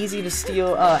 very easy to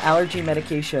steal allergy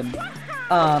medication.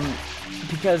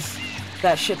 Because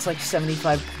that shit's like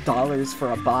 $75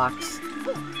 for a box.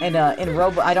 And in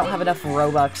I don't have enough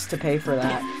Robux to pay for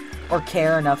that. Or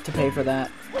care enough to pay for that.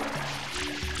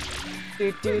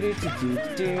 Please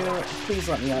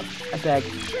let me up. I beg.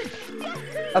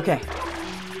 Okay.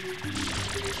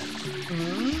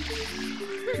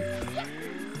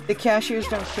 The cashiers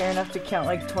don't care enough to count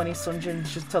like 20 Slim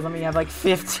Jims, just tell them you have like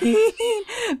 15.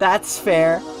 That's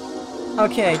fair.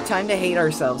 Okay, time to hate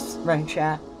ourselves, right,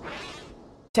 chat?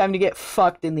 Time to get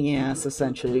fucked in the ass,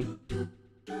 essentially.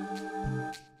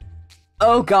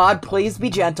 Oh god, please be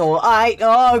gentle.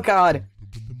 Oh god.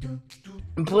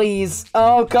 Please.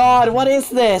 Oh god, what is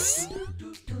this?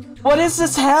 What is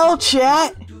this hell,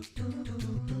 chat?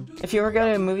 If you ever go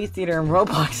to a movie theater in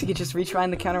Roblox, you could just reach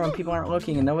behind the counter when people aren't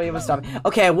looking and nobody will stop.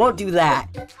 Okay, I won't do that.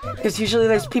 Because usually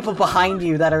there's people behind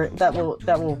you that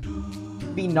will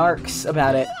be narcs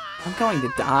about it. I'm going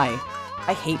to die.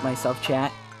 I hate myself,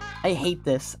 chat. I hate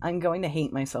this. I'm going to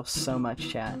hate myself so much,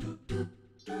 chat.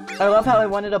 I love how I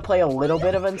wanted to play a little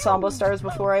bit of Ensemble Stars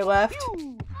before I left.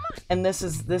 And this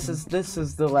is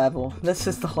the level. This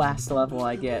is the last level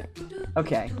I get.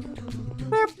 Okay.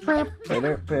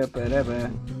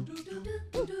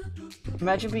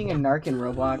 Imagine being a narc in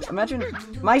Roblox. Imagine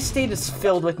my state is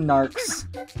filled with narcs.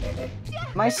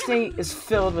 My state is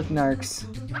filled with narcs.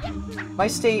 My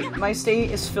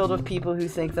state is filled with people who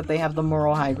think that they have the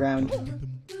moral high ground.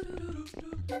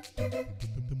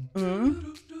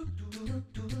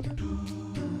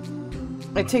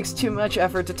 It takes too much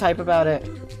effort to type about it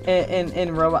in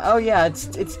Roblox. Oh yeah,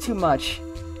 it's too much.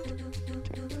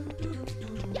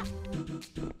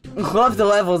 Love the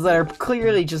levels that are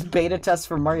clearly just beta tests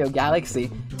for Mario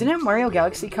Galaxy. Didn't Mario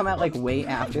Galaxy come out like way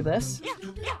after this?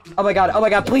 Oh my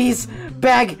god, please!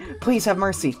 Bag! Please have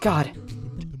mercy, god.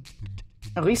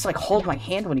 At least like hold my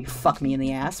hand when you fuck me in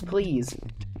the ass, please.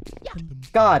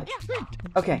 God.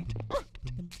 Okay.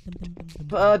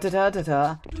 Okay,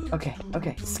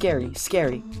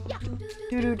 scary.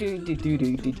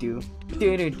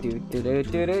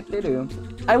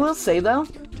 I will say though,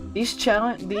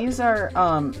 these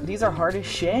are hard as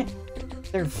shit.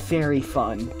 They're very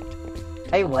fun.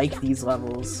 I like these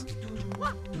levels.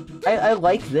 I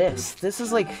like this. This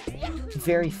is like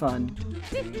very fun.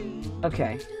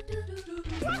 Okay.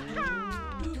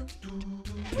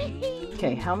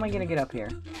 Okay, how am I gonna get up here?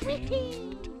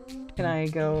 Can I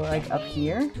go like up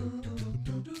here?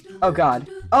 Oh god.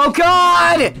 Oh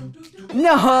god!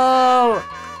 No!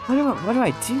 What do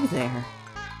I do there?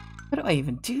 What do I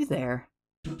even do there?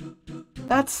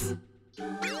 That's...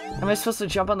 Am I supposed to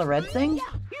jump on the red thing?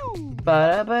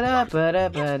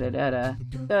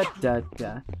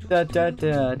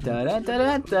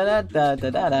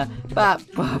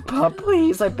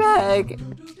 Please, I beg.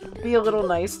 Be a little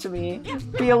nice to me.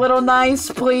 Be a little nice,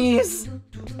 please.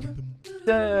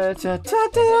 Oh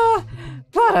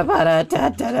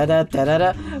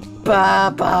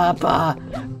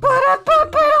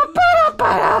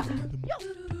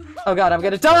god, I'm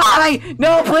gonna die!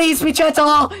 No, please, be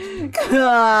gentle!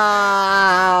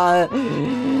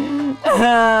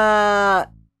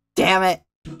 Damn it.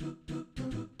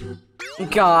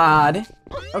 God.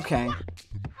 Okay.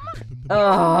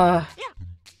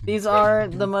 These are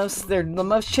they're the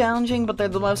most challenging, but they're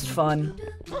the most fun.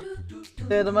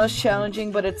 They're the most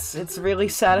challenging, but it's really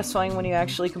satisfying when you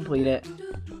actually complete it.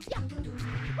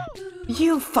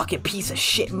 You fucking piece of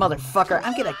shit, motherfucker.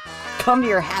 I'm gonna come to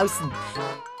your house and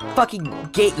fucking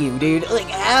get you, dude. Like,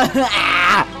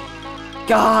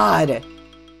 God.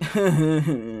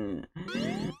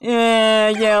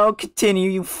 Yeah, I'll continue,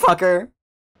 you fucker.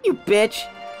 You bitch.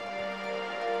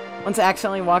 Once I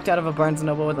accidentally walked out of a Barnes &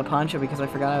 Noble with a poncho because I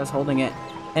forgot I was holding it.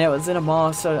 And it was in a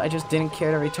mall, so I just didn't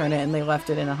care to return it, and they left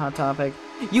it in a Hot Topic.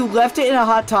 You left it in a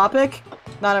Hot Topic?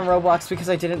 Not in Roblox, because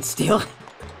I didn't steal it.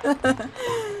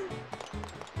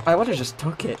 I would've just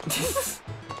took it.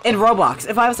 In Roblox.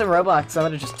 If I was in Roblox, I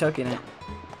would've just taken it.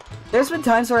 There's been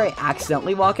times where I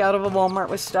accidentally walk out of a Walmart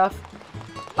with stuff.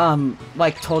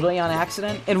 Like, totally on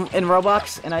accident in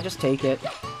Roblox, and I just take it.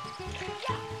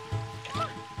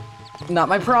 Not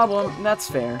my problem, that's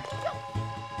fair.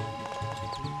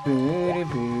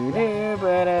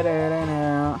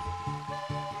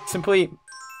 Simply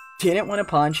didn't want a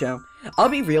poncho. I'll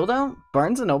be real though,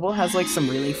 Barnes & Noble has like some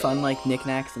really fun like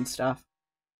knickknacks and stuff.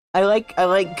 I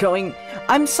like going...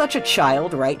 I'm such a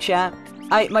child, right, chat?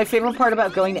 My favorite part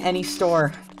about going to any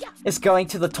store is going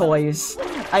to the toys.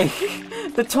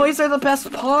 The toys are the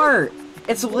best part!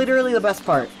 It's literally the best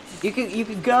part. You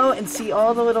could go and see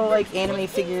all the little, like, anime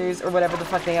figures or whatever the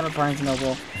fuck they have at Barnes &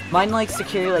 Noble. Mine likes to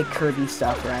carry, like, Kirby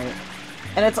stuff, right?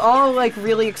 And it's all, like,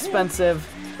 really expensive,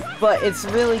 but it's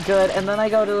really good. And then I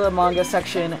go to the manga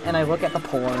section and I look at the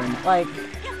porn. Like,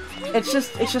 it's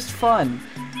just fun.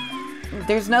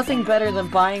 There's nothing better than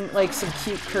buying, like, some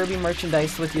cute Kirby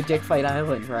merchandise with your Dick Fight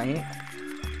Island, right?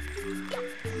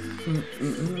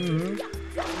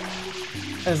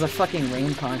 There's a fucking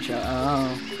rain poncho.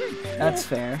 Oh, that's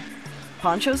fair.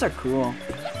 Ponchos are cool.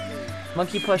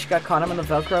 Monkey Plush got caught him in the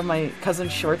Velcro of my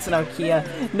cousin's shorts in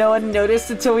Ikea. No one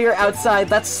noticed until we were outside.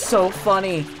 That's so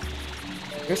funny.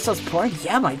 Yours sells porn?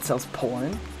 Yeah, mine sells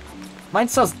porn. Mine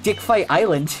sells Dick Fight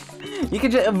Island. You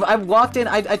could just, I walked in,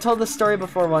 I told this story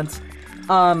before once.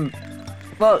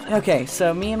 Well, okay,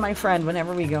 so me and my friend,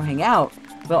 whenever we go hang out,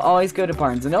 we'll always go to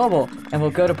Barnes & Noble. And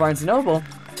we'll go to Barnes & Noble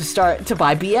to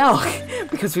buy BL.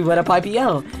 Because we went to buy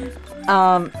BL.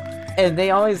 And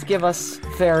they always give us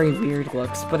very weird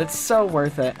looks, but it's so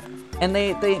worth it. And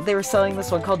they were selling this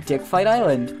one called Dick Fight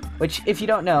Island, which, if you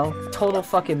don't know, total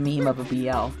fucking meme of a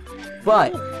BL.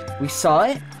 But we saw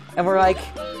it, and we're like,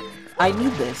 I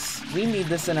need this. We need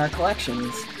this in our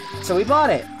collections. So we bought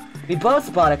it. We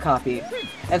both bought a copy.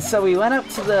 And so we went up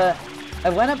to the... I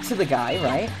went up to the guy,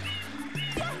 right?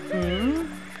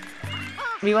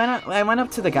 I went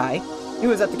up to the guy who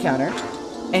was at the counter,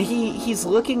 and he's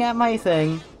looking at my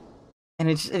thing, and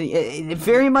it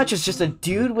very much is just a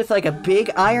dude with like a big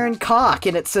iron cock,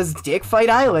 and it says Dick Fight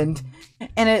Island,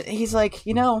 and he's like,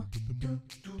 you know,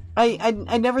 I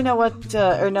never know what,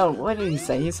 or no, what did he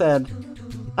say? He said,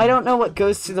 I don't know what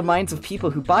goes through the minds of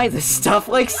people who buy this stuff,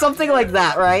 like something like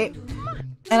that, right?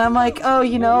 And I'm like, oh,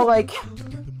 you know, like,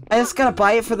 I just gotta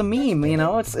buy it for the meme, you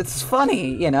know? It's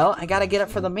funny, you know? I gotta get it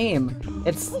for the meme.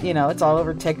 It's, you know, it's all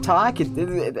over TikTok.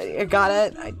 I got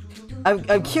it.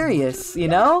 I'm curious, you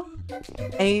know?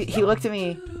 And he looked at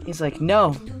me. He's like,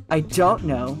 no, I don't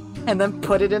know. And then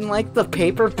put it in, like, the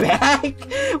paper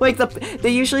bag. Like,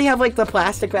 they usually have, like, the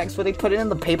plastic bags, but they put it in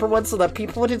the paper one so that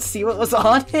people wouldn't see what was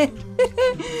on it.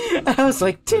 And I was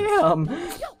like, damn.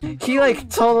 He, like,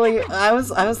 totally... I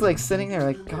was, like, sitting there,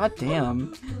 like, god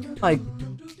damn. Like...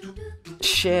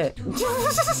 shit.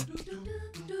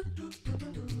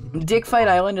 Dick Fight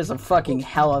Island is a fucking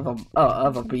hell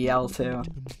of a BL too.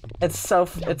 It's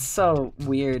so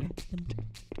weird.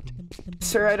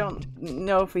 Sir, I don't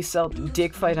know if we sell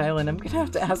Dick Fight Island. I'm gonna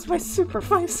have to ask my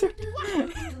supervisor.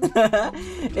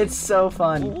 It's so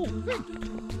fun.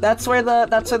 That's where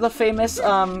the famous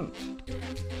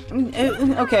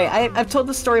okay, I've told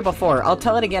the story before. I'll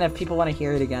tell it again if people want to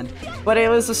hear it again. But it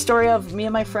was the story of me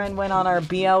and my friend went on our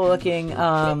BL looking,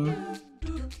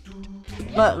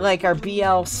 like our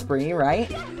BL spree, right?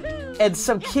 And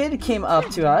some kid came up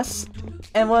to us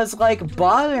and was like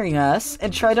bothering us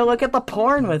and tried to look at the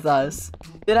porn with us.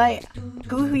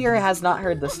 Who here has not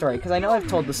heard this story? Because I know I've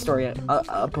told the story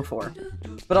before.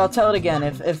 But I'll tell it again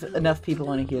if enough people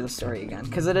want to hear the story again.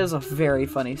 Because it is a very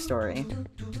funny story.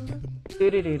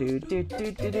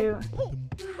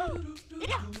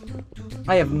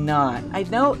 I have not. I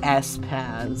know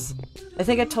S-Paz. I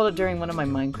think I told it during one of my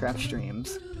Minecraft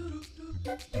streams.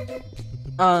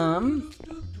 Oh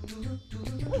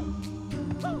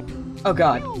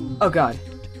god. Oh god.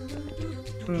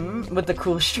 With the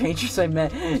cool strangers I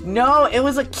met. No, it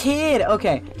was a kid!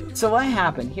 Okay, so what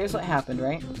happened? Here's what happened,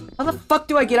 right? How the fuck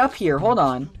do I get up here? Hold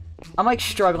on. I'm like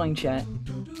struggling, chat.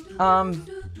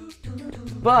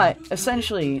 But,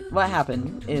 essentially, what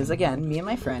happened is, again, me and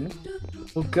my friend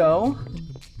will go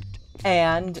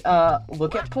and,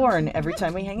 look at porn every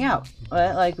time we hang out.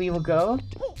 Like, we will go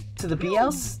to the BL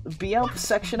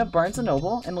section of Barnes &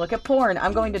 Noble and look at porn.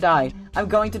 I'm going to die. I'm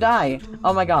going to die.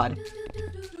 Oh my god.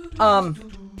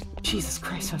 Jesus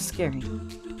Christ, how scary.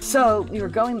 So, we were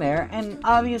going there, and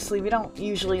obviously we don't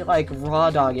usually, like,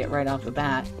 raw dog it right off the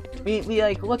bat. We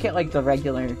like, look at, like, the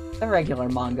regular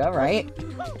manga, right?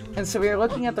 And so we were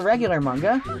looking at the regular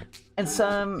manga, and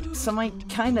some like,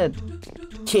 kind of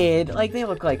kid, like, they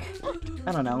look like,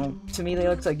 I don't know, to me they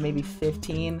looked like maybe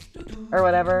 15, or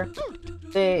whatever.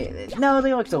 They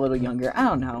looked a little younger, I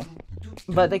don't know.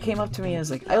 But they came up to me and was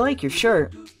like, I like your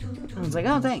shirt. I was like,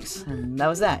 oh, thanks. And that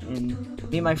was that. And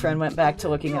me and my friend went back to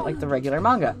looking at, like, the regular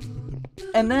manga.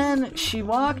 And then she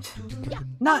walked,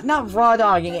 not raw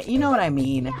dogging it, you know what I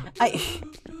mean.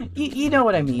 You know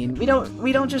what I mean. We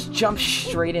don't just jump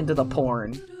straight into the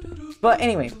porn. But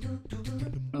anyway,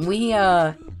 we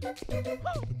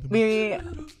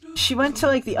she went to,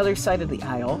 like, the other side of the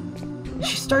aisle, and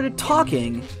she started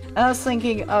talking, and I was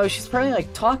thinking, oh, she's probably,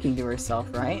 like, talking to herself,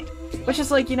 right? Which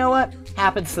is, like, you know what?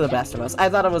 Happens to the best of us. I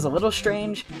thought it was a little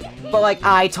strange, but, like,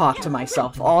 I talk to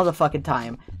myself all the fucking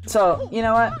time. So, you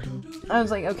know what? I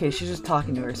was like, okay, she's just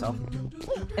talking to herself.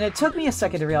 And it took me a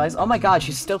second to realize, oh my god,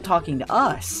 she's still talking to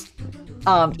us.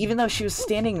 Even though she was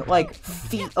standing, like,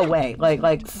 feet away. Like,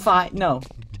 no.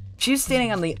 She was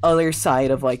standing on the other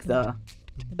side of, like, the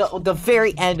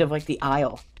very end of, like, the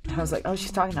aisle. And I was like, oh,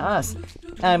 she's talking to us.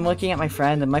 And I'm looking at my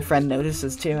friend, and my friend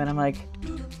notices too, and I'm like,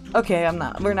 okay,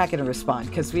 we're not gonna respond,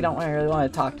 because we don't really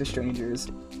want to talk to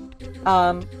strangers.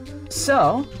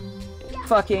 So,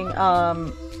 fucking,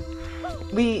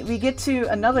 we get to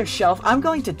another shelf. I'm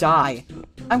going to die.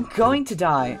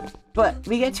 But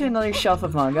we get to another shelf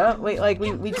of manga.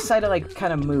 We decide to, like,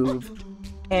 kind of move.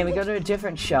 And we go to a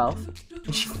different shelf.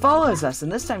 And she follows us,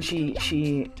 and this time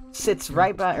she sits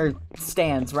right by, or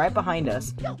stands right behind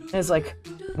us. And is like,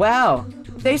 wow,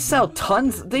 they sell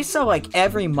tons, they sell, like,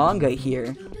 every manga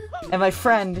here. And my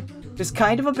friend, who's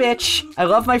kind of a bitch, I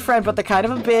love my friend, but they're kind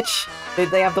of a bitch.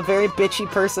 They have the very bitchy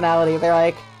personality. They're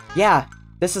like, yeah,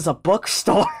 this is a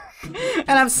bookstore.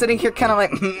 And I'm sitting here kind of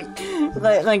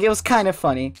like it was kind of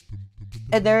funny.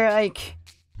 And they're like,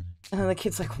 and the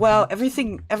kid's like, wow,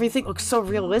 everything looks so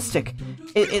realistic.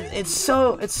 It's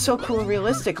so cool and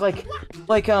realistic. Like,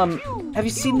 have you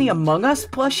seen the Among Us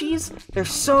plushies? They're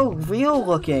so real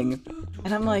looking.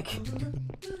 And I'm like,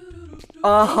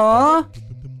 uh-huh.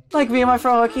 Like, me and my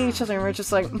friend look at each other and we're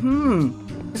just like,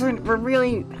 because we're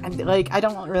really, like, I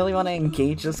don't really want to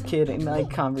engage this kid in, like,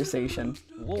 conversation.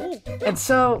 And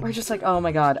so, we're just like, oh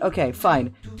my god, okay,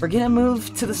 fine. We're gonna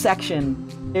move to the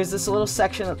section. There's this little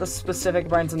section at the specific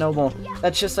Barnes & Noble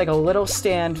that's just, like, a little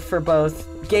stand for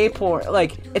both gay porn,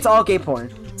 like, it's all gay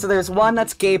porn. So there's one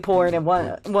that's gay porn and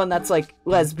one that's, like,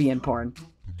 lesbian porn.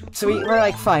 So we're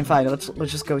like, fine, let's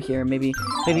just go here. Maybe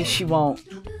she won't,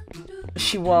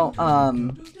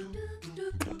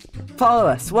 follow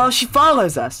us. Well, she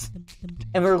follows us.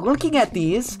 And we're looking at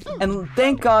these, and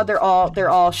thank God they're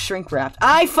all shrink wrapped.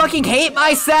 I fucking hate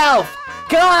myself!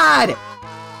 God!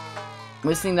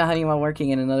 Listening to Honey while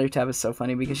working in another tab is so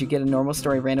funny because you get a normal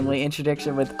story randomly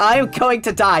introduction with, I am going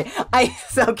to die.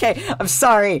 Okay, I'm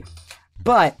sorry.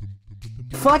 But,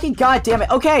 fucking goddamn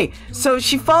it. Okay, so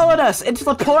she followed us into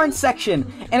the porn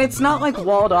section, and it's not like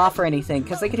walled off or anything,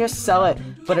 because they could just sell it,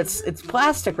 but it's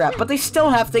plastic wrap. But they still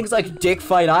have things like Dick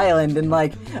Fight Island and,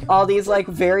 like, all these, like,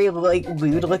 very, like,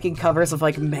 lewd-looking covers of,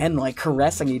 like, men, like,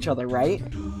 caressing each other, right?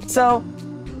 So,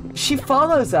 she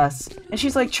follows us, and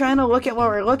she's, like, trying to look at what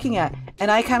we're looking at, and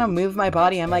I kind of move my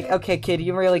body. I'm like, okay, kid,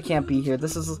 you really can't be here.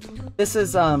 This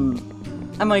is, I'm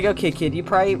like, okay, kid, you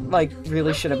probably, like,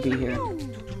 really shouldn't be here.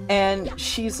 And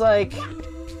she's like,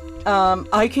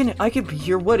 I can be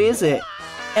here, what is it?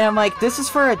 And I'm like, this is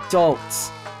for adults.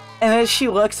 And then she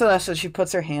looks at us and she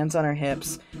puts her hands on her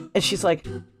hips. And she's like,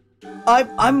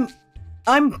 I'm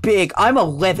big, I'm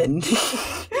 11.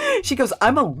 She goes,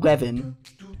 I'm 11.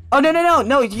 Oh,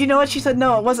 no, you know what she said?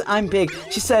 No, it wasn't, I'm big.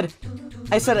 She said,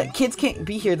 I said, kids can't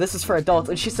be here, this is for adults.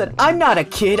 And she said, I'm not a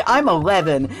kid, I'm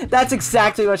 11. That's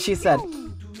exactly what she said.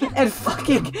 And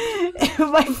fucking,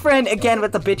 my friend, again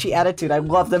with the bitchy attitude, I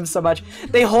love them so much,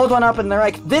 they hold one up and they're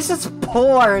like, this is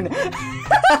porn!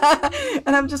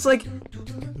 And I'm just like,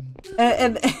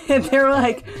 and they're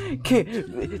like, okay,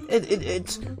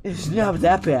 it's not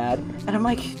that bad. And I'm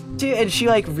like, dude, and she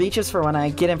like reaches for one, and I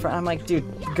get in front, I'm like, dude,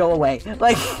 go away.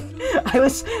 Like,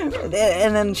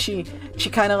 and then she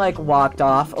kind of like walked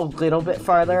off a little bit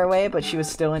farther away, but she was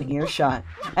still in earshot.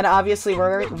 And obviously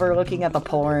we're looking at the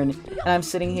porn, and I'm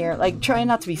sitting here like trying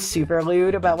not to be super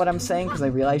lewd about what I'm saying because I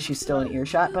realize she's still in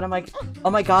earshot, but I'm like,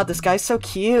 oh my god, this guy's so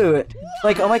cute.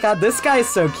 Like, oh my god, this guy's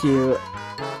so cute.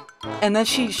 And then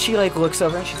she like looks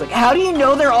over and she's like, how do you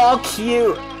know they're all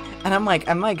cute? And I'm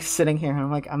like sitting here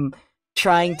and I'm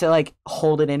trying to like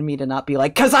hold it in me to not be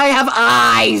like, cause I have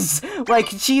eyes! Like,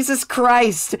 Jesus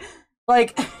Christ.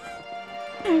 Like,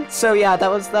 so yeah, that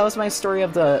was my story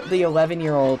of the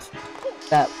 11-year-old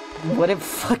that wouldn't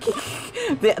fucking,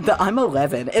 the I'm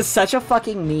 11 is such a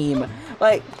fucking meme.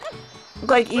 Like,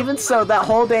 even so, that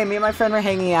whole day, me and my friend were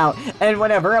hanging out, and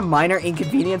whenever a minor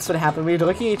inconvenience would happen, we'd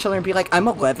look at each other and be like, I'm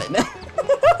 11.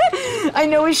 I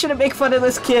know we shouldn't make fun of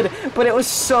this kid, but it was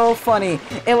so funny.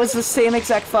 It was the same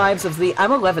exact vibes of the,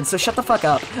 I'm 11, so shut the fuck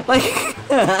up. Like,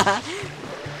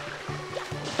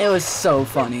 it was so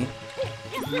funny.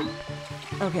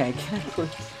 Okay,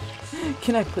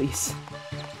 can I please?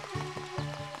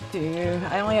 Dude,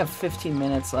 I only have 15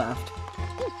 minutes left.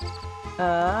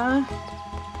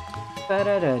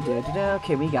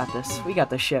 Okay, we got this. We got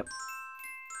this ship.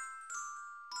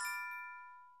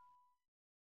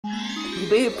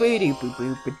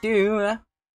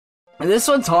 This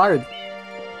one's hard.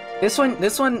 This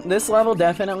level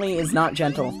definitely is not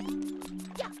gentle.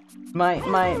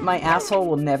 My asshole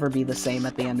will never be the same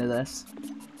at the end of this.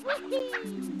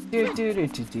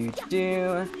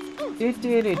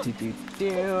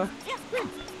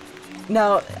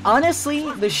 Now,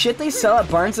 honestly, the shit they sell at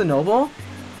Barnes & Noble,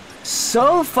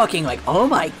 so fucking like, oh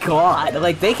my god,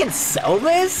 like they can sell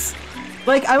this?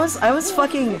 Like I was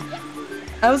looking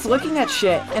at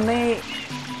shit and they,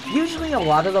 usually a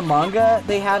lot of the manga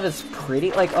they have is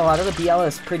pretty, like a lot of the BL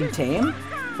is pretty tame,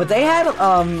 but they had,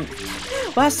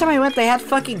 last time I went they had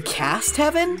fucking Cast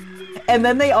Heaven, and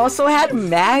then they also had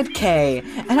Mad K,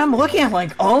 and I'm looking, I'm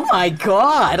like, oh my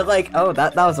god, like, oh,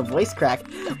 that was a voice crack,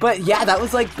 but yeah, that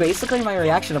was like basically my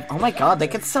reaction of, oh my god, they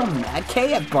could sell Mad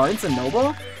K at Barnes &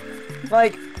 Noble?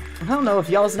 Like, I don't know if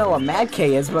y'all know what Mad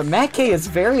K is, but Mad K is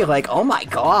very like, oh my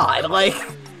god, like,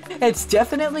 it's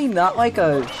definitely not like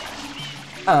a,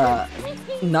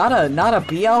 not a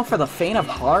BL for the faint of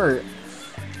heart.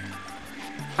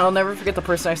 I'll never forget the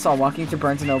person I saw walking through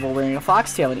Barnes & Noble wearing a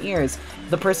foxtail and ears.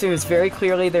 The person who was very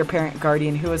clearly their parent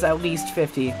guardian who was at least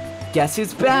 50. Guess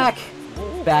who's back?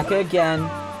 Back again.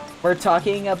 We're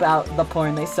talking about the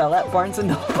porn they sell at Barnes &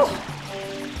 Noble.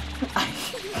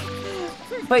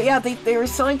 But yeah, they were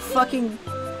selling fucking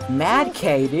Mad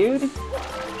K, dude.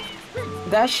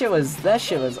 That shit was,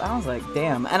 I was like,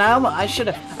 damn. And I should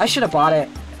have bought it.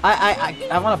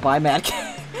 I want to buy Mad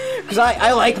K. Because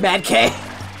I like Mad K.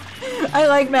 I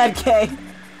like Mad K.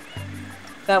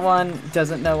 That one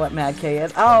doesn't know what Mad K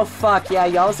is. Oh fuck, yeah,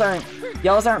 y'all's aren't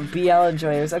BL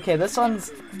enjoyers. Okay, this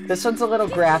one's a little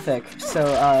graphic,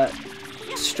 so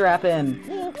strap in.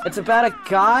 It's about a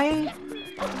guy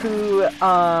who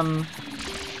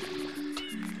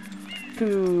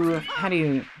how do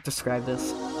you describe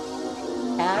this?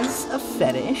 Has a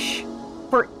fetish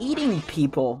for eating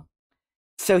people.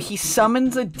 So he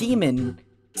summons a demon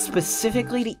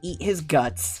specifically to eat his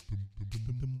guts.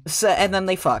 So, and then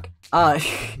they fuck.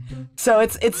 So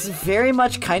it's very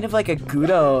much kind of like a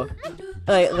Guro,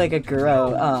 like a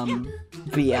Guro,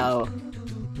 BL.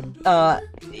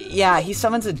 Yeah, he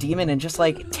summons a demon and just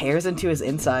like tears into his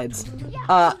insides.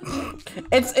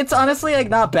 It's honestly like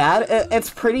not bad.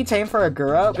 It's pretty tame for a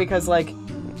Guro because like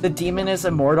the demon is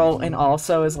immortal and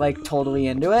also is like totally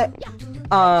into it.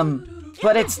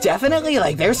 But it's definitely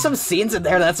like there's some scenes in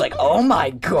there that's like, oh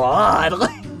my god,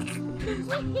 like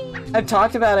I've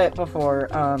talked about it before,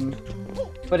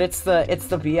 but it's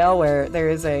the BL where there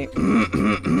is a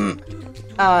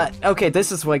okay,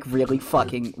 this is like really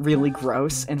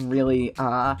gross and really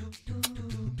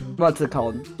what's it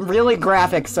called? Really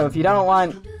graphic, so if you don't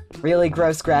want really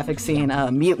gross graphic scene,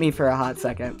 mute me for a hot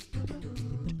second.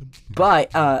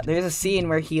 But there's a scene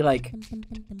where he like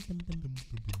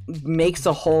makes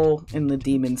a hole in the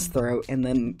demon's throat and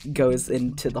then goes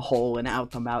into the hole and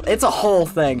out the mouth. It's a whole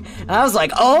thing. And I was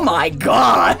like, oh my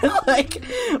god! like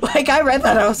I read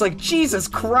that, I was like, Jesus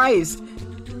Christ!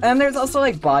 And there's also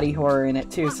like body horror in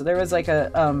it too. So there was like a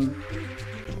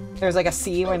there's like a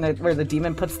scene where the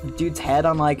demon puts the dude's head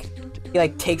on, like, he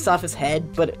like takes off his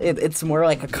head, but it's more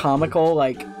like a comical,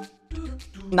 like,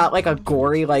 not like a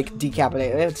gory like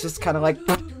decapitated. It's just kind of like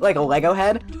a Lego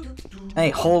head. And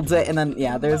he holds it, and then,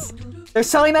 yeah, they're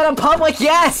selling that in public,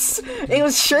 yes! It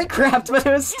was shrink wrapped, but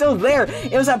it was still there.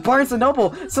 It was at Barnes &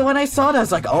 Noble, so when I saw it, I was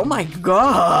like, oh my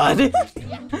god!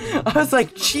 I was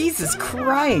like, Jesus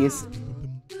Christ!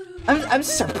 I'm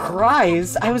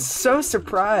surprised. I was so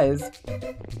surprised.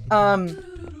 And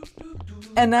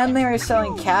then they were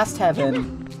selling Cast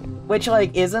Heaven, which,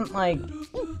 like, isn't, like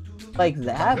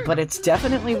that, but it's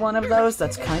definitely one of those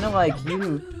that's kind of like,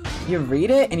 you read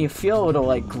it and you feel a little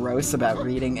like gross about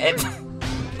reading it.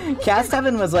 Cast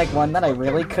Heaven was like one that I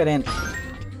really didn't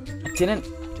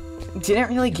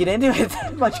really get into it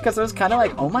that much because it was kind of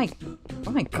like, oh my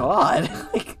god,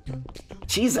 like,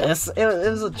 Jesus, it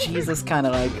was a Jesus kind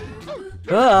of like,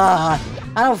 ugh,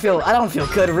 I don't feel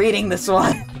good reading this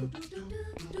one.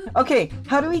 Okay,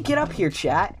 how do we get up here,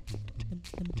 chat?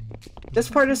 This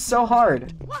part is so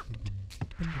hard.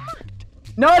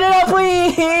 No,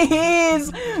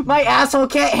 please! My asshole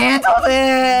can't handle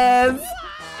this!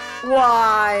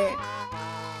 Why?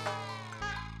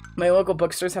 My local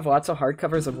bookstores have lots of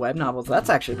hardcovers of web novels. That's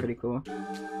actually pretty cool.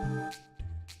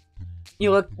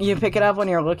 You pick it up when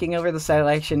you're looking over the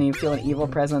selection and you feel an evil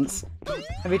presence.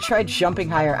 Have you tried jumping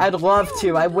higher? I'd love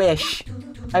to. I wish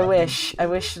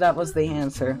that was the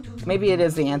answer. Maybe it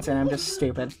is the answer and I'm just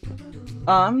stupid.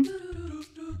 What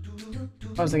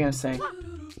was I gonna say?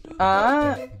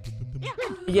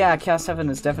 Yeah, Cast Heaven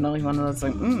is definitely one of those,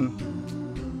 like,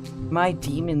 My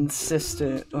demon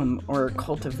system or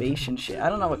cultivation shit. I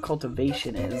don't know what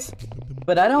cultivation is,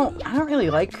 but I don't really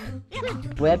like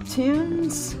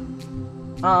webtoons.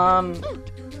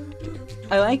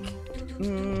 I like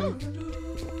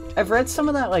I've read some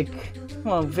of that, like,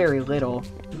 well, very little.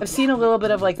 I've seen a little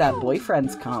bit of like that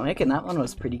Boyfriend's comic, and that one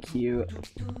was pretty cute.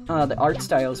 The art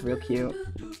style is real cute.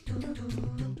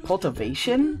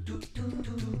 Cultivation?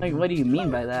 Like, what do you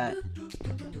mean by that?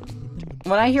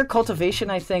 When I hear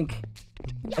cultivation, I think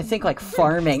like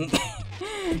farming.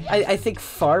 I think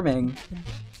farming.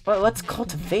 Well, what's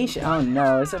cultivation? Oh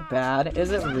no, is it bad?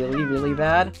 Is it really, really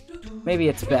bad? Maybe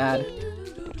it's bad.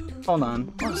 Hold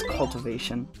on. What is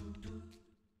cultivation?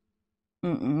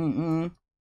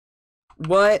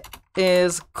 What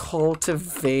is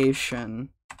cultivation?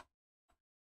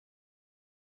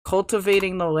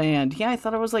 Cultivating the land. Yeah, I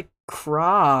thought it was like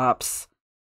crops.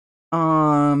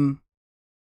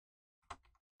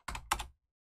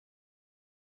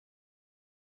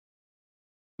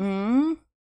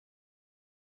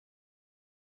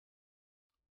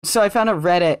 So I found a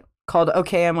Reddit called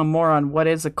 "Okay, I'm a Moron. What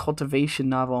is a cultivation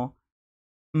novel?"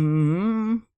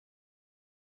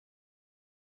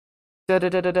 Da da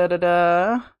da da da da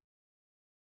da.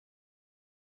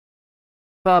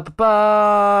 Ba ba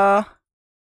ba.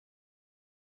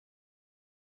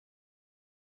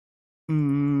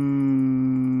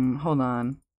 Hold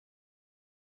on.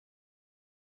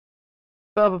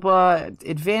 Blah blah blah.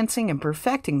 Advancing and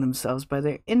perfecting themselves by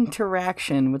their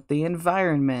interaction with the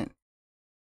environment.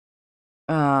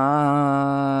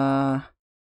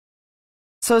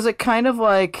 So is it kind of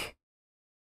like...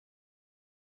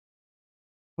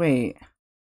 Wait.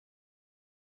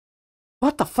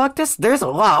 What the fuck? There's a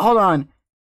lot. Hold on.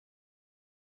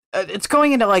 It's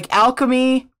going into like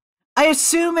alchemy. I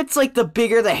assume it's like the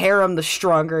bigger the harem, the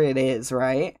stronger it is,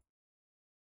 right?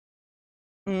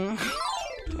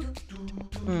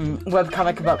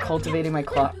 Webcomic about cultivating my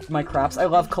crops. I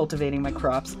love cultivating my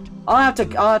crops. I'll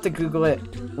have to Google it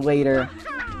later.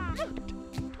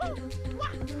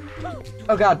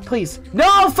 Oh god, please.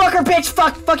 No, fucker, bitch!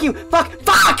 Fuck you!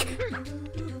 Fuck!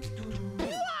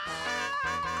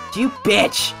 You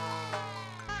bitch!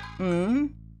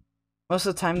 Most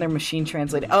of the time they're machine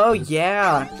translated. Oh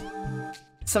yeah!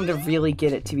 Something to really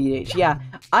get it, TBH. Yeah,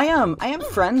 I have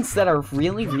friends that are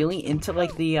really, really into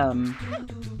like the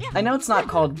I know it's not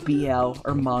called BL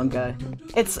or manga.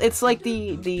 It's like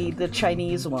the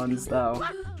Chinese ones though.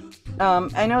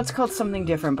 I know it's called something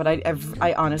different, but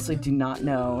I honestly do not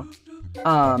know.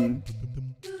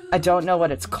 I don't know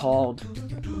what it's called.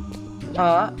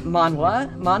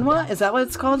 Manhwa? Manhwa? Is that what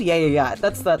it's called? Yeah.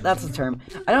 That's the term.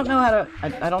 I don't know how to...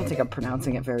 I don't think I'm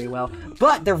pronouncing it very well.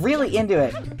 But they're really into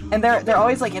it. And they're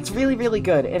always like, it's really, really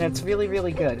good. And it's really,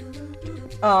 really good.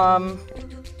 And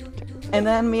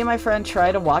then me and my friend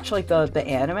tried to watch, like, the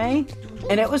anime.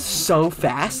 And it was so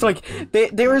fast. Like,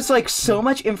 there was, like, so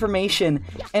much information.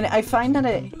 And I find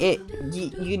that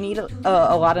you need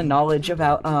a lot of knowledge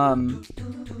about,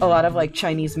 a lot of, like,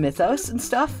 Chinese mythos and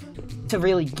stuff to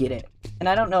really get it. And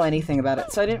I don't know anything about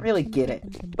it, so I didn't really get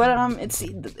it. But,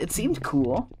 it seemed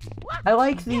cool. I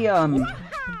like the,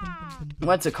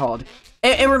 what's it called?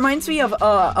 It reminds me of,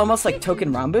 almost like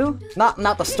Token Rambu.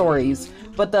 Not the stories,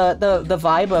 but the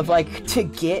vibe of, like, to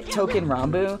get Token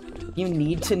Rambu, you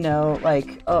need to know,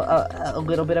 like, a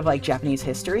little bit of, like, Japanese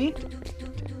history.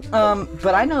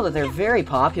 But I know that they're very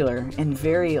popular, and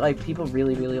very, like, people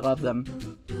really, really love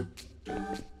them.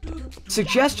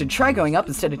 Suggestion, try going up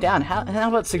instead of down. How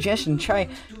about suggestion, try...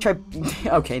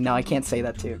 Okay, no, I can't say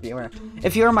that to you.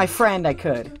 If you were my friend, I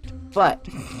could. But...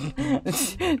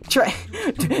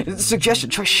 Suggestion,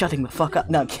 try shutting the fuck up.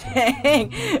 No,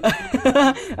 kidding.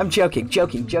 I'm joking.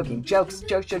 Jokes.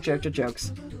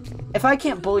 If I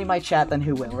can't bully my chat, then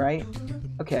who will, right?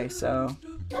 Okay, so...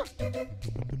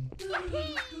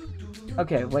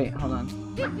 Okay, wait, hold on.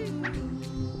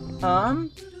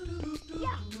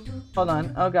 Hold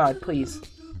on. Oh god, please.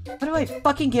 How do I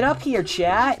fucking get up here,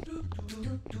 chat?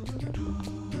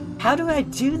 How do I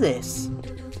do this?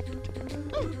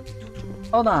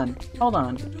 Hold on.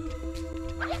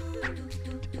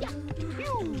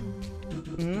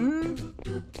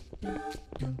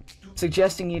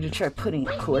 Suggesting you to try putting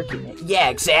a cork in it. Yeah,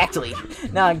 exactly.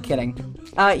 No, I'm kidding.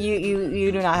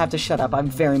 You do not have to shut up. I'm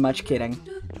very much kidding.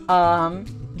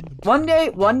 One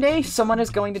day, someone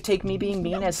is going to take me being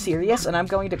mean as serious, and I'm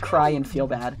going to cry and feel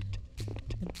bad.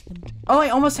 Oh, I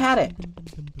almost had it.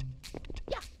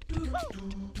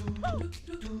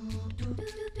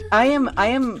 I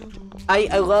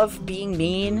love being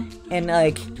mean and,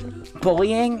 like,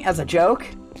 bullying as a joke.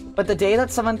 But the day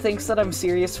that someone thinks that I'm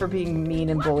serious for being mean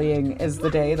and bullying is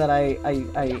the day that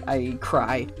I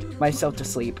cry myself to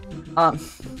sleep.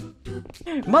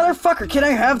 Motherfucker, can I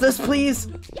have this, please?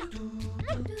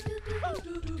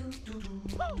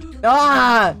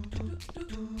 Ah!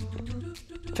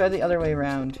 Try the other way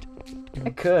around. I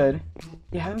could.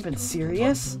 You haven't been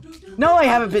serious? No, I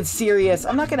haven't been serious!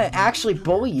 I'm not gonna actually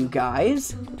bully you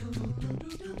guys!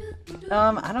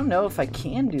 I don't know if I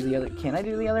can do the other- can I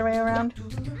do the other way around?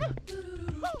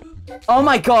 Oh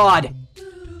my god!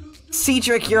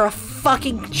 Cedric, you're a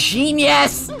fucking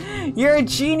genius! You're a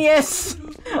genius!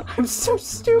 I'm so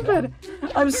stupid!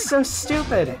 I'm so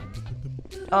stupid!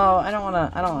 Oh, I don't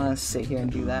wanna sit here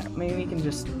and do that. Maybe we can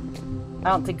just... I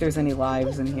don't think there's any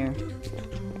lives in here.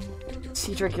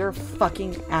 Cedric, you're a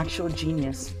fucking actual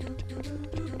genius.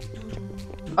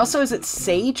 Also, is it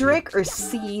Cedric or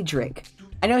Cedric?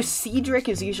 I know Cedric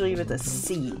is usually with a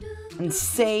C, and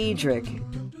Cedric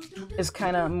is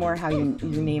kind of more how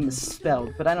your name is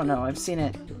spelled, but I don't know. I've seen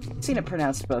it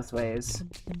pronounced both ways.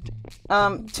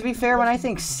 To be fair, when I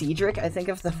think Cedric, I think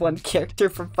of the one character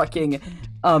from fucking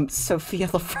Sophia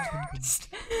the First.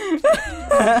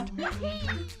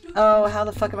 Oh, how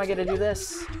the fuck am I gonna do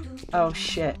this? Oh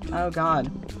shit. Oh god.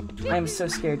 I am so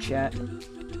scared, chat.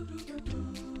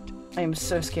 I am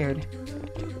so scared.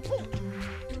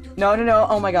 No, no, no.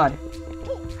 Oh my god.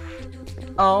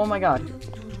 Oh my god.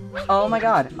 Oh my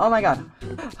god. Oh my god.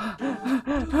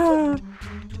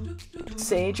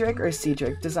 Cedric or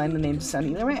Cedric? Design the name to sound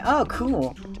either way? Oh,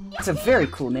 cool. It's a very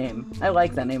cool name. I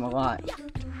like that name a lot.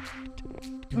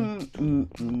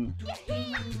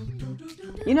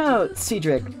 You know,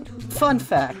 Cedric, fun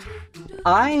fact.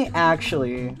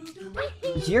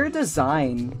 Your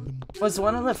design was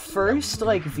one of the first,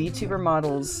 like, VTuber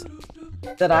models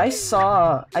that I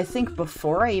saw, I think,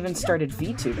 before I even started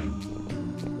VTubing.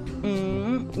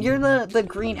 You're the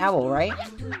green owl, right?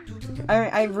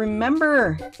 I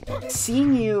remember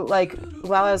seeing you, like,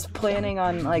 while I was planning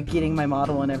on, like, getting my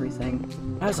model and everything.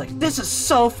 I was like, this is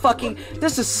so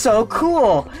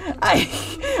cool! I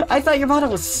thought your model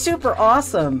was super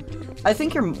awesome! I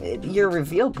think your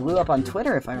reveal blew up on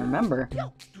Twitter, if I remember.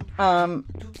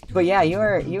 But yeah, you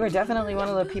were definitely one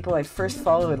of the people I first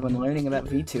followed when learning about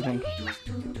VTubing.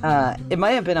 It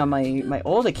might have been on my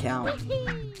old account.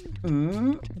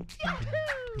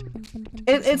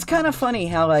 It's kind of funny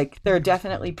how, like, there are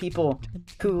definitely people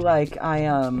who, like,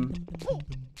 I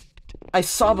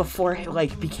saw before I,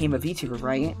 like, became a VTuber,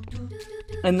 right?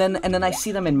 And then I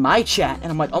see them in my chat,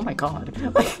 and I'm like, oh my god.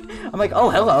 I'm like,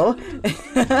 oh, hello.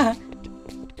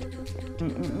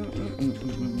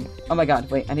 Oh my god,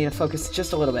 wait, I need to focus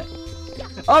just a little bit.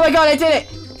 Oh my god, I did it!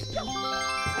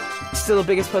 Still the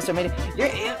biggest poster I made.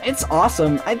 It's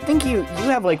awesome. I think you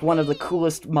have, like, one of the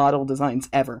coolest model designs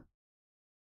ever.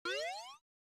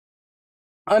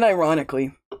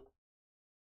 Unironically.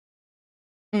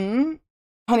 Honey,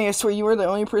 I swear you were the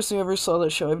only person who ever saw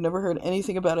that show. I've never heard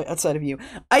anything about it outside of you.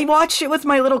 I watched it with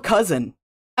my little cousin.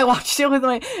 I watched it with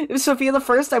Sophia the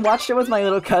First. I watched it with my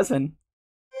little cousin.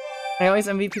 I always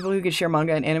envy people who can share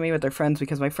manga and anime with their friends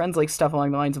because my friends like stuff along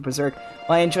the lines of Berserk,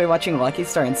 while I enjoy watching Lucky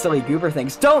Star and silly goober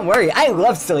things. Don't worry, I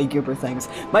love silly goober things.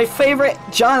 My favorite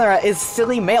genre is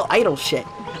silly male idol shit.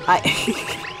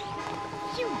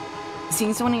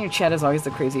 Seeing someone in your chat is always the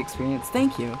crazy experience.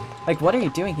 Thank you. Like, what are you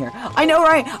doing here? I know,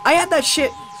 right? I had that shit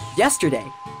yesterday.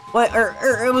 Or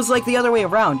it was like the other way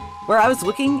around, where I was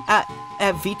looking at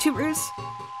VTubers,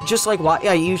 just like what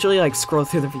I usually like scroll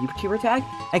through the VTuber tag.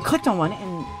 I clicked on one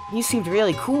and he seemed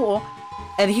really cool,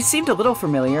 and he seemed a little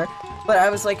familiar, but I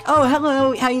was like, oh,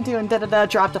 hello, how you doing? Da-da-da,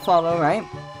 dropped a follow, right?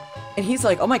 And he's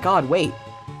like, oh my god, wait.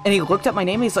 And he looked up my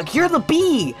name and he's like, you're the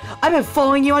bee! I've been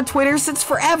following you on Twitter since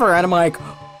forever! And I'm like,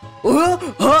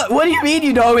 what do you mean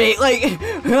you know me? Like,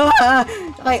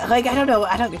 like I don't know,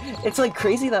 it's like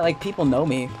crazy that like people know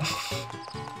me.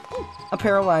 I'm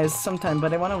paralyzed sometime,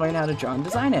 but I want to learn how to draw and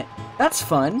design it. That's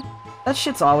fun. That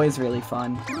shit's always really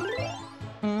fun.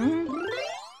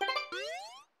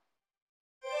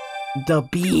 The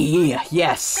bee,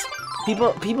 yes.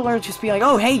 People are just being like,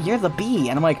 oh hey, you're the bee,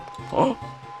 and I'm like, oh,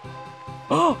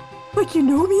 like you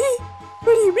know me?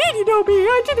 What do you mean you know me?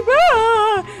 I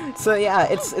didn't. So yeah,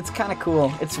 it's kind of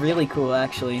cool. It's really cool,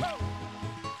 actually.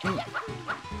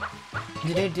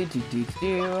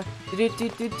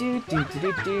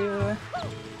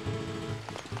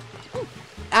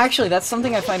 Actually, that's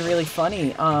something I find really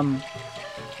funny.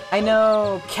 I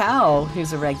know Cal,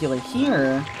 who's a regular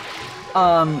here,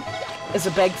 is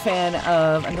a big fan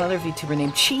of another VTuber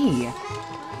named Chi.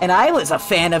 And I was a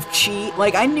fan of Chi.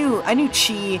 Like, I knew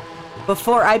Chi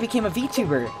before I became a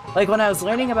VTuber. Like, when I was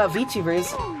learning about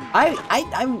VTubers,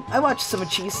 I watched some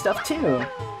cheese stuff too.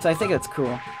 So I think it's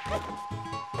cool.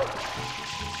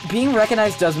 Being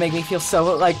recognized does make me feel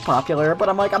so, like, popular, but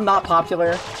I'm like, I'm not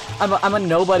popular. I'm a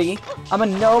nobody. I'm a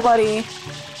nobody.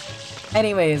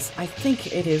 Anyways, I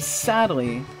think it is,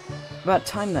 sadly, about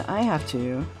time that I have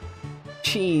to...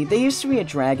 Chi. They used to be a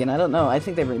dragon. I don't know. I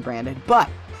think they rebranded. But,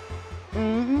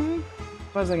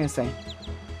 what was I gonna say?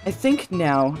 I think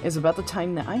now is about the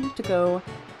time that I have to go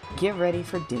get ready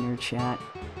for dinner, chat.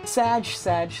 Sag.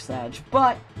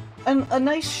 But a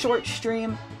nice short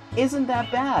stream isn't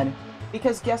that bad.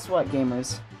 Because guess what,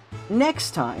 gamers?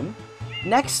 Next time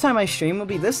I stream will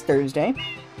be this Thursday,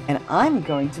 and I'm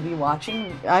going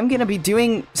to be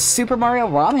doing Super Mario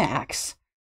ROM hacks.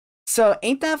 So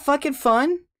ain't that fucking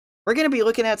fun? We're going to be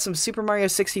looking at some Super Mario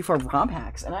 64 ROM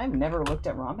hacks, and I've never looked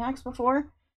at ROM hacks before,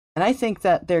 and I think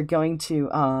that they're going to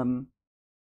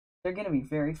be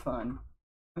very fun.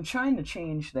 I'm trying to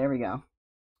change, there we go.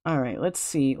 Alright, let's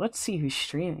see who's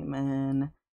streaming,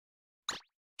 man.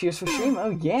 Cheers for stream? Oh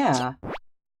yeah!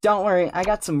 Don't worry, I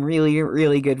got some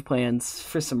really good plans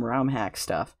for some ROM hack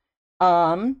stuff.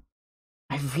 I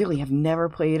really have never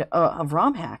played a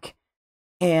ROM hack,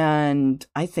 and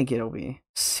I think it'll be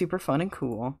super fun and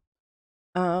cool.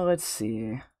 Let's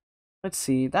see,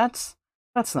 that's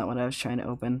not what I was trying to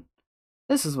open.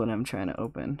 This is what I'm trying to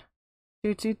open.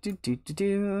 Who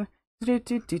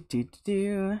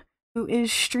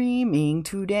is streaming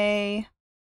today?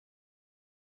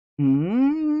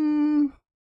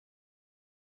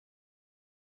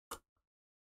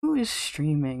 Who is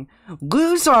streaming?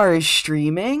 Luzar is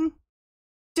streaming?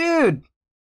 Dude,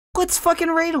 let's fucking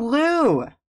raid Lou!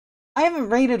 I haven't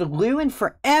raided Lou in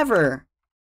forever!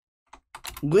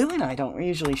 Lou and I don't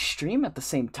usually stream at the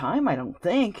same time, I don't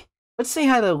think. Let's say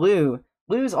hi to Lou.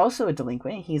 Lou is also a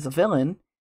delinquent, he's a villain,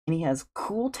 and he has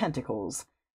cool tentacles.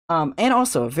 And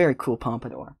also a very cool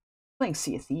pompadour. Playing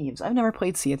Sea of Thieves. I've never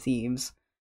played Sea of Thieves.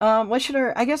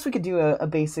 I guess we could do a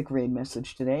basic raid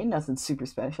message today, nothing super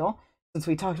special. Since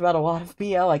we talked about a lot of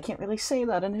BL, I can't really say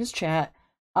that in his chat.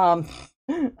 I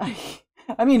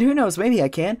mean, who knows, maybe I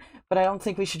can, but I don't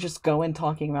think we should just go in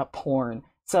talking about porn.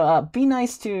 So, be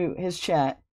nice to his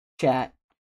chat.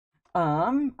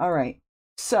 Alright.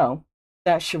 So,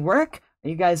 that should work. Are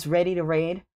you guys ready to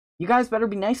raid? You guys better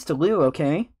be nice to Lou,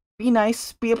 okay? Be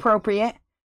nice, be appropriate,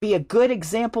 be a good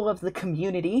example of the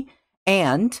community,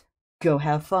 and go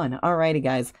have fun. Alrighty,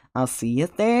 guys. I'll see you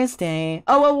Thursday.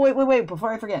 Oh, wait,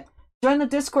 before I forget. Join the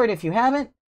Discord if you haven't,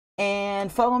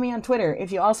 and follow me on Twitter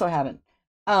if you also haven't.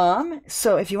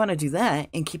 So if you want to do that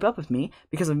and keep up with me,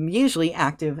 because I'm usually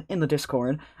active in the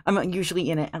Discord, I'm usually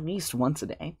in it at least once a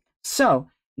day. So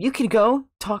you can go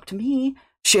talk to me,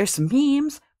 share some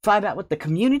memes, vibe out with the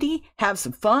community, have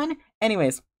some fun.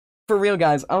 Anyways, for real,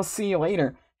 guys, I'll see you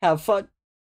later. Have fun.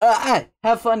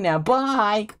 Have fun now.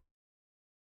 Bye.